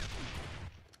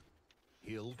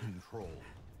 Hill controlled.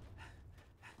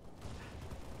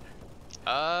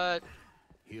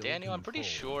 Hill Daniel, I'm pretty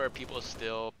controlled. sure people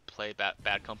still play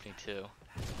Bad Company 2.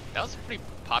 That was a pretty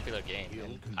popular game. Hill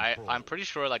And controlled. I'm pretty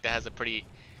sure like that has a pretty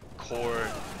core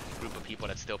group of people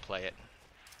that still play it.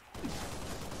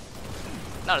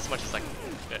 Not as much as like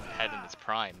it had in its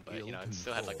prime, but you know, it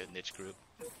still had like a niche group.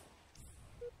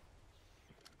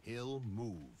 Hill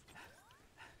moved.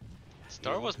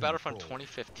 Star Hill Wars Battlefront controlled.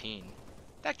 2015.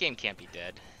 That game can't be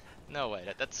dead. No way.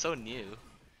 That's so new.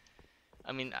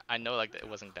 I mean, I know like it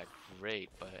wasn't that great,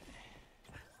 but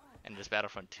and there's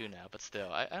Battlefront 2 now, but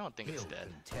still, I don't think it's Hill dead.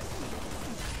 contested.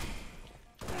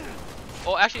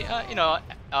 Well, actually, you know,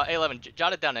 A11,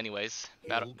 jot it down anyways.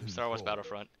 Hill Star Wars control.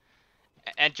 Battlefront,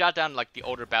 and jot down like the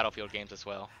older Battlefield games as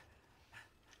well.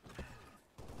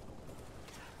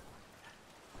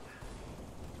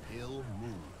 Hill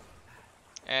moved.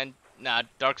 And nah,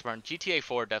 Darkspawn, GTA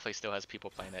 4 definitely still has people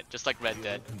playing it, just like Red Hill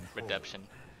Dead control. Redemption.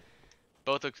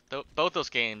 Both those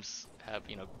games have,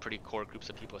 you know, pretty core groups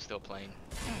of people still playing.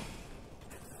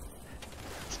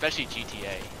 Especially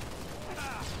GTA.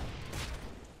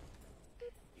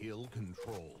 Hill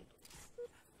controlled.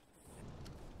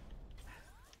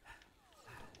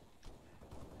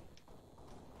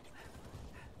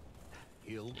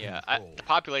 Hill Yeah, controlled. the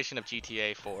population of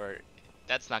GTA 4,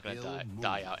 that's not gonna Hill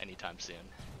die move. out anytime soon.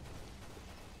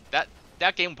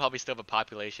 That game will probably still have a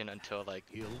population until like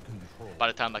Hill controlled. by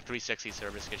the time like 360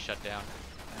 servers get shut down.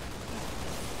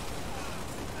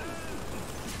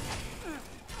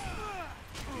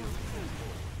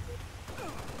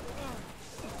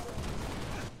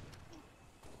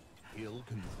 Hill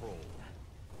controlled.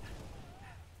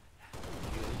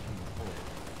 Hill controlled.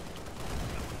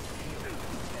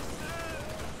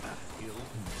 Hill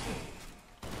controlled.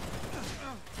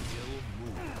 Hill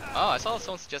moved. Oh, I saw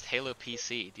someone suggest Halo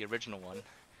PC, the original one.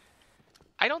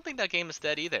 I don't think that game is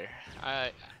dead either.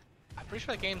 I'm pretty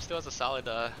sure that game still has a solid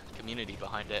community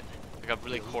behind it, like a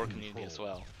really core community as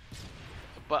well.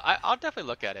 But I'll definitely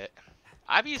look at it.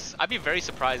 I'd be very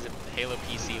surprised if Halo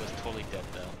PC was totally dead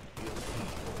though, Hill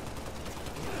controlled.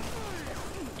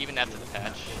 even after the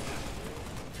patch.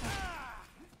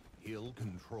 Hill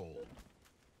controlled.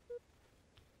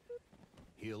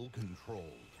 Hill controlled.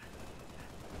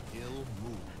 Hill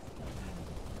moved.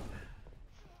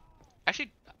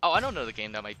 Actually, oh, I don't know the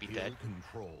game that might be Hill dead.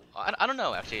 controlled. I don't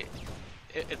know actually.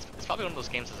 It's probably one of those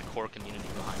games that has a core community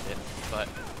behind it. But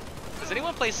does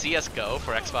anyone play CS:GO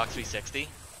for Xbox 360?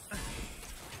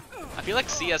 I feel like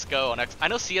CS:GO on I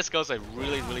know CS:GO is a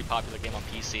really popular game on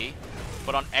PC,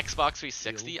 but on Xbox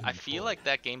 360, I feel like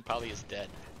that game probably is dead.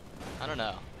 I don't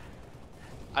know.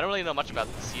 I don't really know much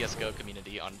about the CS:GO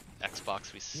community on Xbox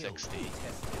 360.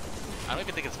 I don't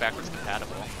even think it's backwards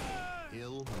compatible.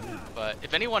 Hill moved. But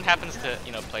if anyone happens to,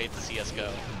 you know, play the CS:GO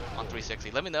on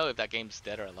 360, let me know if that game's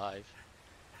dead or alive.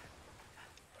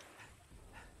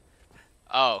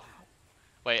 Oh,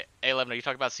 wait, A11, are you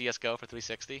talking about CS:GO for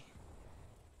 360?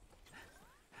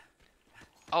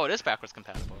 Oh, it is backwards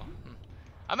compatible.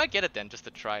 I might get it then, just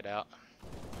to try it out.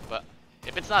 But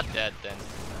if it's not dead, then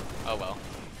oh well.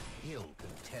 Hill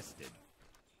contested.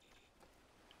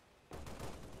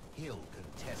 Hill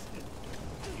contested.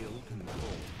 Hill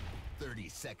controlled. 30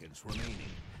 seconds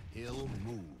remaining. Hill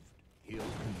moved. Hill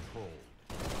controlled.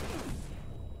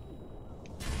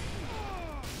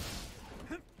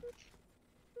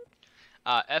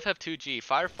 FF2G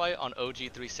Firefight on OG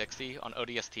 360 on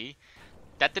ODST.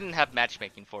 That didn't have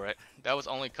matchmaking for it. That was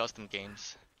only custom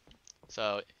games.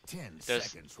 So 10 there's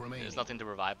seconds remaining. there's nothing to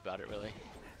revive about it really.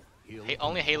 Hill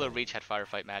Only Halo controlled. Reach had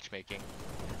Firefight matchmaking.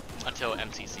 Until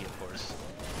MCC, of course.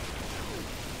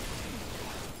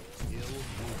 Hill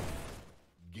moved.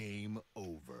 Game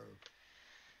over.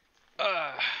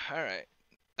 Alright.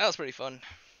 That was pretty fun.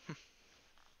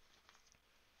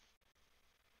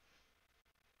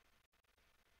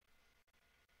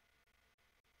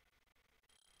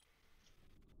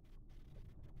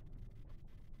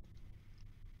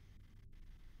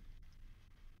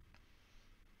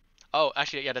 Oh,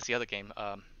 actually, yeah, that's the other game.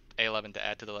 A11 to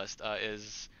add to the list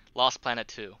is Lost Planet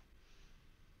 2,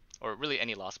 or really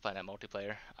any Lost Planet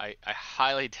multiplayer. I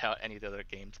highly doubt any of the other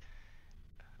games.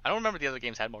 I don't remember the other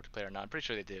games had multiplayer or not. I'm pretty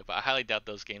sure they do, but I highly doubt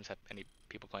those games have any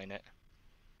people playing it.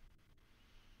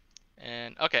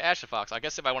 And okay, Asher Fox. I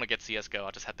guess if I want to get CS:GO,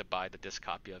 I'll just have to buy the disc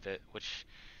copy of it, which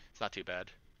is not too bad.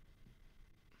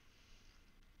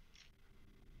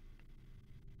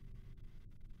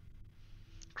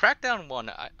 Crackdown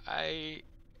 1, I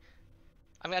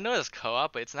mean, I know it's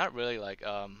co-op, but it's not really like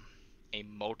a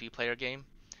multiplayer game.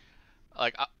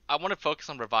 Like I want to focus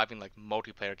on reviving like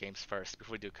multiplayer games first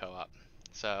before we do co-op.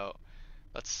 So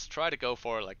let's try to go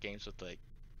for like games with like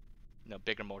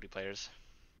bigger multiplayers.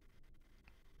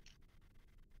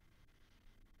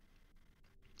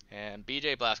 And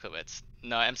BJ Blazkowicz.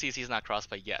 No, MCC is not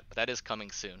crossplay yet, but that is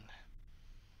coming soon.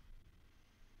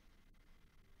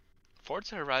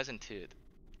 Forza Horizon 2.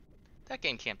 That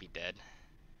game can't be dead.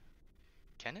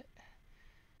 Can it?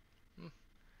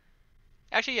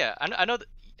 Actually, yeah. I know.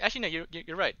 Actually, no.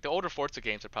 You're right. The older Forza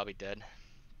games are probably dead.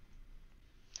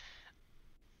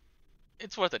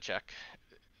 It's worth a check.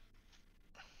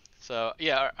 So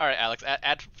yeah. All right, Alex.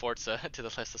 Add Forza to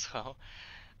the list as well.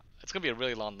 It's gonna be a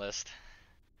really long list,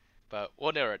 but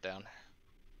we'll narrow it down.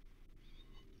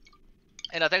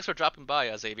 And thanks for dropping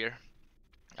by, Xavier.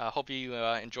 Hope you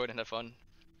enjoyed and had fun,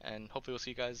 and hopefully we'll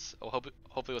see you guys. Hopefully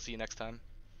we'll see you next time.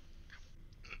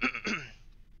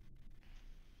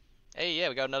 Hey, yeah,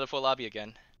 we got another full lobby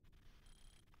again.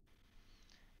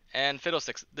 And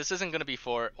Fiddlesticks, this isn't gonna be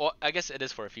for. Well, I guess it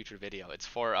is for a future video. It's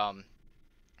for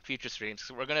future streams.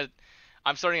 So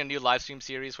I'm starting a new live stream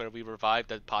series where we revive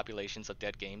the populations of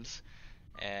dead games,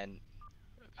 and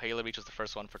Halo Reach was the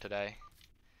first one for today.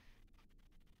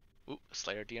 Ooh,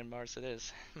 Slayer DN Mars it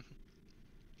is.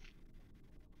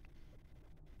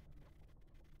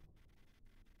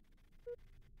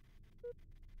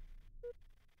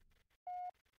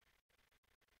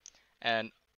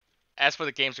 And as for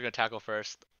the games we're going to tackle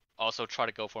first, also try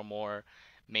to go for more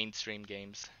mainstream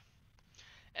games.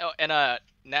 Oh, and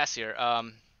Nasir,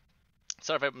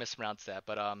 sorry if I mispronounced that,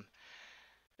 but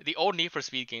the old Need for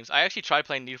Speed games, I actually tried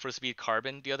playing Need for Speed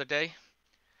Carbon the other day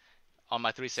on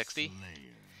my 360.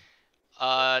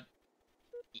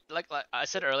 Like I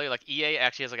said earlier, like EA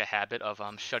actually has like a habit of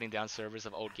shutting down servers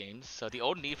of old games. So the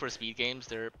old Need for Speed games,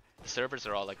 the servers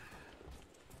are all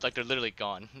like they're literally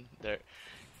gone.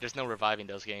 There's no reviving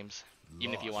those games,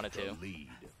 even if you wanted to.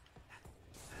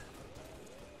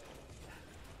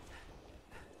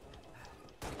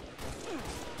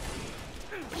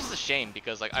 Which is a shame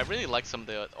because like I really like some of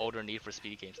the older Need for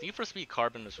Speed games. Need for Speed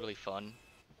Carbon was really fun.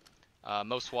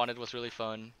 Most Wanted was really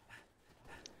fun.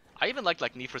 I even liked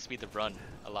like Need for Speed The Run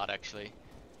a lot actually.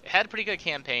 It had a pretty good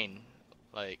campaign,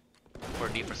 like for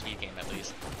a Need for Speed game at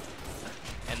least.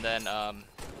 And then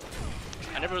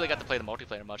I never really got to play the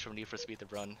multiplayer much from Need for Speed The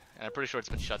Run, and I'm pretty sure it's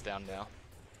been shut down now.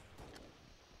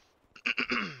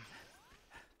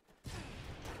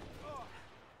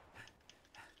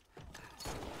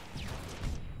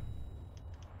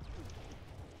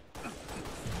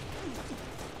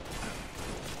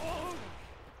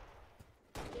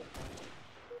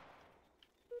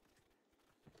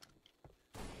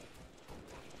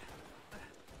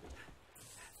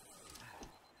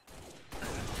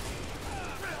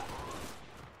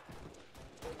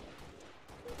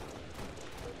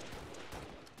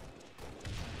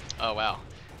 Oh wow,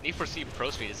 Need for Speed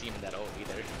Pro Street isn't even that old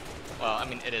either. Well, I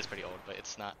mean it is pretty old, but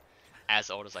it's not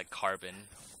as old as like Carbon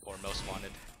or Most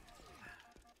Wanted.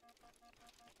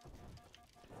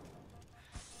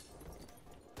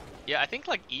 Yeah, I think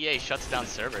like EA shuts down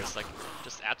servers like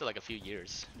just after like a few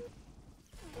years.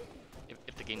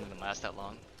 If the game even lasts that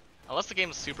long. Unless the game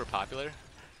is super popular,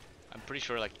 I'm pretty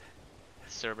sure like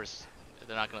servers,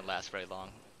 they're not gonna last very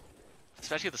long.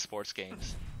 Especially the sports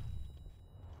games.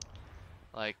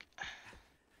 Like,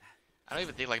 I don't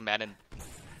even think like Madden,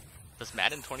 does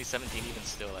Madden 2017 even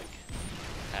still like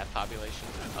have population?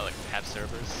 Or like have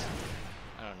servers?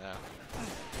 I don't know.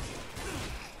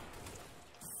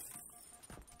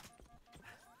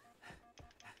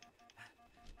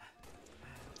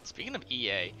 Speaking of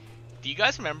EA, do you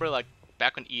guys remember like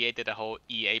back when EA did a whole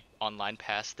EA Online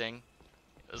Pass thing?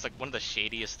 It was like one of the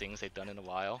shadiest things they've done in a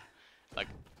while, like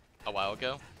a while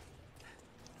ago.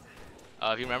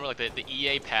 If you remember like the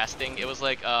EA Pass thing, it was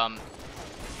like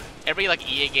every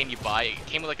like EA game you buy, it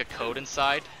came with like a code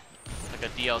inside, like a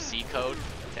DLC code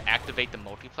to activate the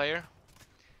multiplayer.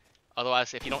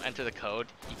 Otherwise, if you don't enter the code,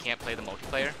 you can't play the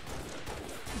multiplayer.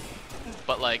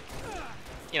 But like,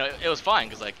 you know, it was fine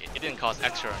because like it didn't cost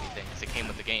extra or anything because it came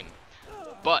with the game.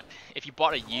 But if you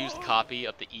bought a used copy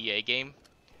of the EA game,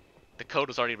 the code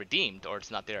was already redeemed or it's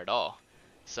not there at all.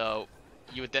 So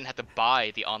you would then have to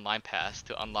buy the online pass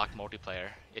to unlock multiplayer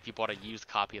if you bought a used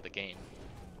copy of the game.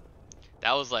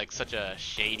 That was like such a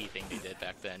shady thing they did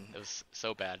back then. It was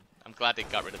so bad. I'm glad they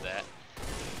got rid of that.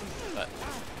 But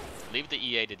leave it to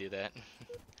EA to do that.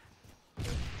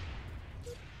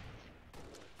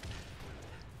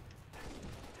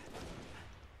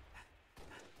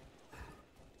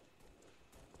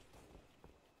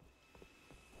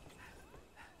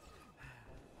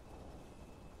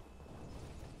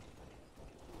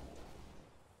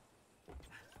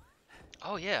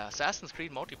 Oh yeah, Assassin's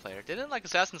Creed multiplayer. Didn't like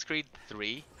Assassin's Creed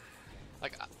 3?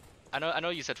 Like I know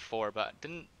you said 4, but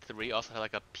didn't 3 also have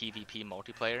like a PvP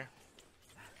multiplayer?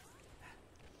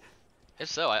 If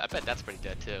so, I bet that's pretty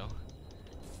dead too.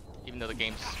 Even though the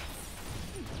game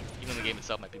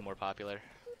itself might be more popular.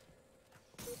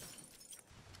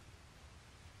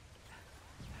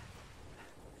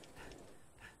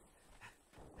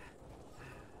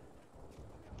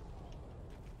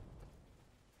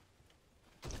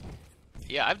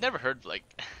 Yeah, I've never heard like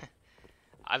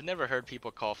I've never heard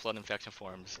people call Flood Infection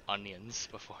Forms onions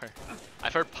before.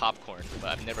 I've heard popcorn,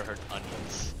 but I've never heard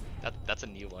onions. That's a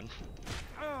new one.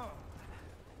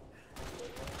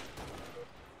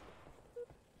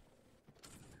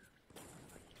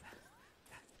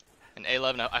 And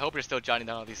A11, I hope you're still jotting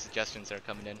down all these suggestions that are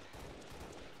coming in.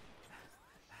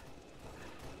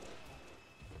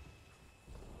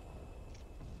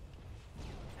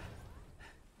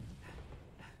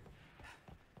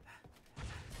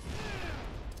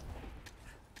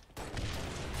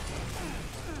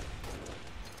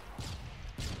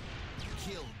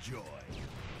 Killjoy.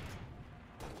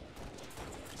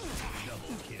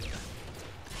 Double kill.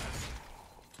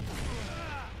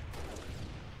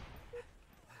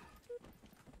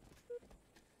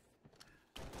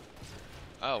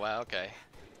 Oh wow, okay.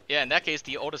 Yeah, in that case,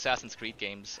 the old Assassin's Creed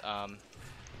games,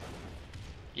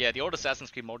 yeah, the old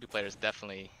Assassin's Creed multiplayer is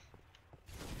definitely,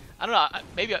 I don't know,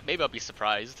 maybe I'll be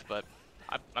surprised, but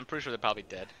I'm pretty sure they're probably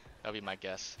dead. That'll be my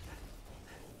guess.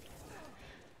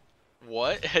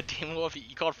 What? Demon Wolf,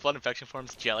 you called Flood Infection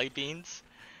Forms jelly beans?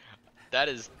 That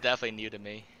is definitely new to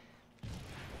me.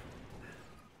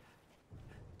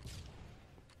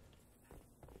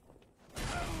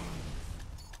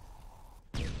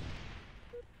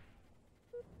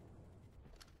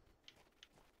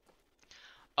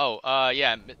 Oh,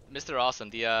 yeah, Mr. Awesome.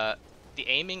 The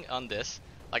aiming on this,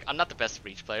 like, I'm not the best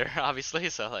Reach player, obviously,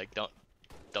 so like,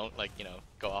 don't like, you know,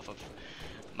 go off of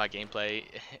my gameplay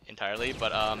entirely.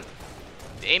 But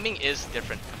the aiming is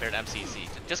different compared to MCC.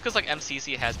 Just because like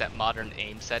MCC has that modern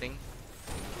aim setting,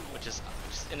 which is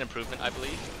just an improvement, I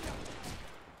believe.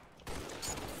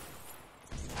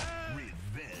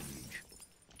 Revenge.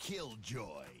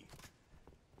 Killjoy.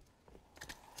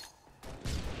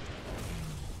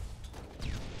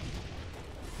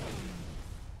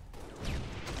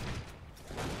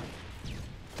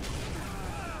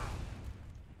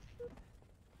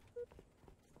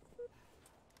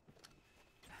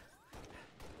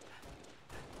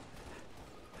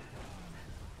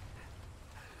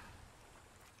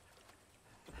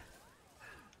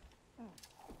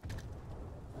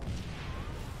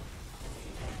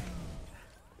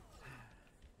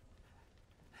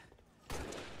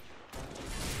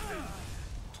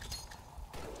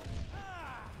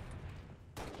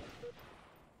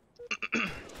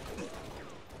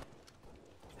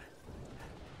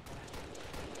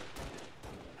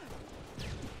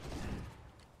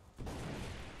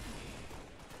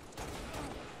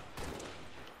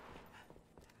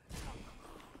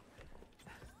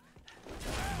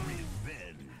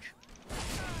 Revenge.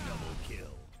 Double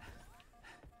kill.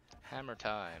 Hammer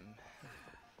time.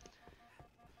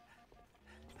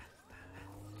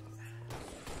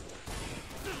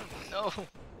 No.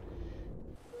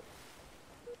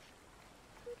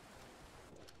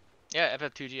 Yeah,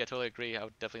 FF2G, I totally agree. I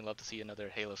would definitely love to see another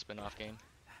Halo spin-off game.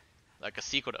 Like a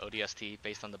sequel to ODST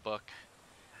based on the book.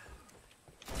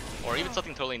 Or even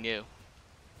something totally new.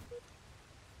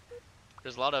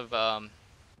 There's a lot of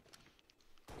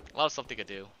stuff they could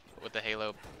do with the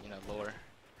Halo, you know, lore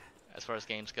as far as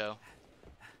games go.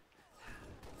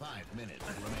 5 minutes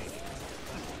remaining.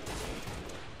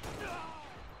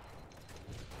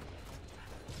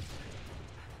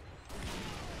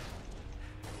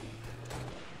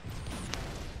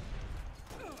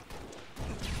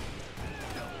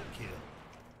 Double kill.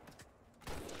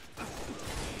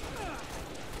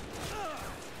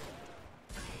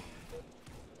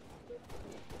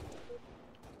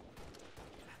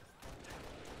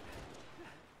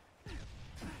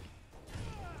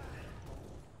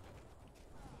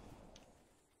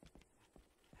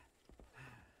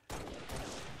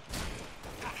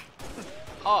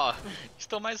 Oh, you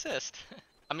stole my assist.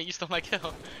 I mean, you stole my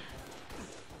kill.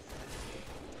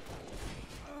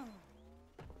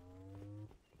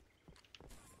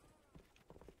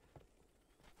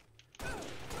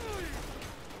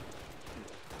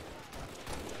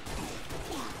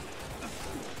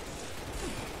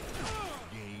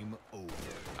 Game over.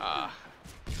 Ah.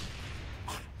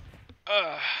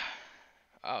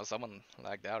 Oh, someone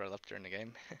lagged out or left during the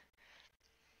game.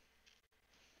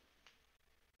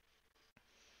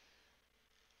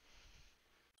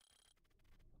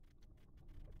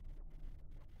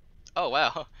 Oh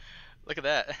wow, look at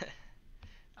that.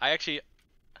 I actually,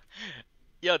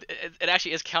 yo, it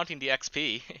actually is counting the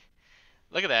XP.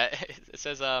 Look at that. It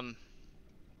says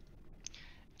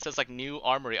like new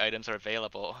armory items are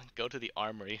available. Go to the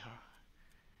armory.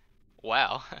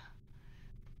 Wow.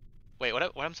 Wait, what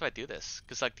happens if I do this?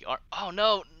 Cause like oh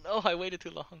no, no, I waited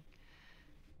too long.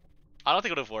 I don't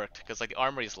think it would have worked, cause like the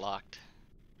armory is locked.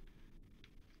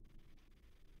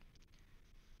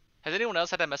 Has anyone else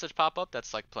had that message pop up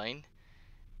that's like playing?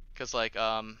 Cause like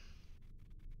I'm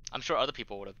sure other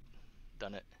people would have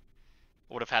done it.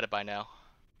 Would have had it by now.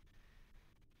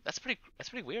 That's pretty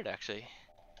weird actually.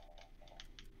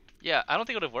 Yeah, I don't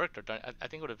think it would have worked or done. I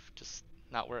think it would have just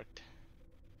not worked.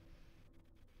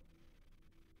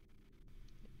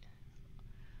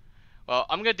 Well,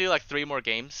 I'm gonna do like 3 more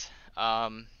games.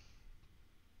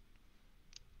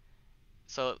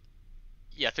 So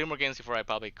yeah, 3 more games before I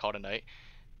probably call it a night.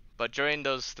 But during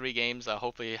those 3 games,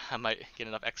 hopefully I might get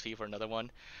enough XP for another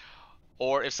one.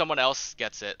 Or if someone else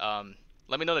gets it,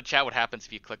 let me know in the chat what happens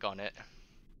if you click on it.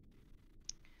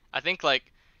 I think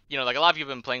like, you know, like a lot of you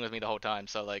have been playing with me the whole time,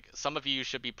 so like some of you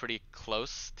should be pretty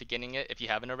close to getting it if you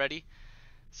haven't already.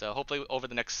 So hopefully over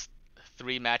the next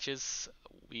 3 matches,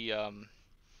 we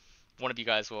one of you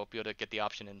guys will be able to get the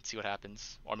option and see what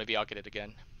happens, or maybe I'll get it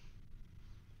again.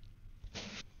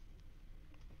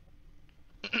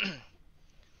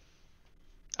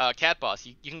 Cat Boss,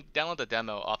 you can download the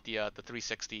demo off the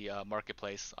 360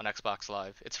 marketplace on Xbox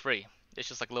Live. It's free. It's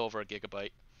just like a little over a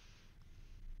gigabyte.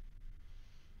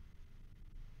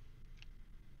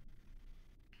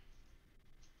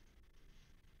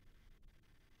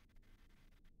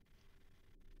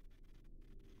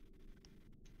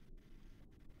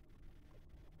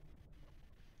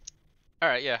 All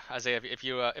right, yeah, Isaiah, if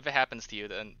it happens to you,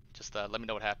 then just let me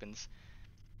know what happens.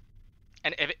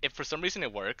 And if for some reason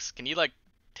it works, can you like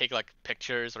take like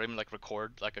pictures or even like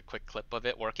record like a quick clip of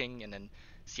it working and then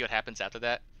see what happens after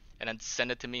that, and then send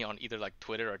it to me on either like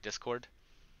Twitter or Discord?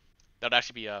 That would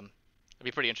actually be it'd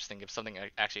be pretty interesting if something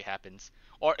actually happens.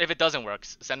 Or if it doesn't work,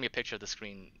 send me a picture of the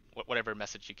screen, whatever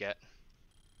message you get.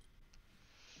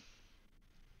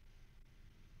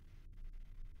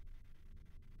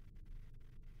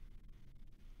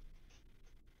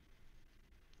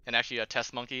 And actually, a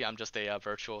test monkey, I'm just a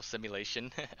virtual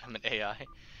simulation. I'm an AI.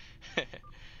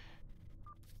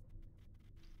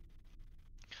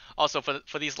 Also,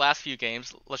 for these last few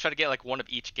games, let's try to get like one of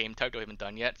each game type that we haven't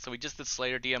done yet. So we just did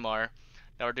Slayer DMR.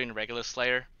 Now we're doing regular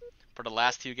Slayer. For the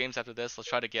last 2 games after this, let's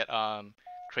try to get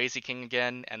Crazy King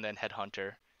again and then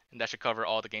Headhunter. And that should cover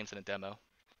all the games in the demo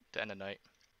to end the night.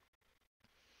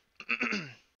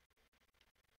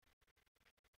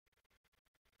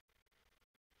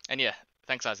 And yeah,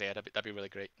 thanks Isaiah. That'd be really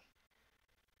great.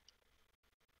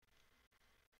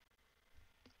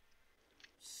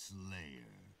 Slayer.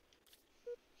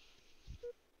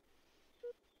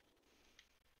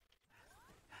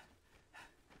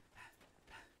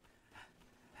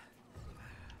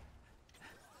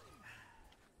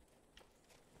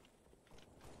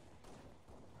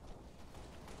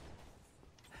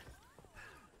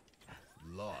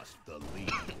 Lost the lead.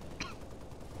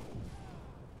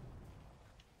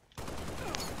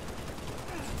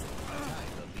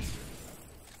 Tied the leader.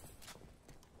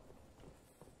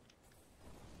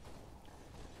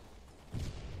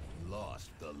 Lost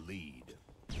the lead.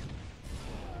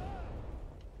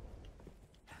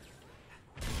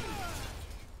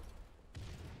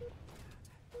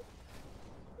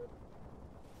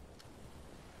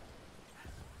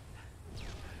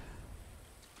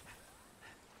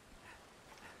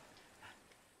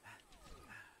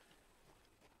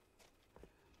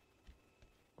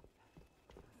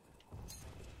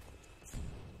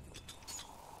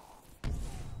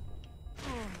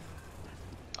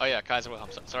 Oh yeah, Kaiser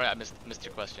Wilhelm. Sorry, I missed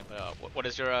your question. But what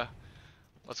is your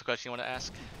what's the question you want to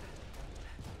ask?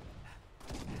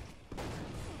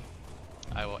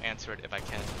 I will answer it if I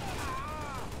can.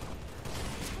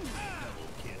 Double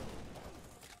kill.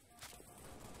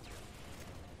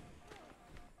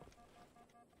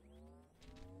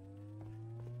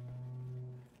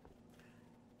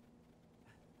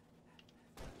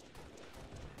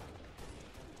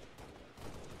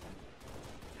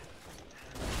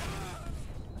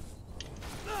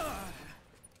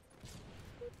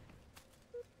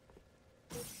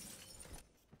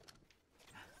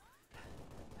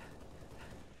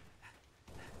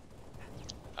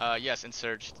 Yes,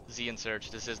 Insurge, Z Insurge.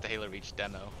 This is the Halo Reach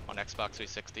demo on Xbox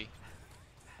 360.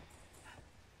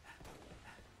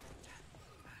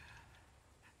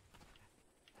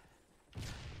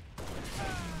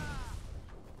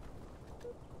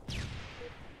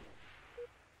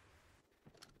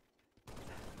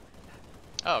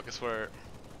 Oh, I guess we're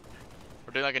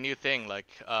doing like a new thing, like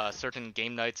certain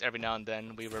game nights every now and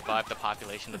then we revive the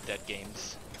population of dead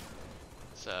games.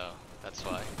 So that's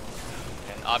why.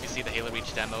 And obviously the Halo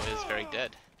Reach demo is very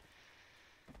dead.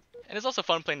 And it's also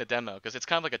fun playing the demo because it's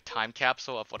kind of like a time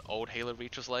capsule of what old Halo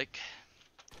Reach was like.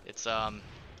 It's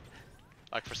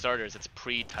like for starters, it's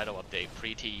pre-title update,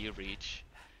 pre-TU Reach.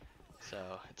 So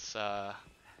it's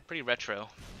pretty retro,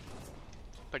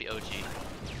 pretty OG.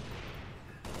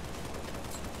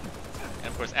 And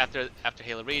of course, after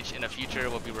Halo Reach, in the future,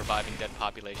 we'll be reviving dead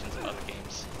populations of other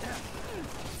games.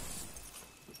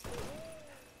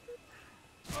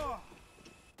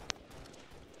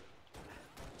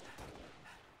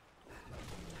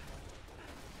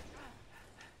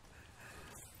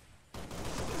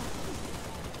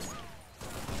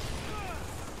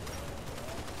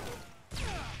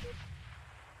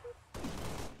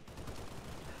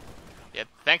 Yeah,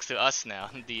 thanks to us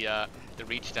now, the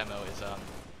Reach demo is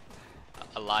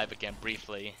alive again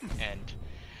briefly, and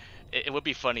it would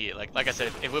be funny, like I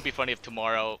said, it would be funny if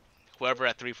tomorrow whoever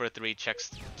at 343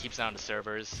 keeps an eye on the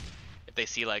servers, if they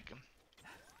see like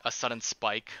a sudden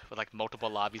spike with like multiple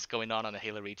lobbies going on the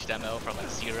Halo Reach demo from like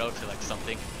 0 to like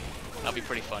something. That'd be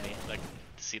pretty funny, like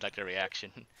to see like their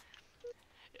reaction.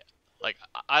 Like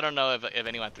I don't know if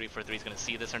anyone at 343 is gonna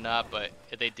see this or not, but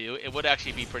if they do, it would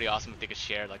actually be pretty awesome if they could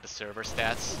share like the server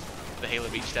stats for the Halo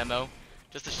Reach demo,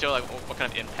 just to show like what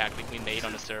kind of impact we made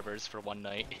on the servers for one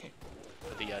night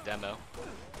for the demo.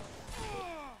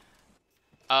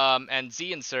 And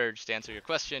Z and Surge, to answer your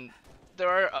question, there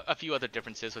are a few other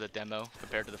differences with the demo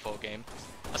compared to the full game.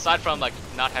 Aside from like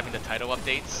not having the title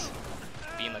updates,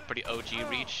 being like pretty OG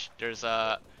Reach, there's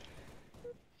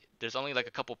only like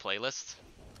a couple playlists.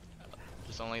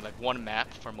 There's only like one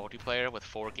map for multiplayer with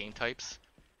 4 game types,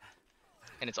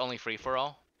 and it's only free for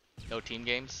all, no team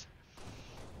games.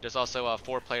 There's also a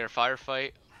 4-player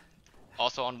firefight,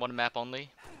 also on one map only,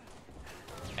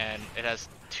 and it has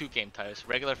 2 game types,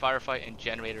 regular firefight and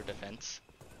generator defense.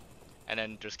 And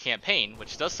then there's campaign,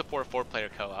 which does support 4-player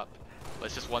co-op, but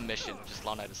it's just one mission, which is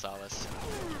Long Night of Solace.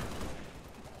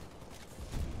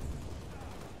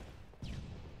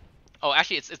 Oh,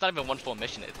 actually, it's not even one full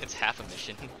mission. It's half a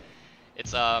mission.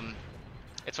 It's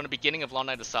from the beginning of Long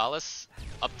Night of Solace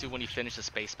up to when you finish the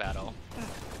space battle.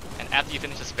 And after you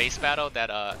finish the space battle,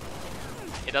 that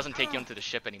it doesn't take you into the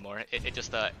ship anymore. It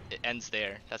just it ends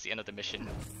there. That's the end of the mission.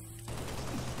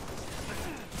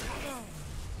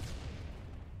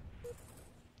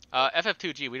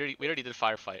 FF2G, we already did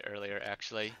Firefight earlier,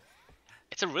 actually.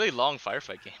 It's a really long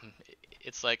Firefight game.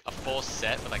 It's like a full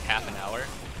set with like half an hour.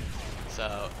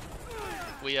 So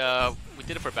we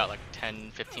did it for about like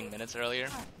 10-15 minutes earlier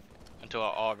until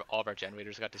all of our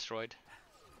generators got destroyed.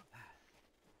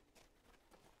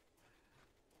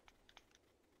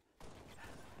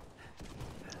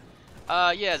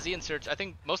 Yeah, Z and Surge, I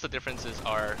think most of the differences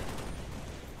are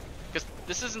because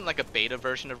this isn't like a beta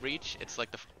version of Reach. It's like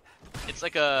it's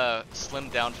like a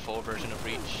slimmed down full version of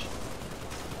Reach.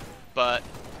 But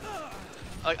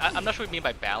like I'm not sure what you mean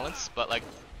by balance, but like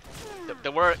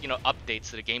there were, you know, updates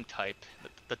to the game type.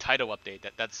 The title update,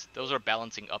 those are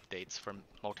balancing updates for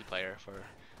multiplayer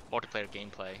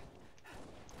gameplay.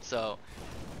 So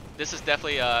this is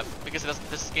definitely because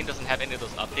this game doesn't have any of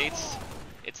those updates,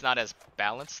 it's not as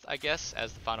balanced, I guess,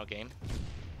 as the final game,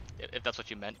 if that's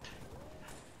what you meant.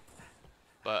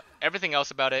 But everything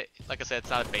else about it, like I said, it's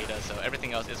not a beta, so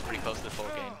everything else is pretty close to the full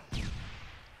game.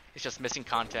 It's just missing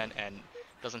content and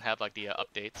doesn't have like the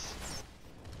updates.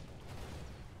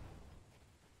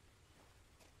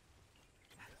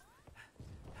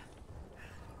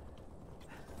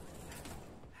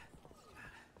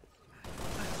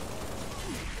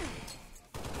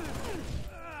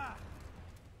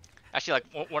 Actually,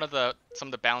 like one of some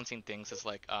of the balancing things is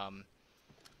like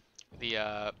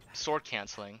the sword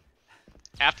canceling.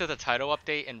 After the title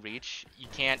update in Reach, you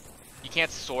can't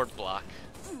sword block.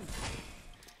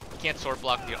 You can't sword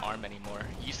block with your arm anymore.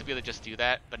 You used to be able to just do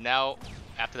that, but now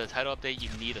after the title update, you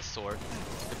need a sword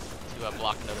to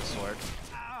block another sword.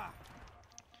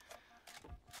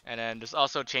 And then there's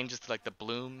also changes to like the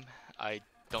bloom. I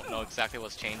don't know exactly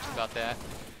what's changed about that,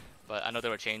 but I know there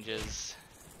were changes.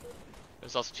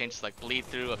 There's also changes like bleed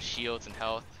through of shields and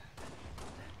health.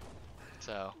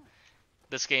 So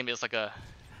this game is like a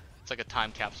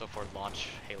time capsule for launch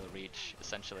Halo Reach,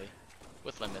 essentially,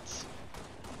 with limits.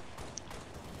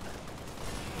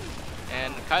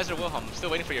 And Kaiser Wilhelm, I'm still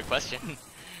waiting for your question.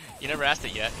 You never asked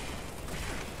it yet.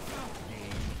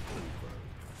 Game over.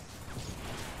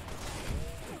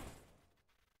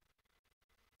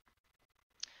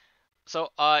 So,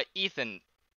 Ethan,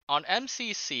 on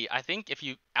MCC, I think if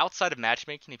you, outside of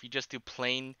matchmaking, if you just do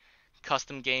plain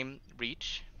custom game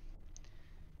Reach,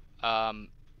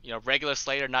 you know, regular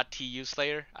Slayer, not TU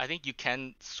Slayer, I think you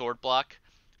can sword block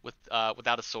with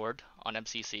without a sword on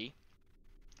MCC.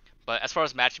 But as far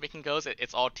as matchmaking goes,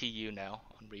 it's all TU now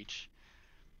on Reach.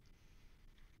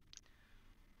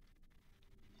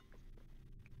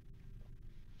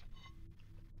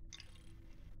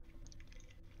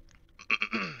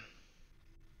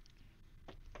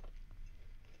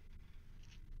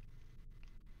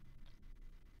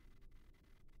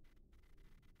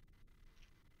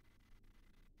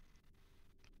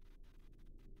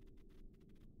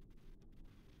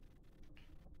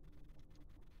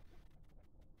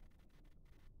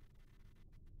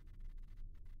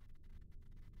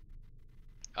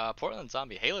 Portland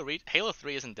Zombie, Halo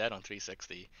 3 isn't dead on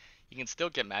 360. You can still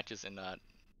get matches in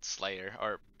Slayer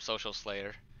or Social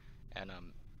Slayer, and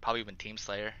probably even Team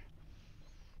Slayer.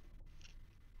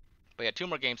 But yeah, 2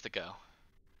 more games to go.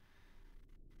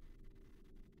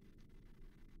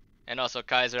 And also,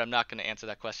 Kaiser, I'm not going to answer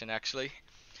that question actually.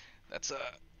 That's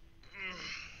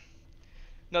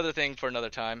another thing for another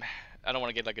time. I don't want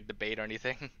to get like a debate or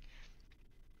anything.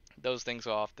 Those things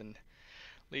will often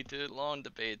lead to long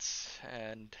debates,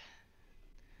 and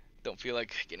don't feel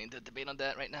like getting into a debate on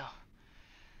that right now.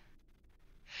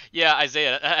 Yeah,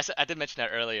 Isaiah, I did mention that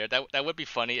earlier. That would be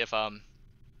funny if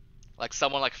like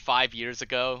someone like 5 years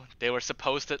ago, they were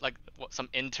supposed to like some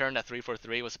intern at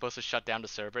 343 was supposed to shut down the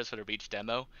servers for the Reach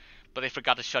demo, but they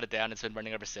forgot to shut it down. It's been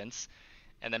running ever since.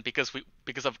 And then because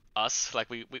of us, like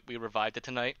we revived it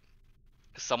tonight.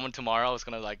 Someone tomorrow is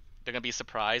gonna like they're gonna be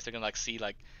surprised. They're gonna like see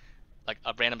like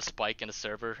a random spike in a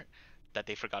server that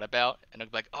they forgot about, and they'll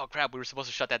be like, oh crap, we were supposed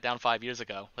to shut that down 5 years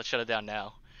ago. Let's shut it down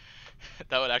now.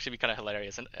 That would actually be kind of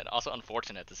hilarious and also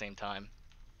unfortunate at the same time.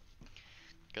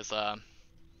 Because well,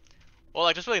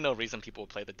 like there's really no reason people would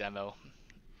play the demo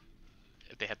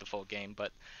if they had the full game,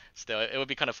 but still, it would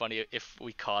be kind of funny if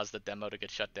we caused the demo to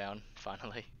get shut down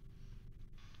finally.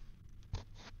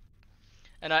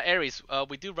 And Aries,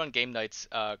 we do run game nights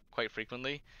quite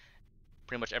frequently,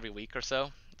 pretty much every week or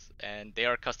so, and they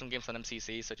are custom games on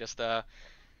MCC. So just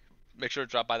make sure to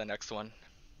drop by the next one.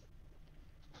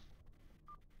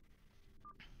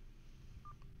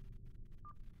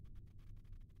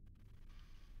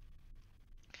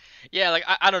 Yeah, like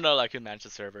I don't know like who managed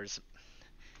the servers.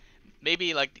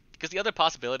 Maybe like because the other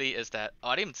possibility is that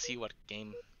I didn't even see what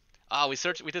game. We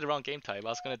did the wrong game type.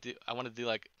 I want to do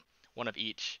like one of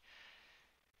each.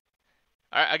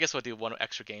 I guess we'll do one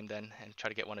extra game then and try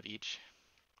to get one of each.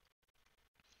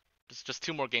 There's just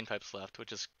 2 more game types left,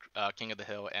 which is King of the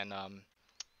Hill and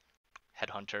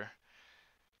Headhunter.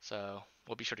 So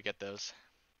we'll be sure to get those.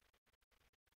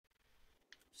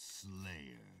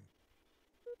 Slayer.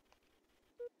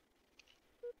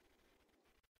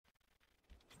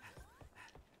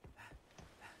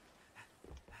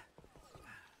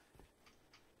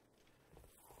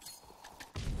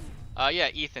 Yeah,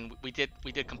 Ethan, we did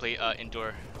complete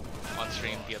Endure on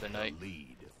stream the other night.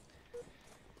 Lead.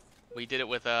 We did it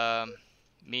with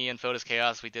me and Photos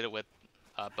Chaos. We did it with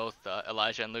both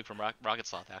Elijah and Luke from Rocket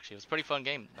Sloth. Actually, it was a pretty fun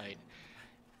game night,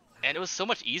 and it was so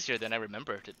much easier than I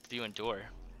remember to do Endure.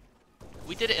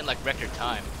 We did it in like record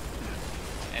time,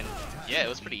 and yeah, it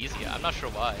was pretty easy. I'm not sure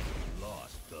why.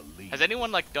 Lost the lead. Has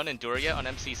anyone like done Endure yet on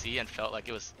MCC and felt like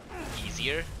it was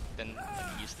easier than like,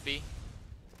 it used to be?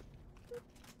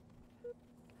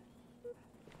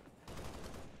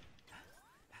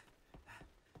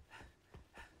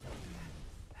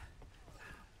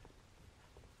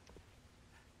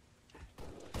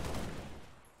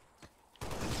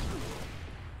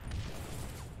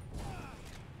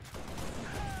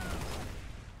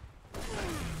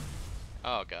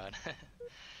 Oh god.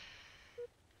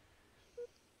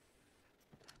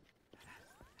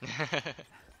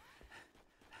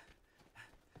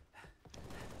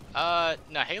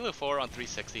 No, Halo 4 on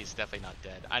 360 is definitely not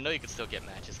dead. I know you can still get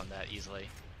matches on that easily.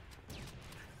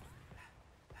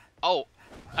 Oh,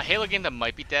 a Halo game that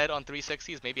might be dead on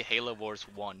 360 is maybe Halo Wars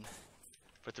 1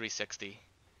 for 360.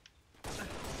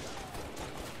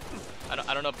 I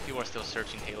don't know if people are still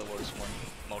searching Halo Wars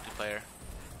 1 multiplayer.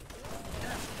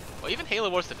 Well, even Halo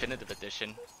Wars Definitive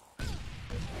Edition.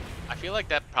 I feel like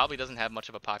that probably doesn't have much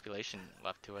of a population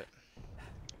left to it.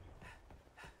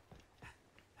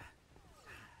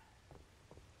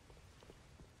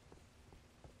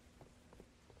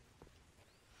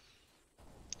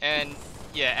 And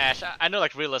Yeah, Ash, I know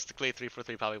like realistically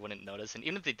 343 probably wouldn't notice, and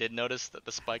even if they did notice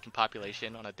the spike in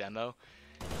population on a demo,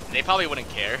 they probably wouldn't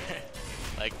care.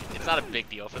 Like, it's not a big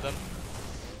deal for them.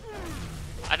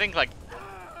 I think like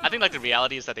the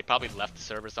reality is that they probably left the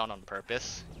servers on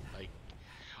purpose, like,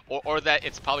 or that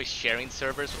it's probably sharing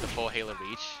servers with the full Halo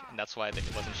Reach, and that's why it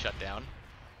wasn't shut down.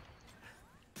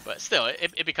 But still,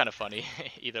 it'd be kind of funny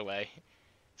either way,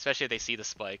 especially if they see the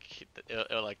spike.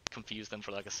 It'll like confuse them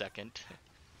for like a second.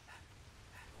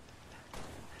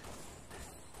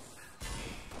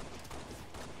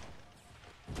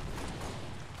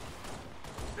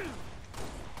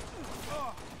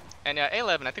 And yeah,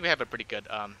 A11, I think we have a pretty good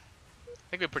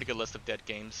list of dead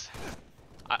games.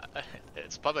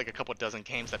 It's probably like a couple dozen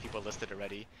games that people listed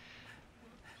already.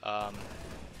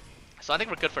 So I think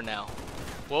we're good for now.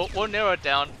 We'll narrow it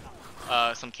down,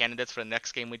 some candidates for the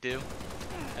next game we do,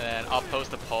 and then I'll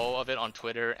post a poll of it on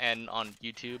Twitter and on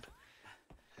YouTube.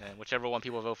 And whichever one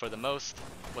people vote for the most,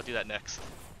 we'll do that next.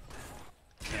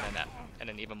 And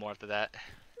then even more after that.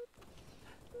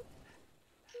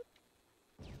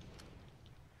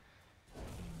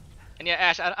 And yeah,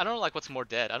 Ash, I don't know like what's more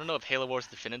dead. I don't know if Halo Wars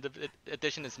Definitive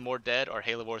Edition is more dead or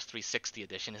Halo Wars 360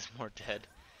 Edition is more dead.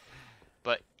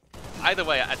 But either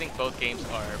way, I think both games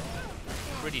are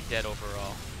pretty dead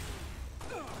overall.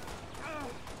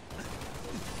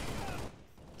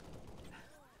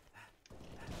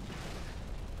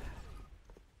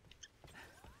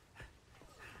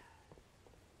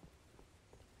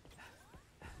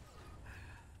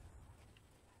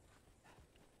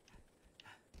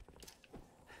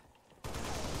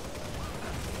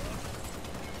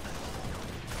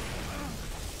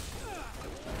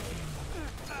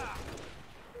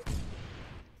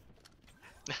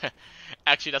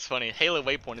 Actually, that's funny. Halo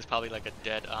Waypoint is probably like a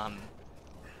dead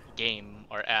game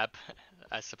or app,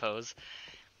 I suppose.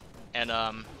 And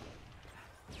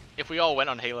if we all went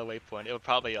on Halo Waypoint, it would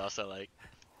probably also like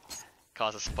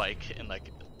cause a spike, and like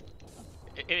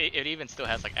it even still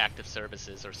has like active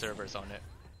services or servers on it.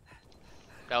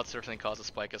 That would certainly cause a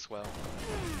spike as well.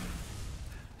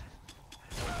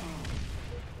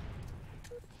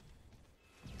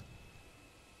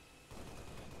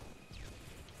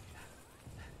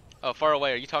 Oh, far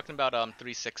away. Are you talking about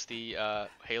 360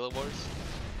 Halo Wars?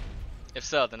 If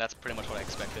so, then that's pretty much what I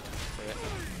expected for it.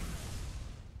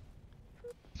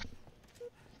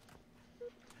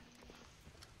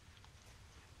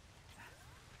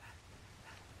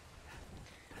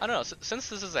 I don't know. Since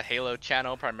this is a Halo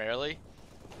channel primarily,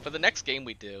 for the next game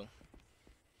we do,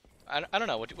 I don't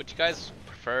know. Would you guys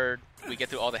prefer we get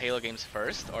through all the Halo games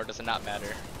first, or does it not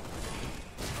matter?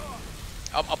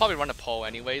 I'll probably run a poll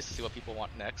anyways to see what people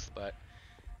want next, but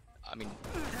I mean,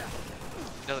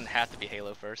 it doesn't have to be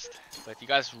Halo first. But if you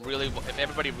guys really, if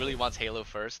everybody really wants Halo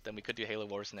first, then we could do Halo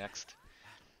Wars next.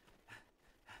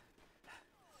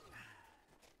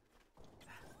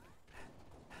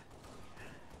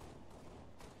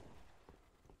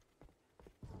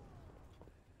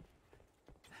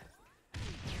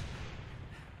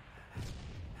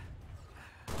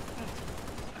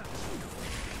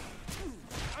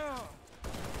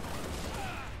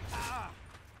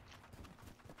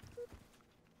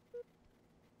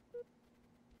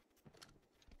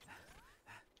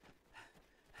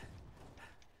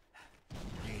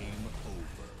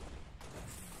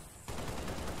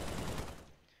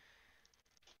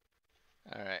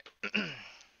 Alright.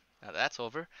 Now that's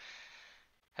over.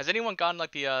 Has anyone gotten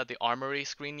like the armory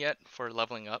screen yet for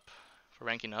leveling up, for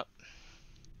ranking up?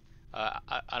 I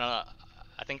don't know.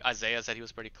 I think Isaiah said he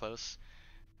was pretty close.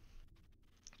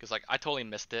 Cause like I totally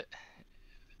missed it.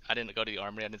 I didn't go to the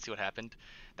armory. I didn't see what happened.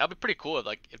 That would be pretty cool.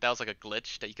 Like if that was like a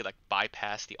glitch that you could like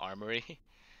bypass the armory.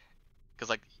 Cause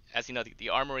like as you know, the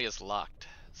armory is locked,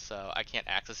 so I can't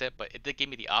access it. But it did give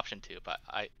me the option to, but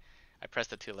I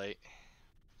pressed it too late.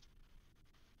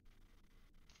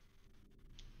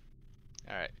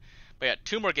 Alright. But yeah,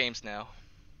 2 more games now.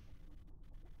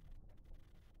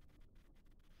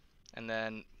 And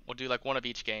then we'll do like one of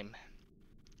each game.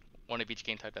 One of each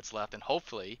game type that's left. And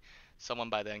hopefully someone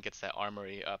by then gets that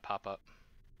armory pop up.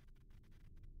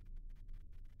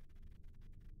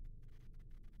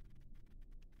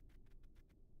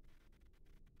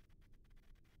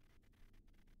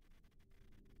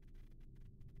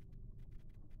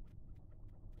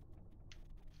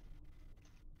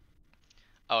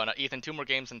 Oh, and Ethan, 2 more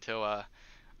games until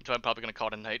I'm probably gonna call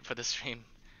it a night for this stream.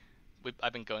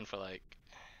 I've been going for like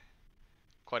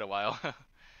quite a while,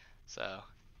 so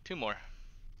 2 more.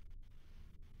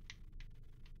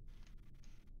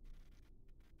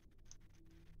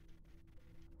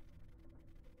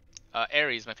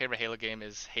 Ares, my favorite Halo game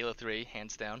is Halo 3,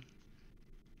 hands down.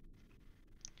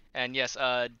 And yes,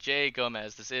 Jay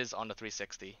Gomez, this is on the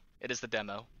 360. It is the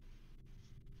demo.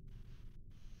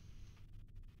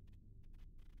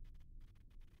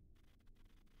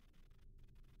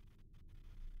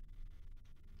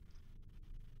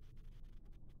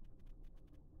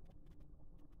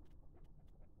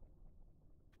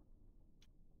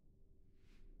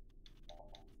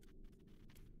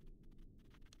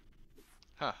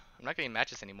 Huh, I'm not getting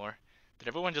matches anymore. Did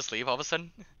everyone just leave all of a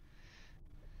sudden?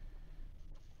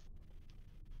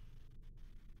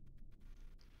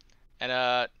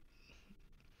 And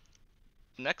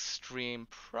next stream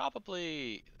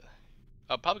probably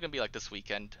gonna be like this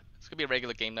weekend. It's gonna be a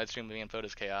regular game night stream with me and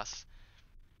Photos Chaos.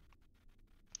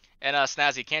 And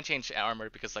Snazzy can't change armor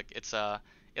because like it's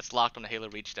locked on the Halo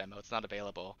Reach demo. It's not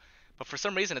available. But for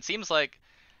some reason it seems like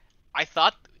I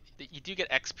thought that you do get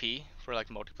XP for like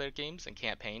multiplayer games and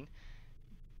campaign,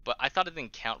 but I thought it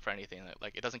didn't count for anything.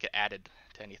 Like it doesn't get added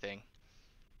to anything.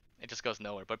 It just goes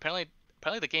nowhere. But apparently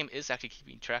the game is actually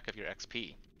keeping track of your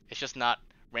XP. It's just not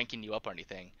ranking you up or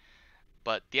anything.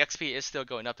 But the XP is still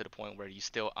going up to the point where you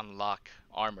still unlock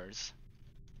armors.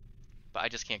 But I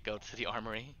just can't go to the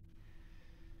armory.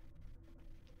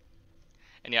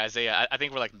 And yeah, Isaiah, I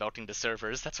think we're like melting the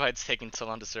servers. That's why it's taking so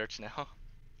long to search now.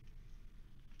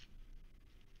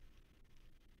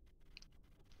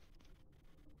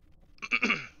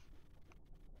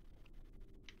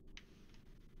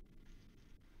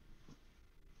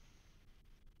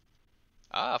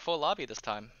 Ah, full lobby this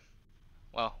time.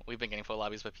 Well, we've been getting full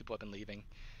lobbies, but people have been leaving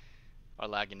or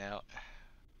lagging out.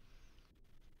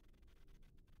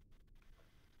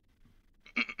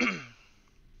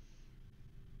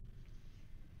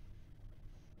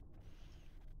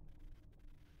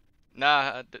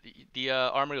 Nah, the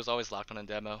armory was always locked on a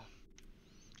demo.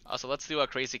 So let's do a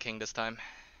Crazy King this time.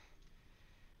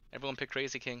 Everyone pick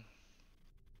Crazy King.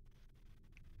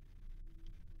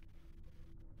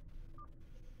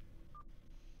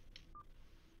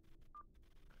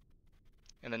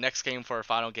 And the next game for our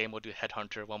final game, we'll do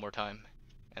Headhunter one more time.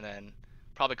 And then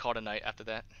probably call it a night after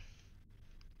that.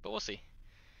 But we'll see.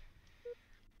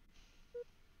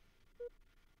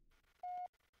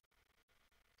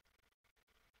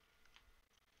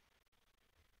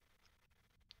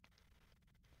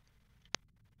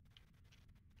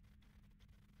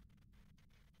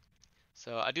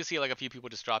 So I do see like a few people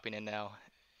just dropping in now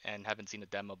and haven't seen the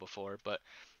demo before. But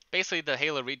basically the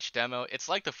Halo Reach demo, it's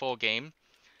like the full game.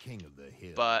 King of the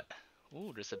hill. But,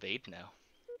 ooh, there's a Evade now.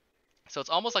 So it's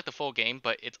almost like the full game,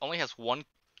 but it only has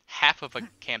half of a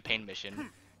campaign mission,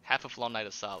 half of Long Night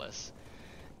of Solace.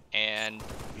 And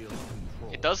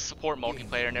it does support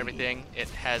multiplayer and everything. It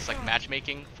has like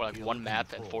matchmaking for like one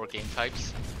map and 4 game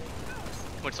types,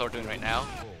 which is what we're doing right now.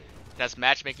 It has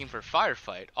matchmaking for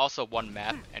Firefight, also 1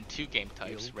 map and 2 game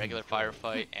types, regular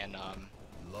Firefight and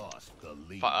Lost the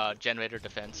lead. Generator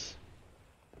Defense.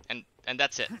 And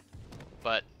that's it.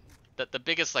 But the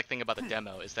biggest like thing about the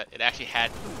demo is that it actually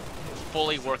had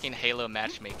fully working Halo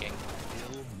matchmaking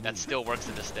that still works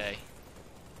to this day,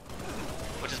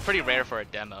 which is pretty rare for a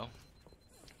demo.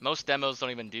 Most demos don't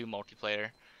even do multiplayer,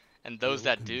 and those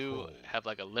that do have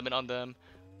like a limit on them,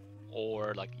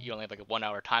 or like you only have like a 1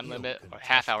 hour time limit or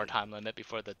half-hour time limit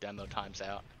before the demo times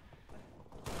out.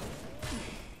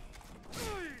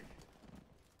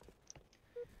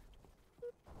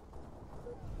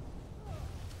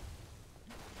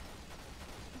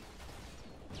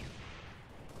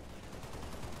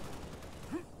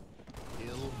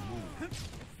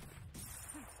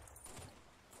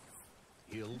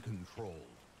 Hill controlled.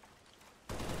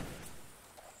 Tie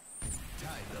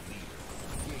the leader.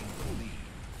 Gain the lead.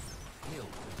 Hill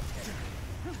protected.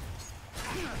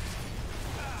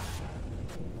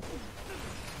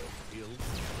 Hill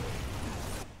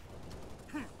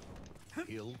controlled.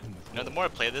 Hill controlled. You know, the more I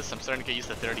play this, I'm starting to get used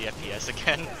to 30 FPS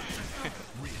again.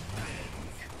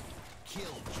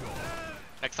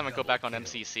 Next time I go back on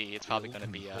MCC, it's probably gonna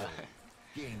be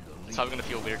it's probably gonna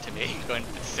feel weird to me going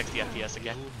to 60 FPS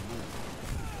again.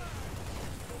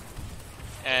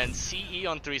 And CE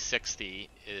on 360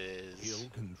 is,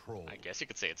 I guess you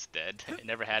could say it's dead. It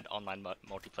never had online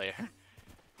multiplayer,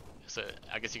 so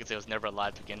I guess you could say it was never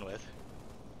alive to begin with.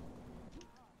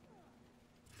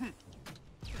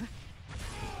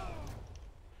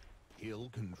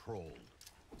 Hill controlled.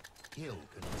 Hill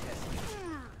contested.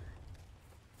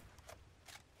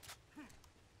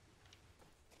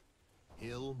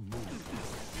 Hill moved.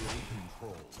 Hill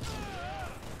controlled.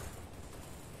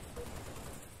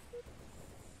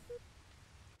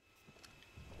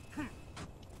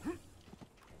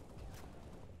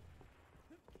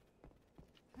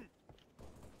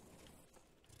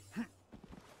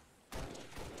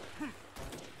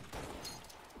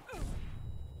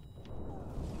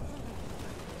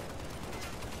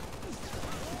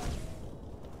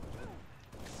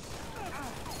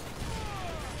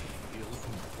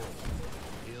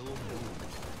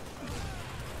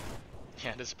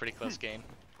 Yeah, this is a pretty close game.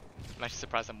 I'm actually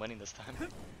surprised I'm winning this time.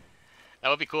 That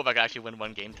would be cool if I could actually win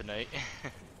one game tonight.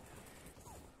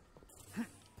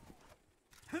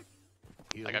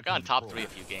 Like, I've gotten top 3 a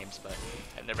few games, but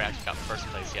I've never actually got first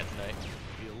place yet tonight.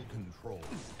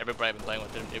 Everybody I've been playing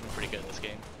with, they've been pretty good at this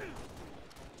game.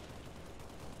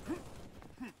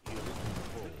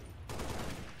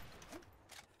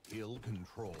 Hill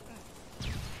control.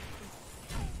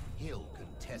 Hill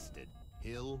contested.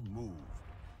 Hill moved.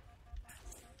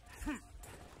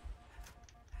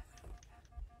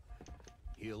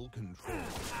 Hill control.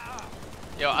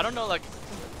 Yo, I don't know, like,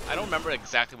 I don't remember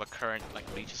exactly what current, like,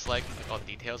 reach is like all the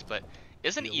details, but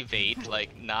isn't evade,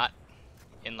 like, not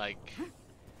in, like,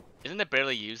 isn't it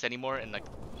barely used anymore in, like,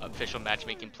 official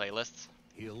matchmaking playlists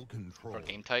Hill control. for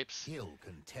game types? Hill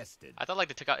contested. I thought, like,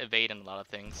 they took out evade in a lot of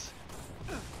things,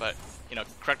 but, you know,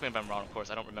 correct me if I'm wrong, of course,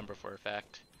 I don't remember for a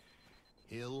fact.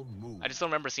 Hill moved. I just don't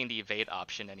remember seeing the evade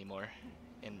option anymore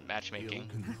in matchmaking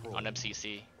on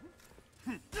MCC.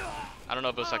 I don't know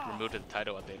if it was, like, removed in the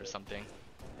title update or something.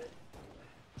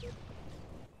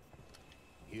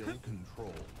 Hill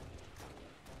control.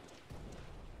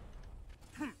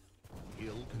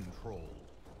 Hill control.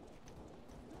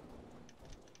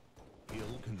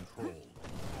 Hill control.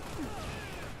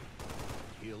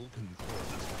 Hill control.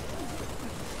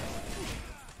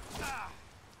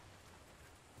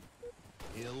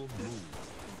 Hill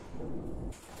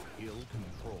move. Hill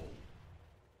control.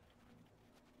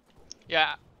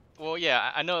 Yeah, well,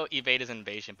 yeah, I know evade is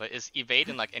invasion, but is evade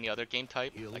in, like, any other game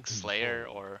type, Hill like control. Slayer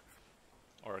or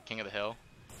King of the Hill?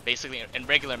 Basically, in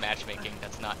regular matchmaking,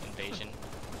 that's not invasion.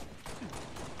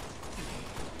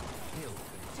 Hill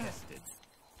contested.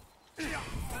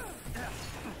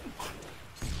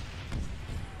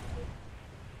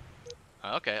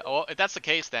 Okay, well, if that's the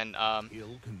case, then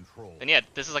Hill control. yeah,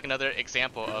 this is like another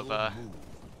example Hill of move.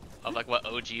 like what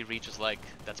OG Reach is like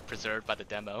that's preserved by the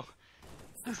demo.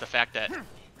 It's the fact that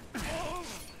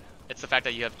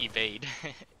you have evade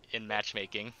in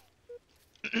matchmaking.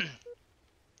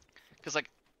 Because, like,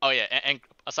 oh yeah, and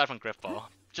aside from Griffball,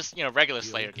 just, you know, regular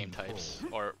Slayer game types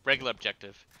or regular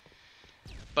objective.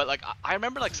 But, like, I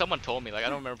remember, like, someone told me, like, I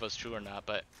don't remember if it was true or not,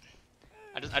 but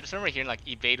I just remember hearing, like,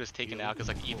 evade was taken out because,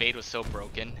 like, evade was so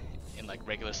broken in, like,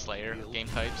 regular Slayer game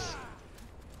types.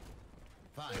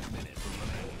 5 minutes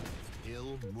remaining.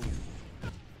 Hill move.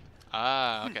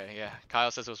 Ah, okay, yeah.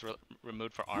 Kyle says it was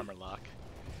removed for armor lock.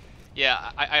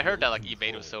 Yeah, I heard that, like,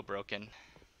 evade was so broken.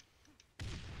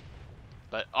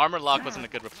 But armor lock wasn't a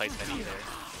good replacement either.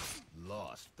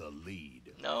 Lost the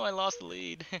lead. No, I lost the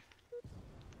lead.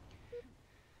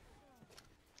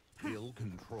 Hill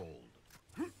controlled.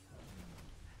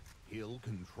 Hill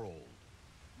controlled.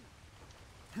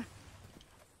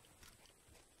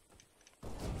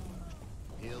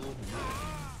 Hill moved.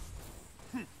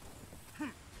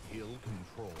 Hill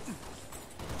controlled.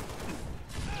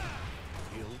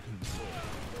 Hill controlled.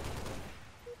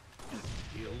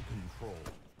 Hill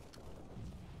controlled.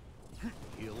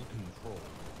 Hill controlled.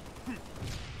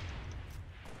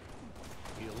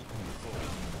 Hill controlled.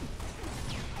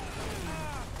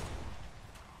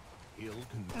 Hill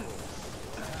controlled.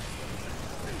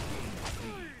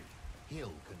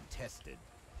 Hill contested.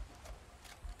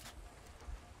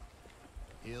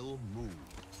 Hill moved.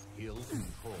 Hill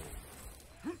controlled.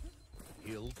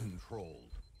 Hill controlled.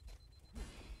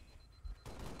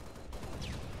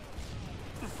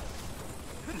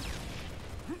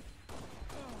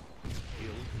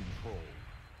 Hill controlled.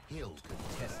 Hill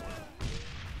contested.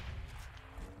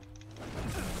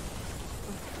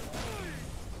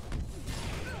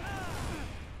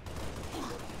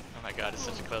 Oh my god, it's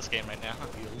such a close game right now.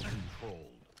 Hill controlled.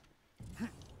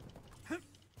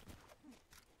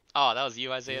 Oh, that was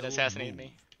you, Isaiah, that Hill assassinated me?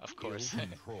 moved. Of course. Hill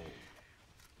controlled.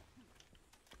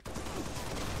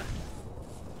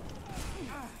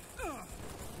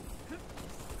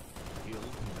 Hill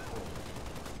controlled.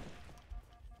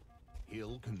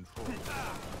 Hill controlled.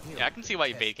 Yeah, I can see why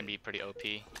evade can be pretty OP.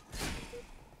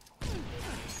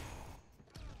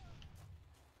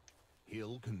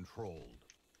 Hill controlled.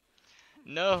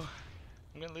 No!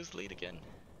 I'm gonna lose the lead again.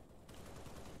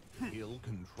 Hill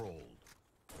controlled.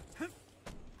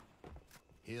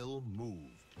 Hill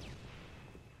moved.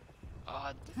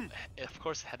 Oh, of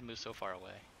course it had to move so far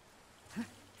away.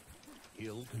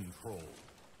 Hill controlled.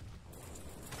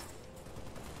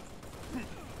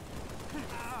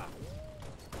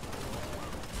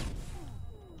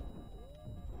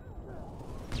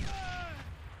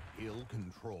 Hill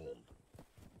controlled.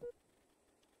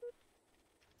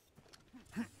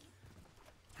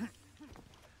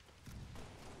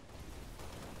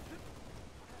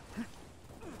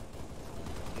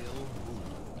 Hill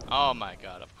moved. Oh my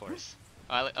god, of course.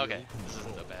 Okay, this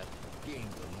isn't so bad. Gain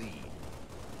the lead.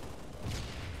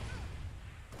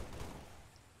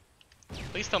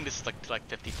 Please tell me this is like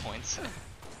 50 points.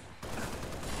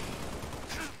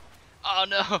 Oh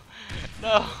no!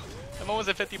 No! I'm almost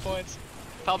at 50 points.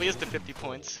 Probably is to 50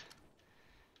 points.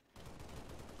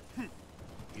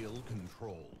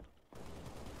 Ill-controlled.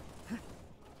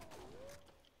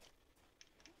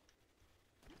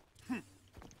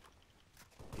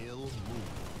 Ill-moved.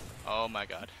 Oh my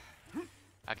god.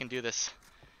 I can do this.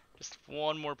 Just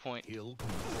one more point. Ill-controlled.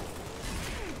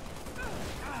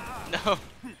 No!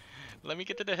 Let me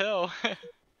get to the hill.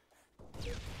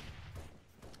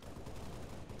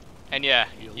 And yeah,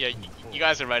 you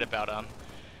guys are right about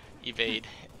evade.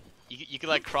 You could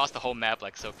like cross the whole map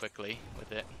like so quickly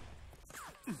with it.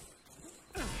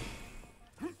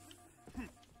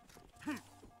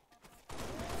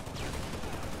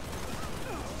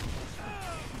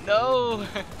 No!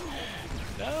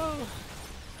 No!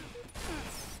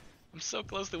 I'm so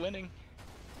close to winning.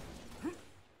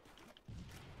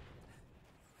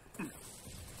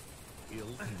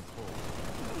 Ill-controlled.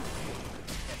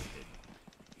 Contested.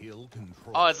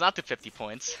 Ill-controlled. Oh, it's not to 50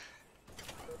 points.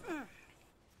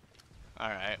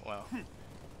 Alright, well. I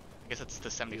guess it's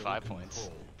to 75 points.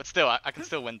 But still, I can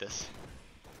still win this.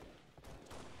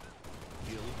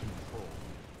 Ill-controlled.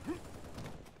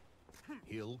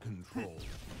 Ill-controlled.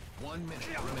 1 minute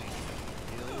remaining.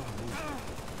 Ill-moved.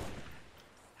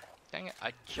 Dang it,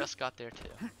 I just got there too.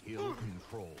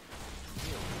 Ill-controlled.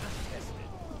 Ill-contested.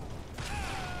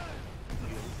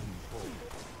 Ill-controlled.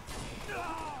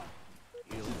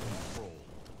 Ill-controlled.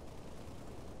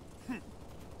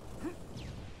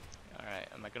 Alright,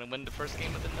 am I gonna win the first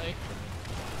game of the night?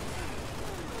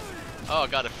 Oh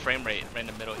god, a frame rate right in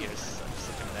the middle here is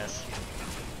such a mess.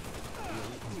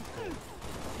 Ill-controlled.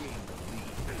 Gain the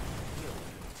lead.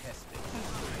 Ill-contested.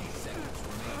 30 seconds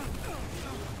remaining.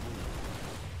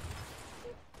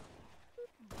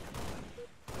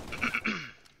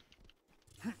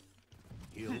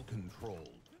 Ill-controlled.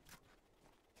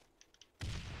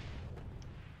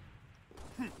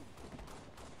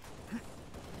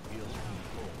 Ill-controlled.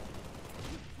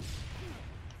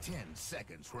 10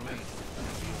 seconds remaining.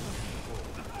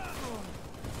 Ill-controlled.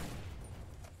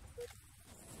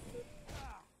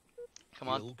 Come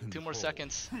on, 2 more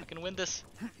seconds. I can win this.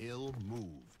 Ill-moved.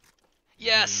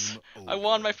 Yes! Game I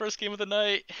won over. my first game of the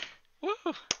night. Woo!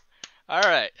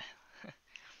 Alright.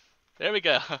 There we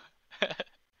go.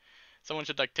 Someone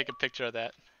should like take a picture of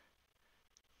that.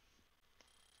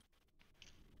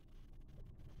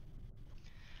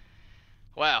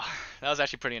 Wow, that was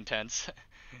actually pretty intense.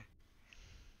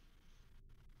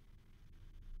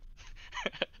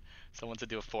 Someone to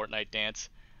do a Fortnite dance.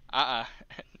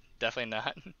 Definitely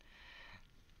not.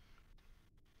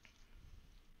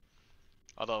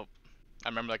 Although, I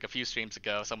remember like a few streams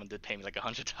ago, someone did pay me like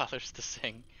 $100 to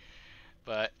sing.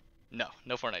 But, no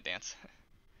Fortnite dance.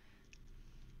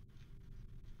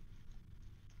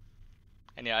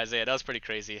 And yeah, Isaiah, that was pretty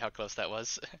crazy how close that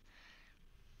was.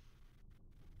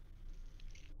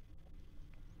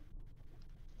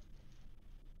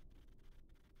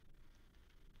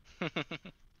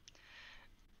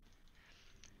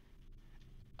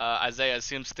 Isaiah,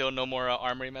 assume still no more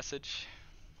armory message.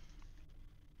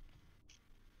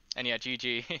 And yeah,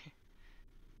 GG.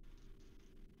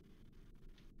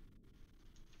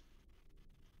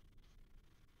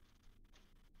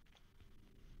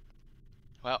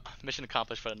 Well, mission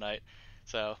accomplished for the night.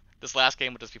 So, this last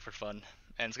game will just be for fun.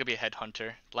 And it's going to be a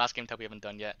Headhunter. The last game type we haven't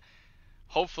done yet.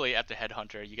 Hopefully, after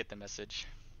Headhunter, you get the message.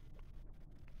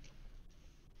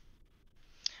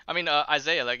 I mean,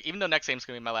 Isaiah, like, even though next game's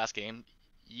going to be my last game,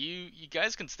 you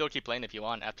guys can still keep playing if you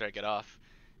want after I get off.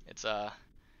 It's,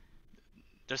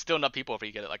 there's still enough people if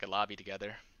you get like a lobby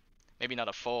together. Maybe not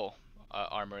a full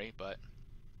armory, but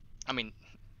I mean,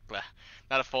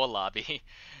 not a full lobby.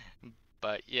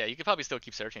 But yeah, you could probably still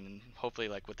keep searching, and hopefully,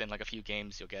 like within like a few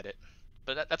games, you'll get it.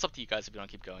 But that's up to you guys if you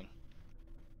want to keep going.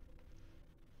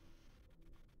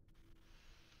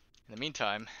 In the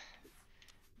meantime,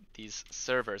 these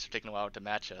servers are taking a while to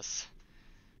match us.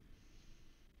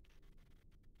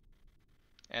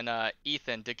 And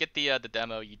Ethan, to get the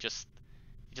demo, you just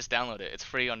download it. It's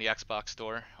free on the Xbox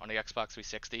store, on the Xbox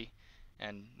 360,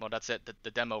 and well, that's it.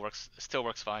 The demo still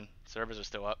works fine. Servers are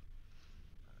still up.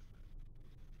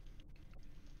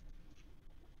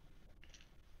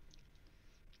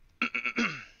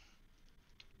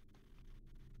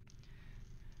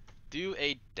 Do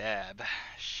a dab.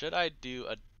 Should I do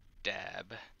a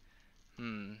dab?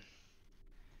 Do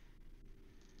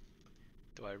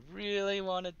I really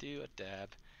want to do a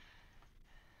dab?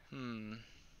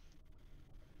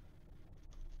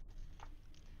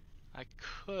 I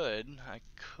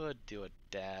could do a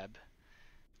dab.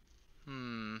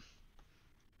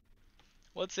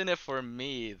 What's in it for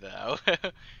me, though?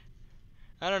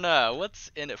 I don't know.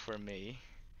 What's in it for me?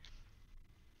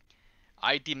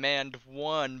 I demand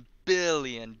 $1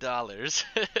 billion to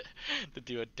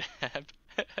do a dab.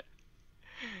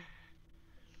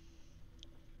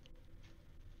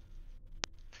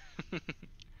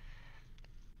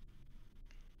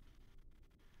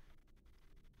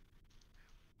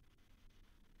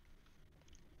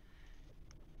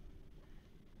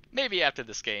 Maybe after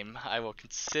this game, I will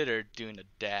consider doing a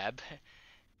dab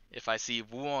if I see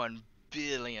 $1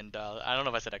 billion. I don't know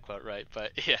if I said that quote right,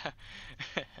 but yeah.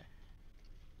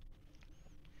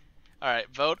 Alright,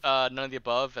 vote none of the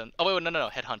above, and oh wait, no,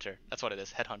 Headhunter. That's what it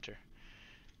is, Headhunter.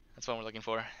 That's what we're looking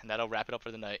for, and that'll wrap it up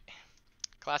for the night.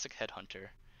 Classic Headhunter.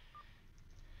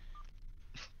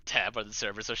 Tab or the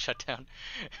servers are shut down.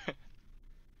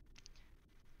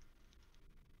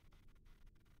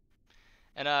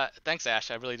 And thanks Ash,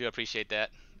 I really do appreciate that.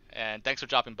 And thanks for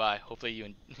dropping by. Hopefully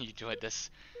you enjoyed this,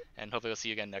 and hopefully we'll see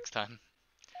you again next time.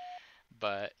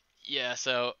 But yeah,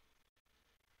 so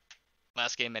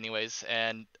last game anyways,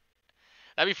 and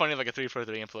that'd be funny if like a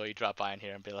 343 employee drop by in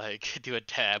here and be like, do a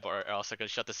tab, or else I could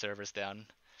shut the servers down.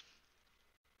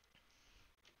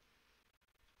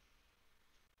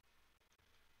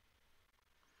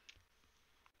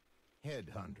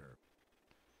 Headhunter.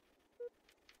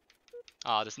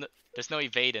 Oh, there's no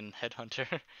evade in Headhunter.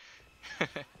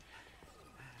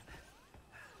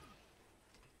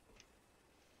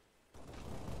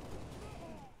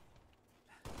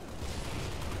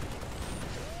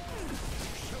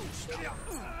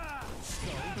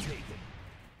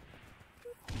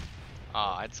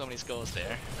 I had so many skulls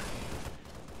there.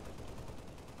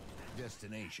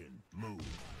 Destination, move.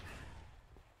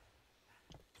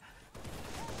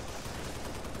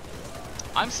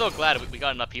 I'm so glad we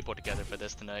got enough people together for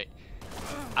this tonight.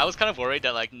 I was kind of worried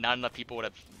that like not enough people would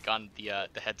have gotten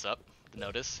the heads up, the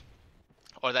notice,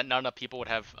 or that not enough people would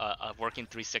have a working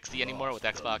 360 anymore with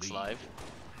Xbox Live.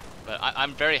 But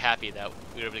I'm very happy that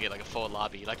we were able to get like a full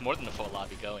lobby, like more than a full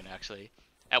lobby going actually.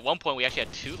 At one point we actually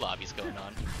had 2 lobbies going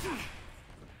on.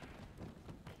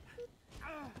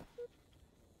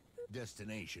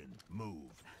 Destination, move.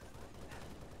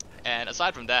 And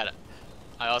aside from that,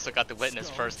 I also got to witness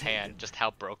firsthand just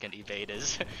how broken Evade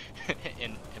is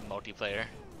in multiplayer.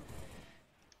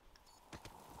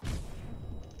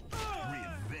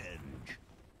 Revenge.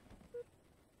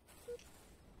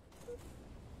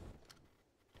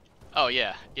 Oh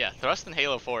yeah, Thrust in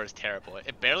Halo 4 is terrible.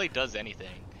 It barely does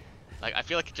anything. Like I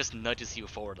feel like it just nudges you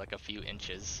forward like a few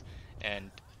inches,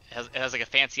 and it has like a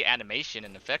fancy animation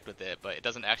and effect with it, but it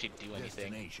doesn't actually do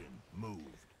anything. Destination, move.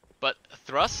 But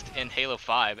Thrust in Halo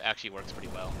 5 actually works pretty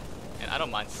well, and I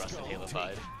don't mind Thrust in Halo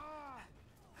 5.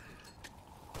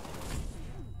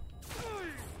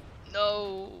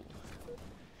 No.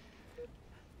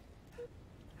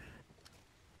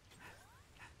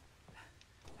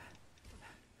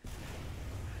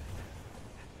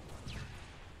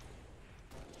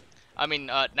 I mean,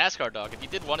 NASCAR Dog, if you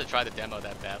did want to try the demo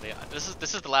that badly, this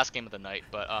is the last game of the night.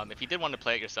 But if you did want to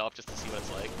play it yourself just to see what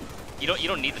it's like, you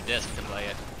don't need the disc to play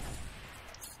it.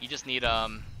 You just need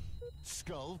to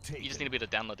be able to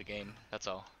download the game. That's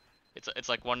all. It's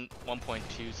like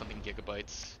 1.2 something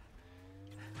gigabytes.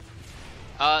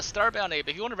 Starbound Ape,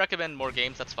 if you want to recommend more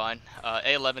games, that's fine.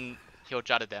 A11, he'll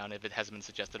jot it down if it hasn't been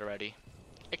suggested already.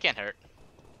 It can't hurt.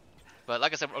 But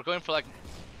like I said, we're going for like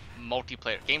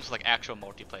multiplayer games with like actual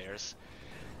multiplayers,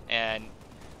 and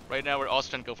right now we're also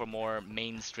trying to go for more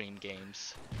mainstream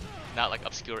games, not like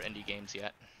obscure indie games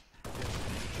yet.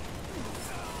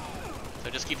 So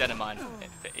just keep that in mind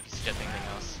if you suggest anything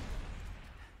else.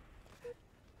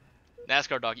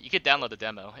 NASCAR Dog, you could download the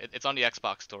demo. It's on the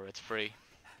Xbox store. It's free.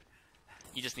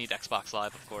 You just need Xbox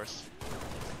Live, of course.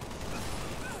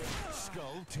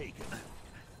 Skull taken.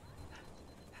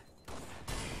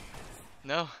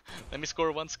 No, let me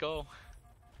score 1 skull.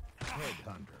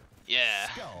 Headhunter. Yeah.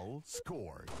 Skull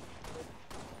scored.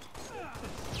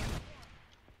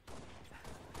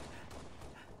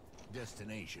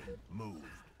 Destination moved.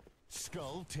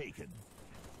 Skull taken.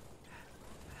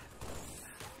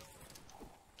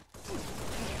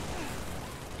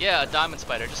 Yeah, Diamond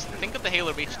Spider. Just think of the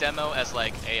Halo Reach demo as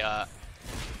like a,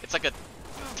 it's like a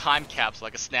time capsule,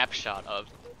 like a snapshot of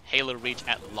Halo Reach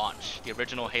at launch, the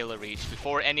original Halo Reach,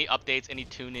 before any updates, any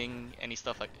tuning, any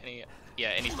stuff like any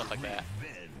stuff like that.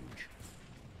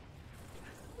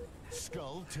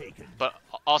 Skull taken. But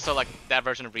also like that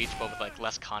version of Reach, but with like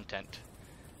less content,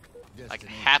 like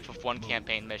half of one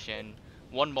campaign mission,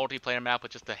 one multiplayer map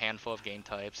with just a handful of game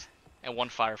types, and one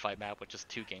firefight map with just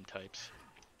 2 game types.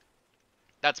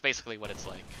 That's basically what it's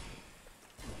like.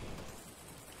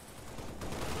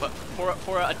 But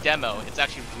for a demo, it's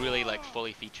actually really like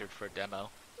fully featured for a demo.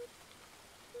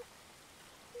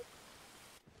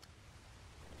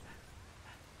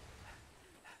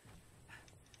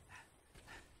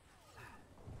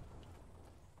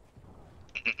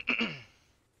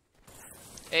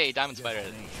 Hey, Diamond Spider,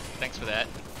 thanks for that.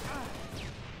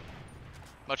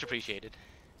 Much appreciated.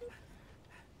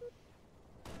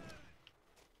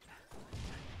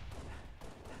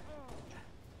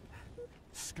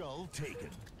 Skull taken.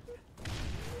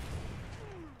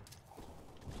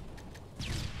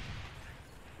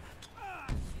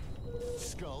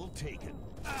 Skull taken.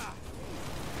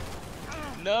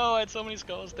 No, I had so many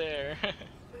skulls there.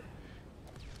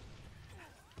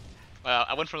 Wow,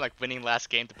 I went from like winning last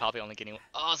game to probably only getting.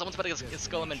 Oh, someone's about to get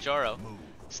Skull and Manjaro.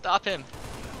 Stop him!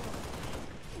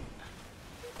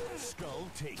 Skull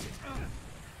taken.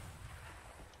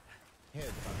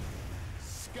 Head.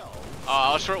 Skull. Oh,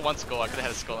 I was short 1 skull. I could have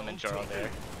had a Skull and Manjaro there.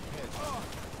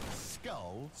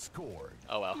 Skull scored.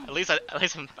 Oh well. At least I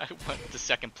went to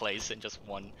 2nd place in just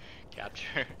 1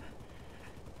 capture.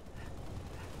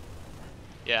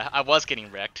 Yeah, I was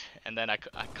getting wrecked, and then I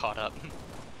caught up.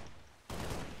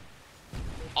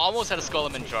 Almost had a Skull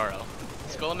and Manjaro.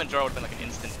 Skull and Manjaro would have been like an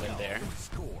instant win there.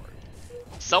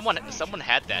 Someone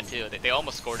had that too. They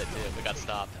almost scored it too. We got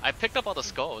stopped. I picked up all the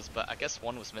skulls, but I guess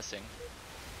 1 was missing.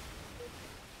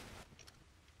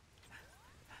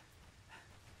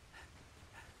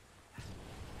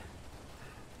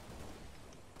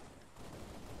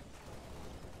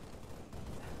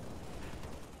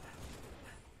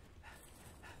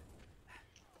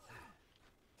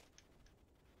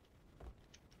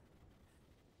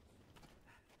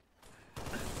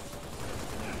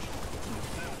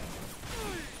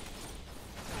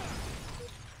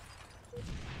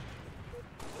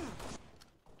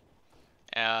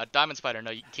 Diamond Spider,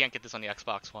 no, you can't get this on the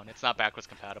Xbox One. It's not backwards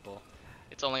compatible.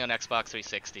 It's only on Xbox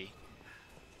 360,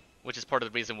 which is part of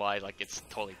the reason why like it's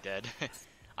totally dead.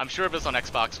 I'm sure if it's on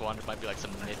Xbox One, it might be like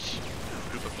some niche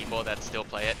group of people that still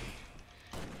play it,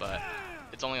 but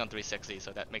it's only on 360,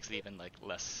 so that makes it even like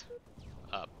less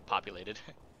populated.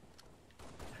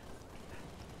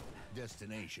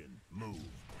 Destination move.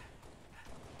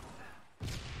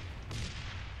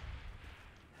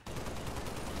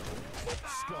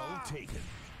 Skull taken.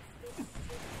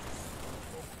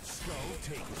 Skull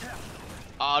taken.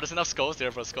 Oh, there's enough skulls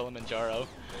there for a Skull and Manjaro.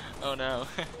 Oh no.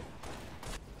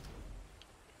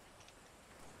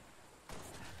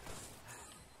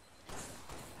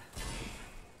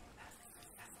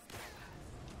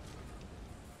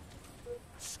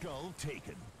 Skull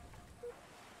taken.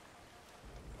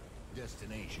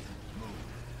 Destination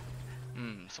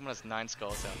move. Someone has 9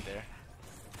 skulls out there.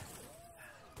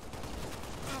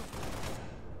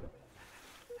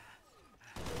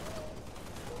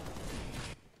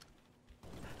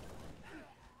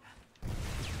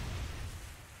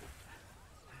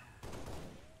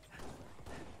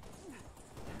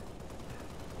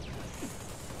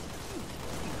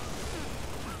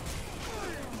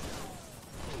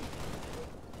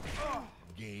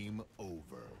 Game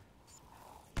over.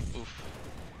 Oof.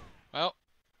 Well,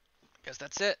 guess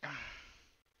that's it.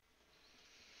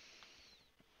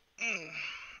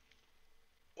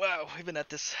 Wow, we've been at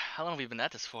this. How long have we been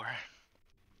at this for?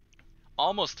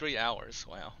 Almost 3 hours.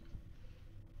 Wow.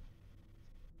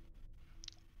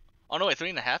 Oh no, wait,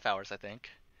 3.5 hours, I think.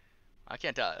 I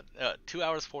can't tell. 2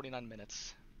 hours 49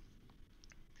 minutes.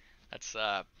 That's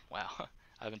wow.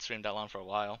 I haven't streamed that long for a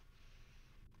while.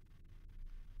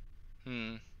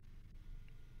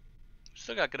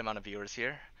 Still got a good amount of viewers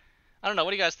here. I don't know.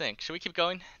 What do you guys think? Should we keep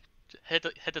going? Hit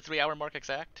the 3 hour mark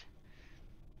exact?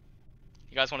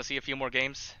 You guys want to see a few more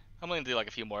games? I'm willing to do like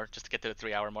a few more just to get to the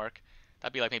 3 hour mark.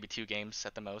 That'd be like maybe 2 games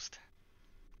at the most.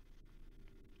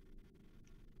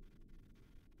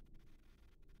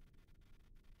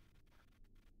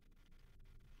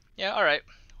 Yeah, alright.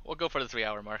 We'll go for the 3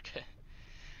 hour mark.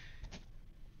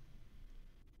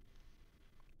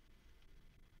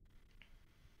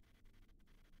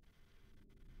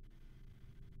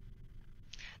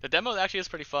 The demo actually is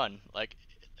pretty fun. Like,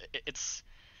 it's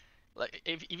like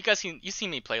if you guys seen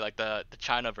me play like the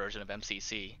China version of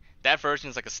MCC. That version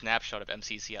is like a snapshot of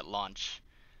MCC at launch,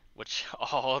 which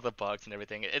all the bugs and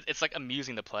everything. It's like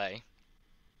amusing to play.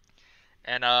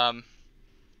 And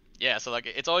yeah, so like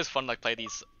it's always fun to like play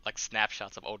these like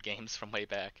snapshots of old games from way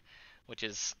back, which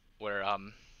is where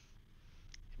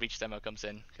Reach demo comes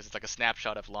in, because it's like a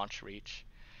snapshot of launch Reach.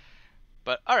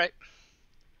 But all right.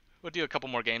 We'll do a couple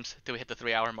more games till we hit the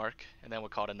 3 hour mark, and then we'll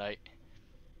call it a night.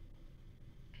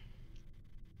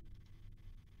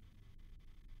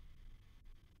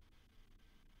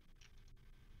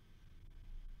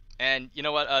 And you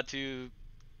know what? To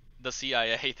the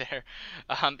CIA there,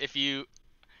 if you,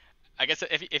 I guess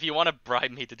if you want to bribe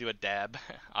me to do a dab,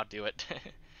 I'll do it.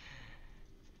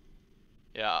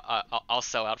 Yeah, I'll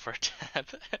sell out for a dab.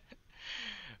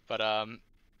 But am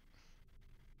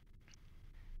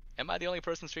I the only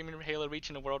person streaming Halo Reach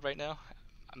in the world right now?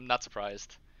 I'm not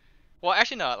surprised. Well,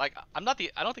 actually, no. Like, I don't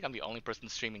think I'm the only person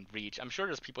streaming Reach. I'm sure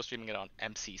there's people streaming it on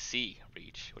MCC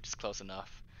Reach, which is close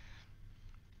enough.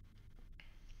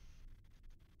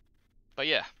 But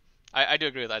yeah, I do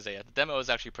agree with Isaiah. The demo is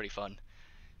actually pretty fun.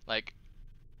 Like,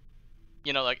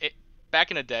 you know, like back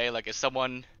in the day, like if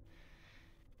someone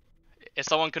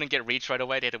couldn't get Reach right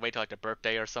away, they had to wait till like their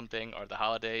birthday or something or the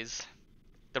holidays.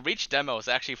 The Reach demo is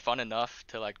actually fun enough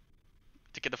to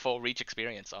get the full Reach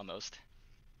experience almost.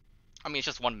 I mean, it's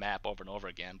just one map over and over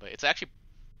again, but it's actually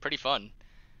pretty fun.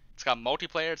 It's got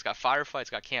multiplayer, it's got firefight, it's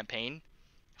got campaign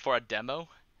for a demo,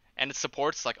 and it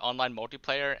supports like online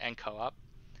multiplayer and co-op.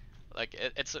 Like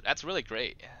that's really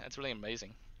great. That's really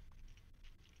amazing.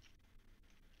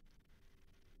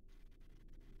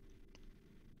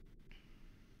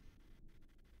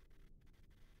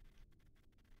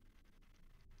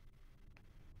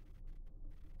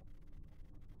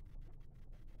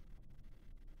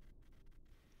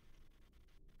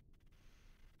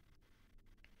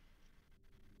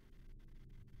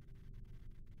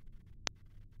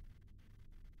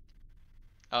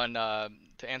 Oh, and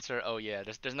to answer, oh yeah,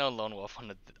 there's no lone wolf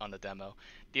on the demo.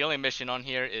 The only mission on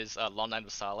here is Long Night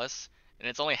of Solace, and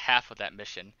it's only half of that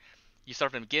mission. You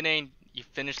start from the beginning, you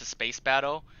finish the space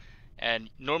battle, and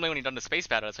normally when you're done the space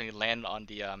battle, that's when you land on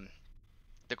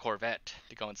the Corvette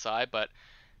to go inside. But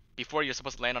before you're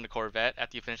supposed to land on the Corvette,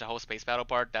 after you finish the whole space battle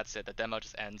part, that's it. The demo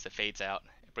just ends. It fades out.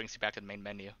 It brings you back to the main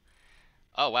menu.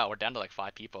 Oh wow, we're down to like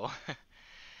 5 people.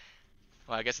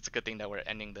 Well, I guess it's a good thing that we're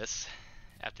ending this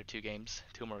after 2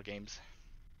 more games.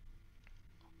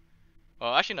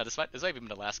 Well, actually no, this might even be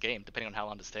the last game, depending on how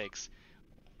long this takes.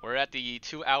 We're at the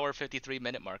 2-hour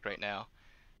 53-minute mark right now,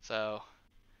 so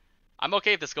I'm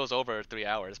okay if this goes over 3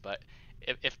 hours. But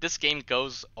if this game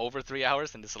goes over 3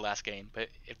 hours, then this is the last game. But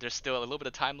if there's still a little bit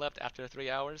of time left after 3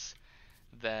 hours,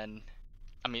 then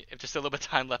I mean, if there's still a little bit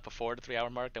of time left before the 3-hour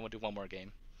mark, then we'll do one more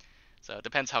game. So it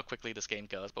depends how quickly this game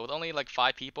goes. But with only like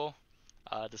 5 people,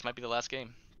 this might be the last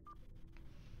game.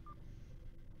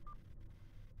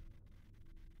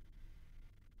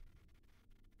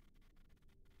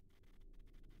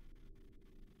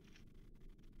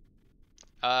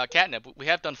 Catnip, we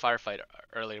have done Firefight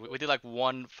earlier. We did like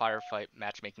one Firefight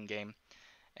matchmaking game,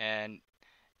 and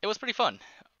it was pretty fun.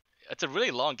 It's a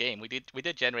really long game. We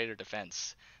did Generator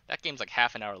Defense. That game's like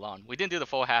half an hour long. We didn't do the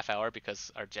full half hour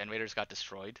because our generators got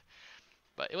destroyed,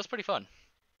 but it was pretty fun.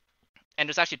 And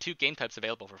there's actually 2 game types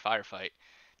available for Firefight: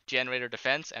 Generator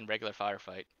Defense and regular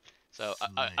Firefight. So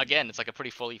again, it's like a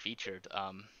pretty fully featured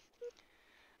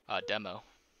demo.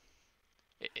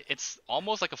 It's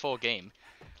almost like a full game.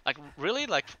 Like really,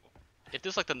 like if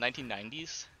this was like the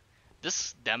 1990s,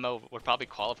 this demo would probably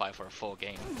qualify for a full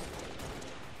game.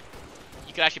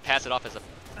 You could actually pass it off as a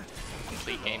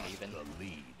complete game even,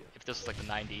 if this was like the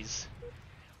 90s,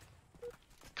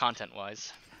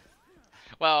 content-wise.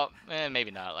 Well,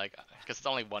 maybe not, like, because it's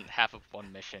only half of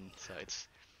one mission, so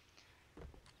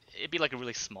it'd be like a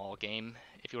really small game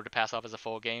if you were to pass off as a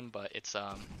full game, but it's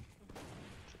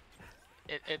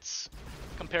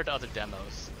compared to other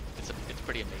demos, it's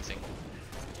pretty amazing.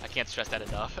 I can't stress that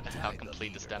enough, how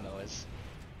complete this demo is.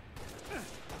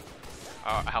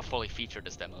 Or how fully featured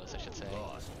this demo is, I should say.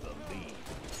 Lost the lead.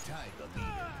 Tied the lead.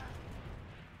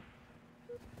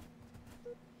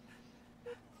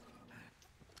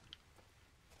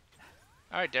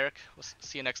 Alright, Derek, we'll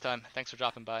see you next time. Thanks for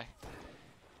dropping by.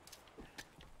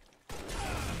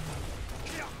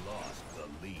 Lost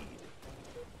the lead.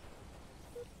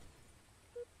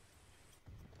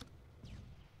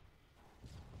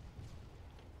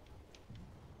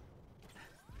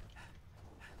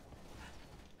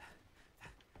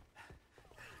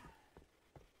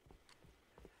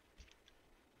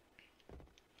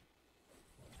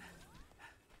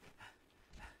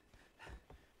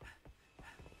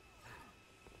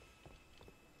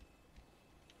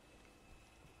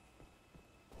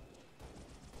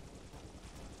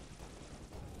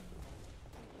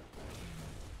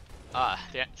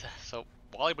 Yeah, so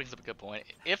Wally brings up a good point.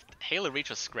 If Halo Reach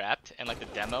was scrapped and like the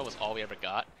demo was all we ever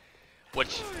got,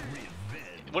 which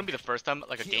it wouldn't be the first time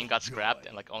like a game got scrapped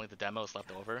and like only the demo is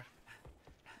left over.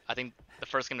 I think the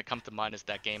first game that comes to mind is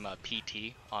that game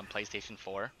PT on PlayStation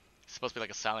 4. It's supposed to be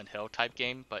like a Silent Hill type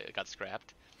game, but it got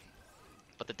scrapped.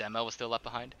 But the demo was still left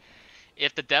behind.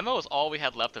 If the demo was all we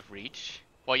had left of Reach,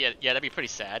 well, yeah, that'd be pretty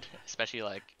sad, especially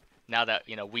like now that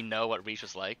we know what Reach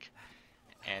was like,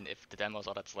 and if the demo is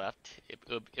all that's left,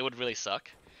 it would really suck.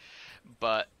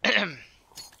 But it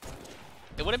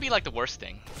wouldn't be like the worst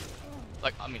thing.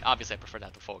 Like, I mean, obviously I prefer to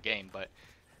have the full game, but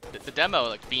the demo,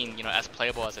 like being as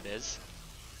playable as it is,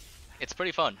 it's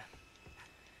pretty fun.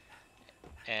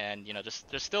 And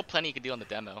there's still plenty you can do on the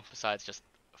demo besides just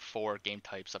 4 game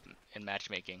types in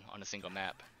matchmaking on a single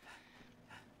map.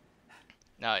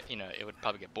 Now, it would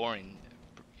probably get boring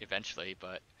eventually,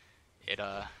 but it'd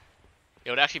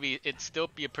still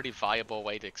be a pretty viable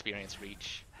way to experience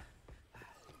Reach.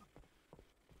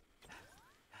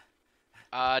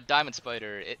 Diamond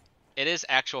Spider, it is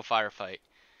actual firefight.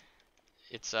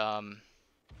 It's yeah,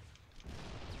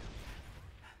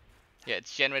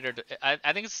 it's generator.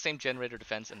 I think it's the same generator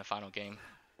defense in the final game,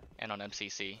 and on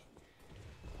MCC.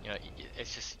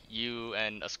 It's just you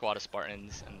and a squad of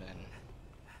Spartans, and then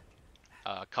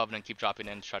Covenant keep dropping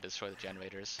in to try to destroy the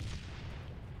generators.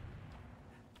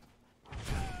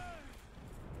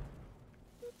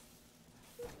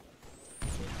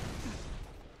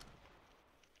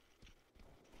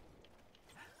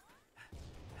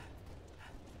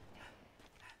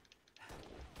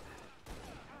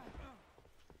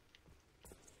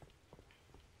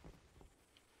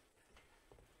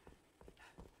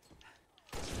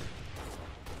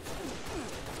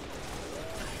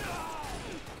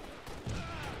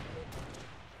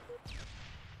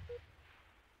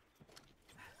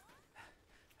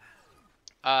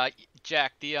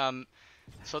 Jack,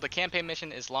 so the campaign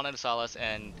mission is Lana de Salas,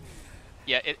 and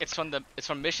yeah, it's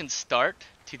from mission start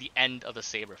to the end of the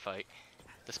saber fight,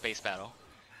 the space battle.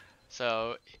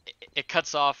 So it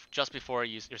cuts off just before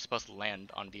you're supposed to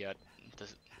land on the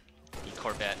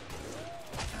Corvette.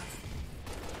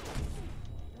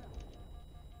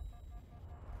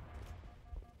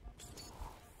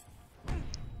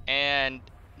 And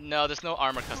no, there's no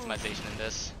armor customization in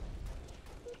this.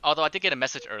 Although I did get a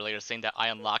message earlier saying that I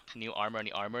unlocked new armor in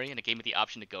the armory, and it gave me the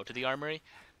option to go to the armory,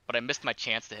 but I missed my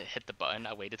chance to hit the button.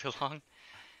 I waited too long.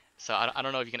 So I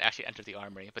don't know if you can actually enter the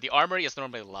armory. But the armory is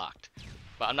normally locked.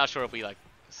 But I'm not sure if we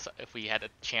had a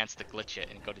chance to glitch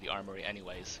it and go to the armory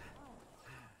anyways.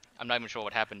 I'm not even sure what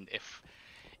would happen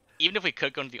even if we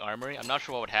could go into the armory, I'm not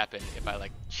sure what would happen if I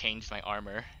changed my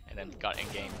armor and then got in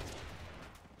game.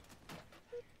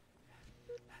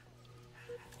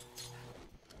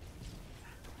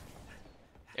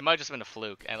 It might have just been a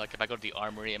fluke, and if I go to the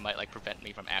armory, it might prevent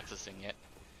me from accessing it.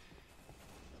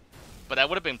 But that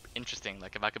would have been interesting,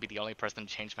 if I could be the only person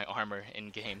to change my armor in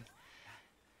game.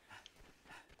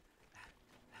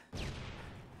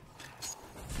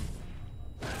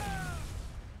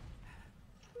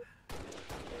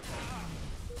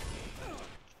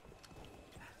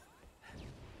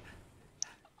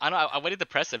 I don't know, I waited to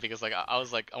press it because I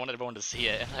wanted everyone to see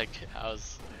it, and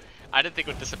I didn't think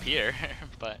it would disappear,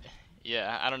 but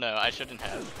yeah, I don't know, I shouldn't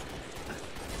have.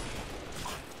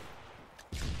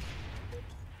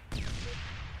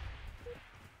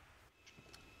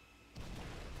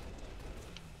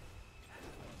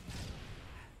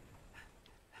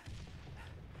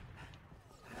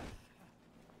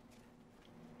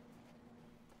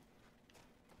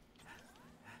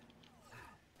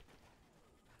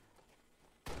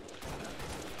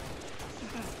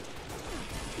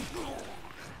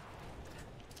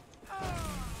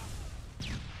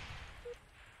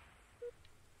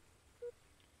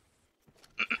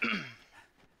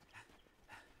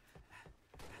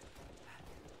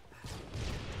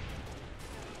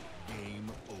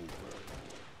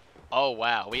 Oh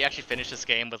wow, we actually finished this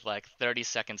game with 30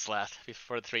 seconds left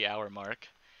before the 3-hour mark.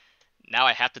 Now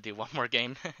I have to do one more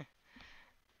game.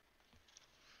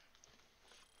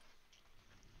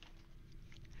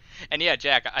 And yeah,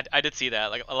 Jack, I did see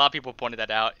that. A lot of people pointed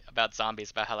that out about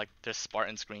zombies, about how there's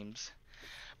Spartan screams.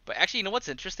 But actually, you know what's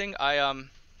interesting?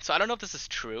 So I don't know if this is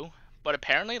true, but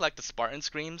apparently the Spartan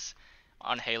screams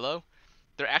on Halo,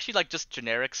 they're actually just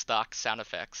generic stock sound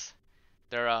effects.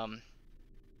 They're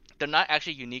not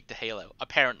actually unique to Halo,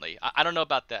 apparently. I don't know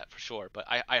about that for sure, but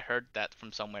I heard that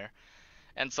from somewhere.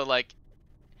 And so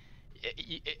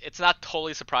it's not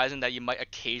totally surprising that you might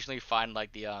occasionally find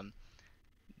the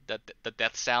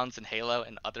death sounds in Halo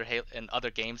and other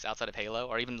games outside of Halo,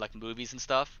 or even movies and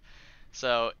stuff.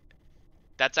 So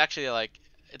that's actually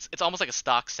it's almost like a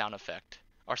stock sound effect,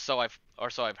 or so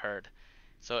I've heard.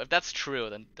 So if that's true,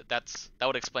 then that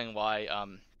would explain why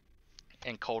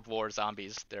in Cold War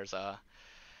zombies there's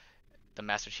the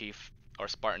Master Chief or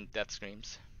Spartan death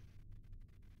screams.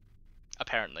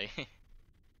 Apparently.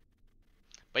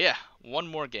 But yeah, one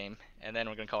more game, and then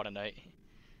we're gonna call it a night,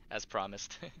 as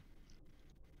promised.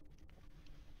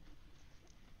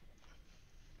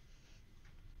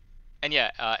 And And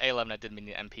yeah, A11 I did mean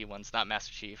the MP ones, not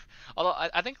Master Chief. Although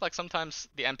I think like sometimes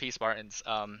the MP Spartans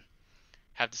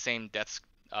have the same death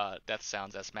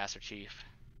sounds as Master Chief.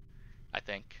 I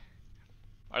think,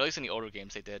 or at least in the older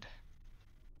games they did.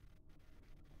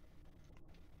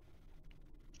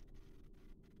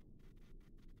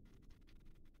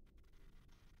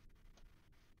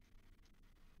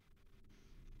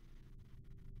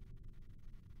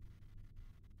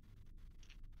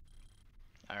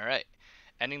 All right,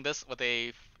 ending this with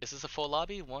a. Is this a full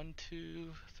lobby? 1,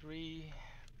 2, 3.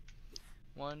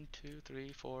 1, 2,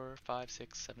 3, 4, 5,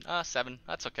 6, 7. 7.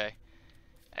 That's okay.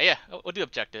 Yeah, we'll do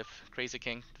objective. Crazy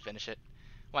King, finish it.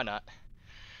 Why not?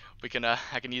 We can. I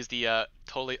can use the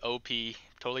totally OP,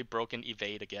 totally broken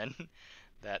evade again.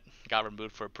 That got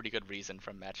removed for a pretty good reason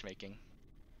from matchmaking.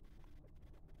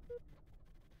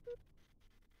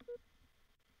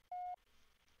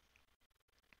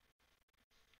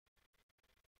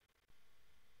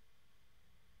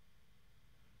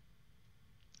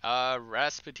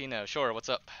 Rasputino, sure, what's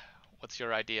up? What's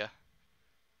your idea?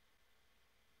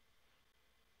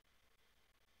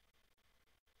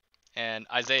 And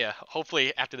Isaiah,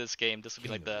 hopefully after this game, this will be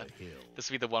like this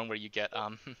will be the one where you get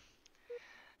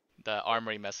the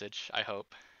armory message, I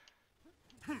hope.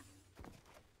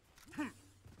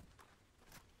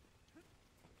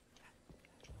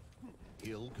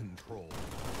 Hill control.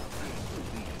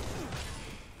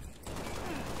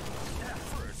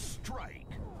 First strike.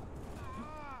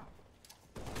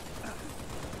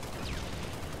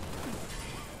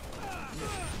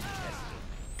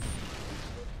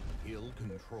 Hill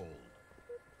controlled.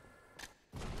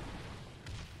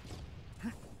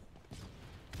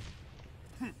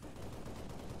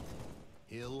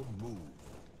 Hill move.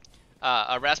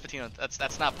 Rasputino,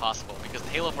 that's not possible because the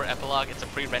Halo 4 epilogue, it's a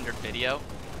pre-rendered video,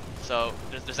 so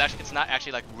there's actually it's not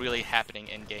actually like really happening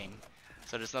in game.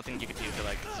 So there's nothing you could do to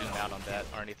like zoom out on that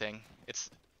or anything. It's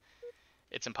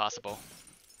impossible.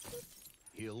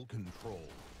 Hill controlled.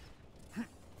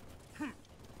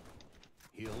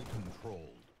 Hill controlled.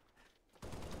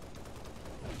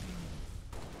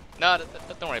 No,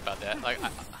 don't worry about that. Like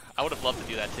I would have loved to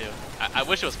do that too. I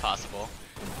wish it was possible.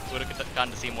 We would have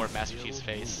gotten to see more of Master Chief's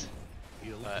face.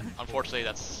 But unfortunately,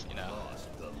 that's, you know,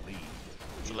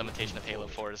 it's a limitation of Halo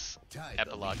 4's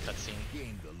epilogue cutscene.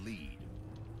 Gain the lead.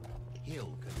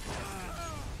 Hill contested.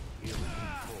 Hill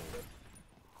controlled.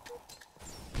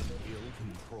 Hill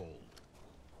controlled.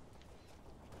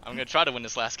 I'm gonna try to win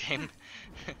this last game.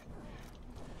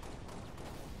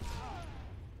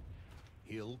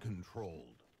 Hill controlled.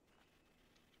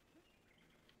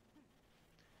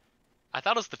 I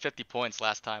thought it was the 50 points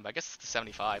last time, but I guess it's the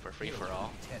 75 or free for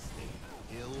all. Testing.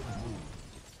 Hill moved.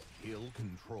 Hill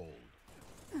controlled.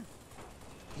 Hill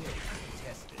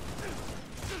tested.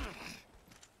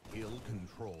 Hill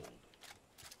controlled.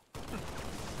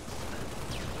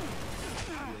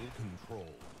 Hill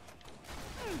controlled.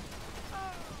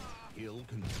 Hill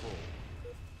controlled.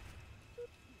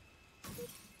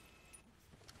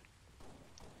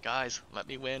 Guys, let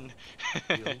me win.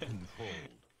 Hill controlled.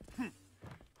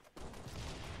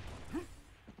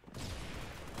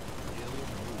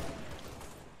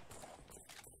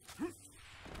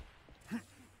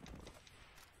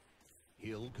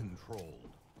 Hill controlled.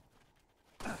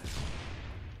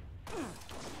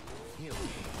 Hill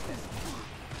tested.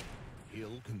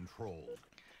 Hill controlled.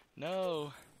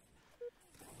 No.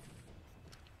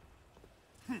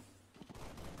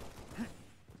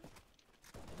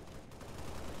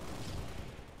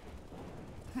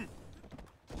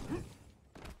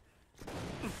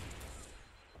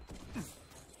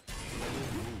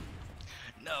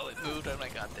 No, it moved when I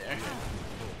got there.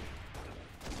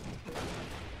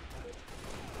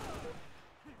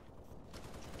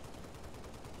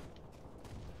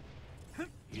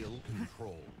 Hill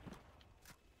controlled.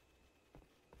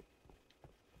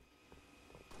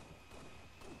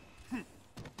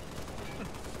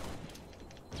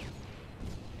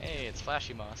 Hey, it's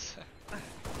Flashy Moss.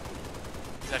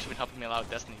 He's actually been helping me a lot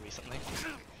with Destiny recently.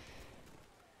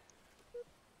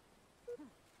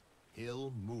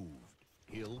 Hill moved.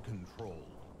 Hill controlled.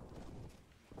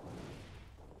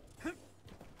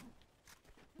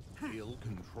 Hill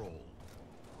controlled.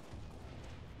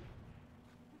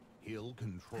 Hill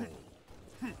controlled.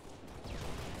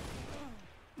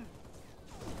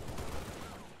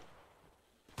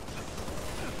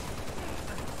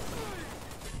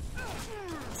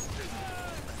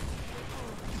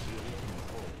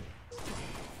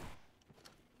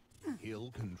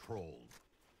 Hill controlled.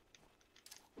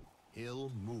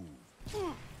 Hill moved.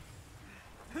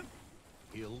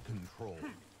 Hill controlled.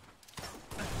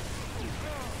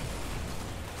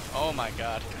 Oh my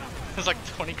god. There's like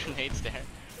 20 grenades there.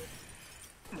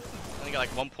 only got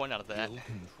like 1 point out of that. Hill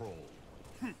control.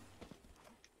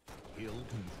 Hill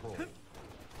control.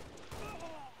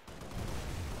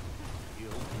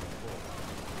 Hill control.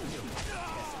 Hill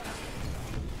contested.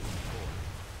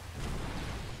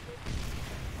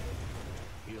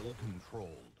 Hill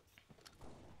controlled.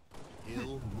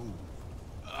 Hill moved.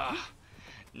 Ugh.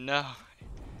 No.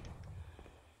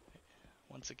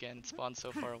 Once again, it spawned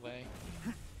so far away.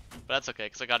 But that's okay,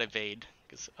 because I got evade,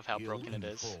 because of how Hill broken it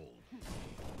is. controlled.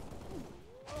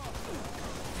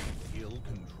 Hill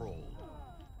controlled.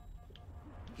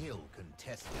 Hill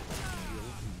contested. Hill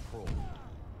controlled.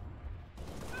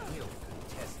 Hill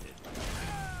contested.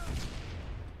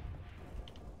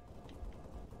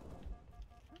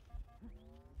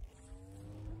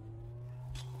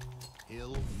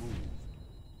 Hill moved.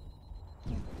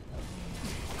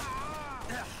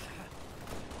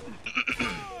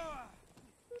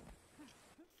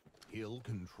 Hill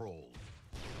controlled.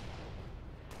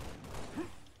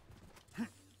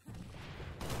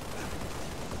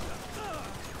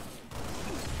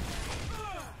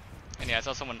 And yeah, I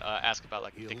saw someone ask about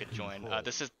like if they could join.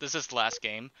 This is the last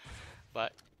game,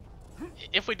 but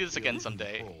if we do this again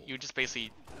someday, you just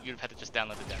basically you'd have to just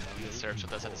download the demo and search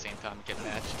with us at the same time and get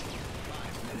matched.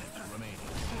 5 minutes remaining.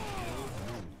 Hill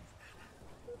moved.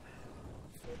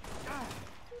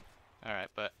 Alright,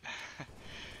 but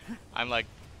I'm like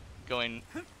going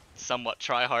somewhat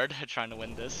try hard trying to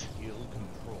win this. Hill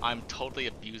control. I'm totally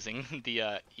abusing the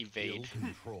Hill evade,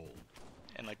 controlled.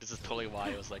 and like this is totally why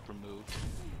it was like removed.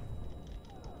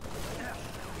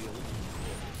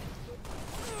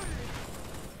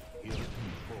 Hill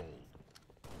controlled.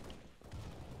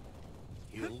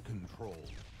 Hill controlled. Hill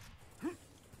controlled.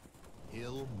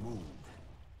 Hill moved.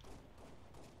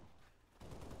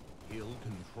 Hill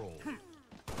controlled.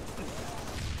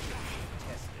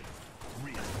 Tested.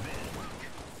 Revenge.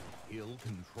 Hill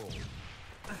controlled.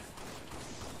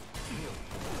 Hill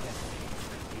tested.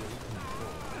 Hill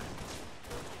controlled.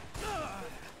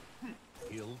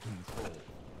 Hill controlled.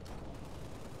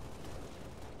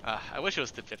 I wish it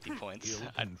was to 50 points. Hill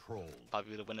I'd controlled.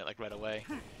 probably would have win it like right away.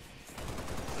 Hill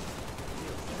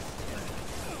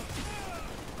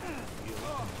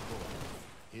controlled.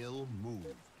 Hill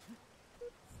moved.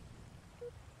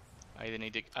 I either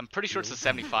need to. I'm pretty sure it's the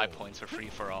 75 points for free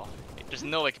for all. There's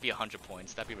no way it could be 100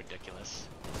 points. That'd be ridiculous.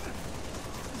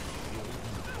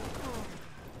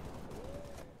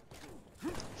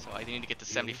 So I either need to get to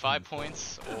 75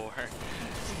 points or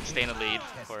stay in the lead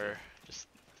for just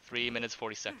 3 minutes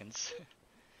 40 seconds.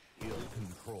 Hill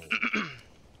control.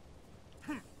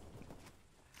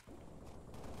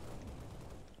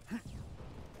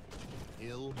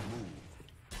 Hill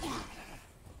move.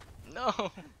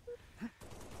 No.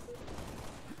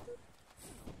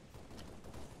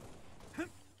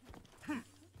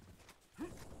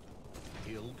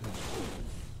 Hill control.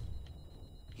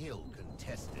 Hill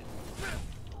contested.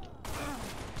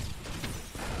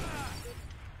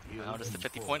 Now just the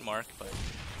 50-point mark, but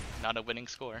not a winning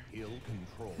score. Hill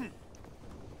control.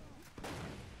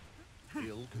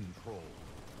 Hill control.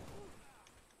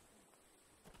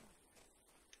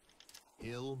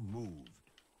 Hill moved.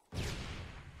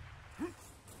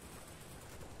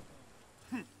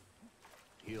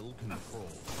 Hill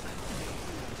control.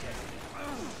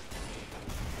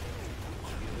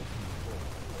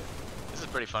 This is a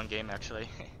pretty fun game, actually.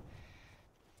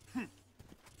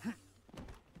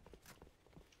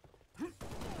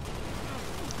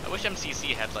 I wish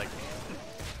MCC had like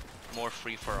more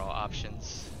free-for-all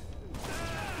options.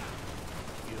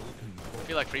 Hill I control.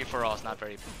 feel like free-for-all is not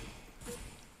very,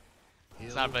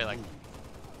 it's not very like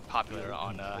popular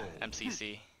on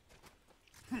MCC.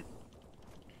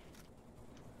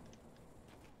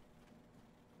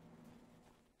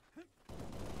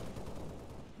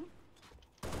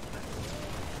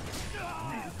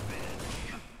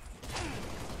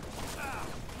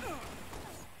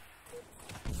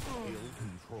 Hill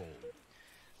control.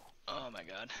 Oh my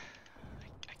god.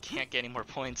 I can't get any more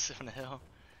points from the hill.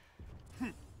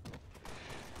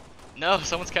 No,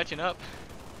 someone's catching up.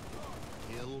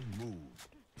 Hill moved.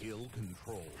 Hill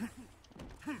control.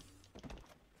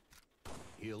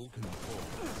 Hill control.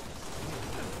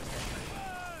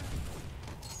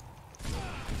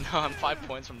 No, I'm 5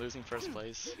 points from losing first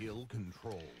place. Hill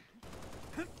control.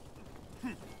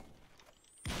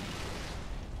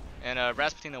 And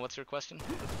Rasputin, what's your question?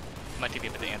 Might take me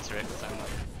a bit to answer it because I'm like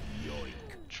Yoink.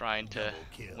 trying to Double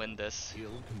kill. win this.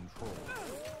 Hill control.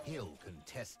 Hill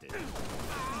contested.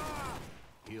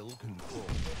 Hill control.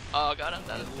 Oh, got him.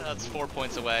 That's 4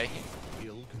 points away.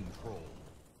 Hill control.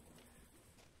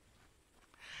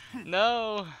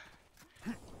 No.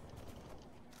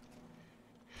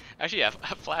 Actually, yeah,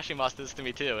 Flashing Moss did this to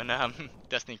me too, and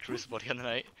Destiny Crucible the other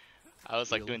night. I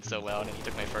was like doing so well, and then he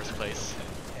took my first place.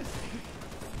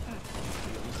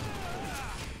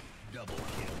 Double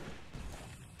kill.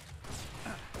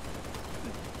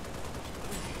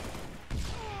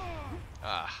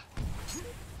 Ah.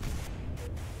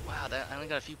 Wow, that I only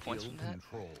got a few points Hill from that.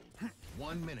 controlled.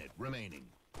 1 minute remaining.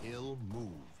 Hill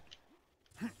moved.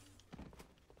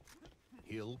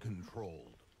 Hill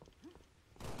controlled.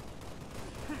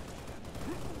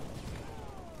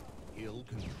 Hill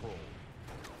controlled.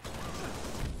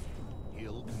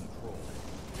 Hill controlled.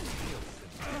 Hill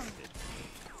contested.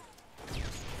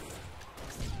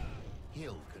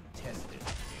 Hill contested.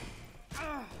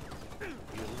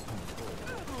 Hill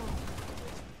controlled.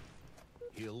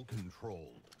 Hill controlled.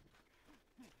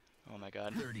 Oh my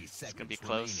god. 30 seconds gonna be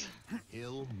close. remaining.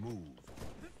 Hill move.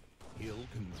 Hill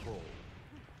control.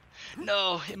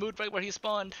 No, it moved right where he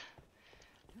spawned.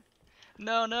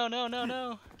 No, no, no, no,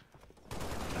 no.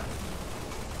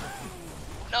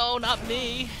 No, not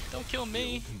me. Don't kill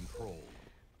me. Hill control.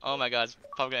 Oh my god, it's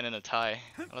probably getting in a tie.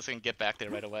 Unless I can get back there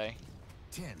right away.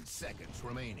 10 seconds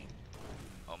remaining.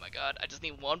 Oh my god, I just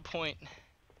need 1 point.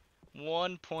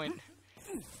 1 point.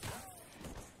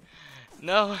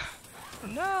 No.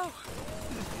 No.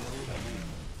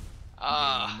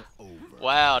 Ah. Over.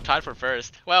 Wow, tied for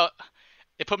first. Well,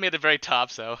 it put me at the very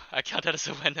top, so I count that as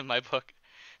a win in my book.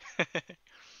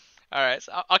 Alright,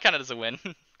 so I'll count it as a win.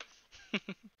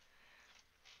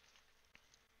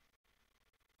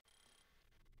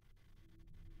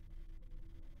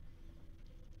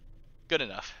 Good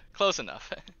enough. Close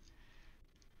enough.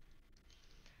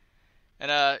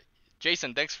 And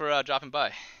Jason, thanks for dropping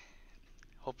by.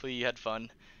 Hopefully you had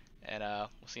fun, and we'll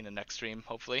see you in the next stream,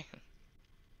 hopefully.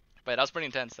 But that was pretty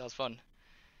intense. That was fun.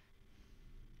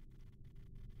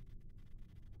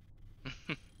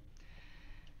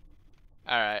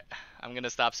 Alright, I'm gonna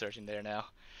stop searching there now.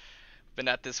 Been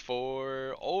at this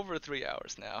for over 3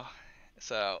 hours now,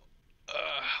 so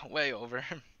way over.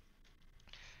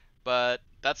 But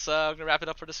that's gonna wrap it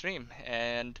up for the stream,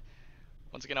 and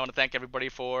once again I want to thank everybody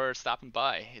for stopping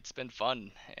by. It's been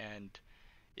fun, and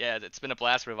yeah, it's been a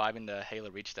blast reviving the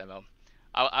Halo Reach demo.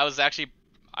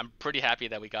 I'm pretty happy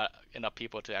that we got enough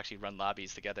people to actually run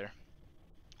lobbies together.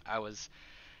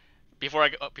 Before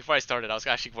I started, I was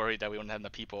actually worried that we wouldn't have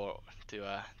enough people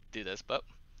to do this, but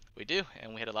we do,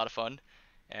 and we had a lot of fun.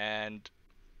 And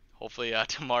hopefully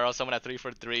tomorrow, someone at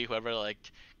 343, whoever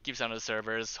like keeps on the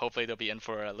servers, hopefully they'll be in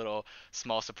for a little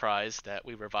small surprise that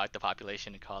we revived the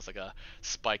population and caused like a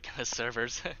spike in the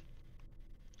servers.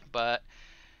 But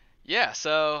yeah,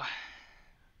 so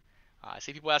I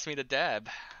see people asking me to dab.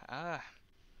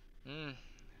 Do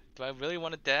I really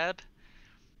want to dab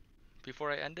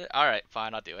before I end it? Alright,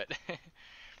 fine, I'll do it.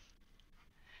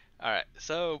 Alright,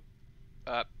 so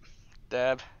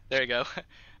dab. There you go.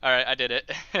 Alright, I did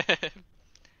it.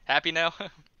 Happy now?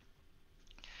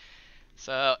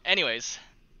 So anyways,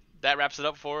 that wraps it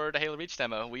up for the Halo Reach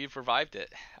demo. We've revived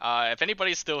it. If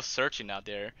anybody's still searching out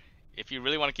there, if you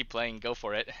really want to keep playing, go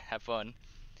for it. Have fun.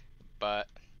 But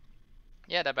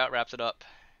yeah, that about wraps it up.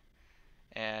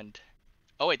 And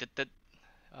oh wait, did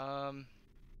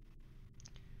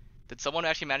someone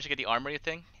actually manage to get the armory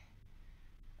thing?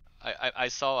 I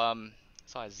saw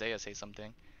Isaiah say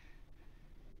something.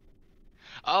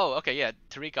 Oh, okay, yeah,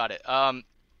 Tariq got it.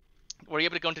 Were you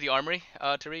able to go into the armory,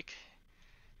 Tariq?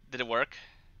 Did it work?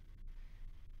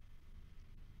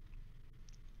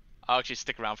 I'll actually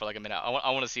stick around for like a minute.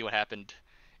 I want to see what happened.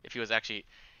 If he was actually,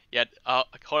 yeah.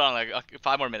 Hold on, like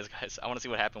 5 more minutes, guys. I want to see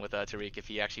what happened with Tariq if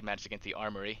he actually managed to get into the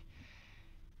armory.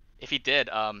 If he did,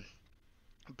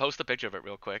 post a picture of it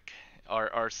real quick,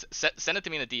 or send it to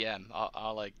me in a DM.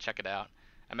 I'll like check it out.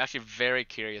 I'm actually very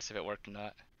curious if it worked or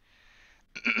not.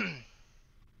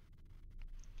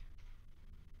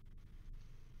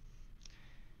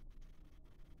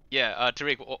 Yeah,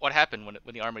 Tariq, what happened when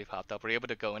the armory popped up? Were you able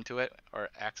to go into it or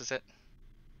access it?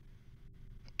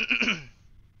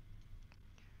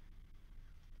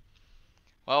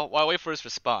 Well, while I wait for his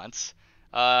response,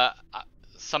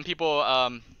 some people, a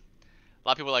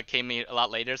lot of people like came in a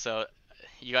lot later, so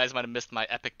you guys might have missed my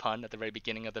epic pun at the very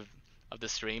beginning of the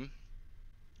stream.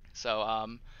 So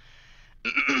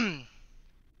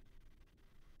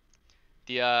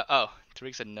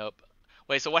Tariq said nope.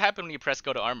 Wait, so what happened when you press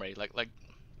go to armory? Like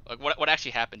what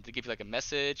actually happened? Did it give you like a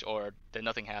message, or did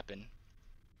nothing happen?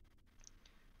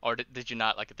 Or did you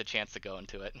not like get the chance to go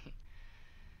into it?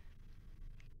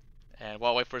 And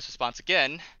while I wait for his response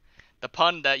again, the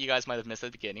pun that you guys might have missed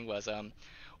at the beginning was,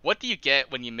 what do you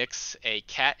get when you mix a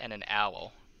cat and an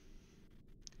owl?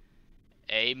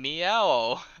 A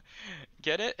meow.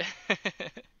 Get it?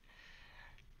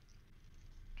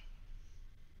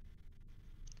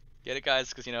 Get it, guys?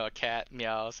 Because, you know, a cat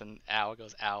meows and owl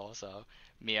goes owl, so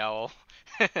meow.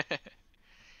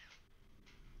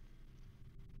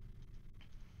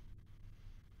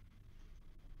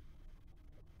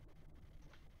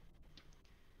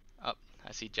 Oh,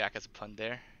 I see Jack has a pun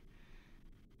there.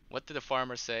 What did the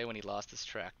farmer say when he lost his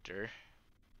tractor?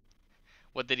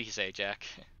 What did he say, Jack?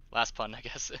 Last pun, I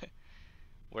guess.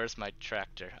 Where's my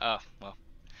tractor? Oh, well.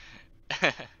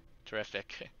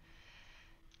 Terrific.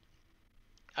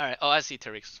 Alright, oh, I see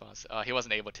Tariq's response. He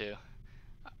wasn't able to.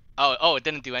 Oh, it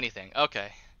didn't do anything. Okay.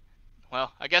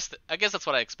 Well, I guess that's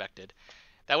what I expected.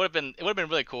 It would have been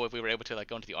really cool if we were able to like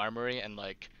go into the armory and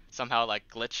like somehow like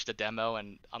glitch the demo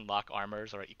and unlock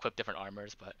armors or equip different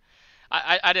armors, but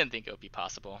I didn't think it would be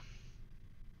possible.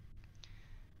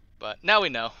 But now we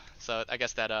know, so I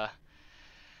guess that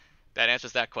that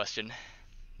answers that question.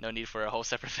 No need for a whole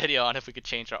separate video on if we could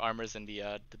change our armors in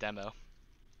the demo.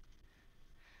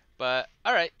 But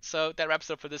alright, so that wraps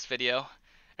it up for this video.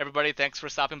 Everybody, thanks for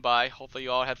stopping by. Hopefully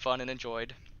you all had fun and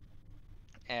enjoyed.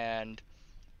 And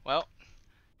well,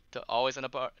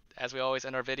 as we always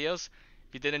end our videos,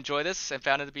 if you did enjoy this and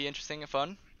found it to be interesting and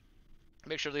fun,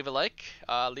 make sure to leave a like,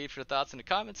 leave your thoughts in the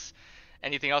comments.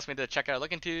 Anything else we need to check out or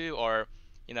look into, or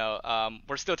you know,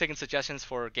 we're still taking suggestions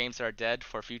for games that are dead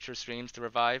for future streams to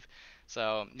revive.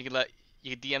 So you can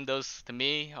DM those to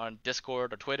me on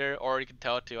Discord or Twitter, or you can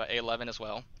tell it to A11 as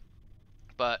well.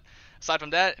 But aside from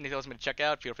that, anything else you want me to check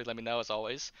out, feel free to let me know as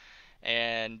always.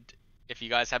 And if you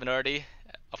guys haven't already,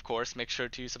 of course, make sure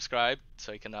to subscribe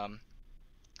so you can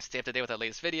stay up to date with our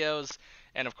latest videos,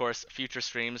 and of course future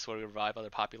streams where we revive other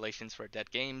populations for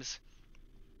dead games.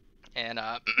 And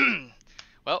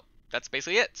well, that's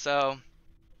basically it. So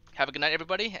have a good night,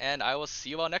 everybody, and I will see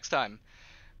you all next time.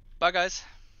 Bye, guys.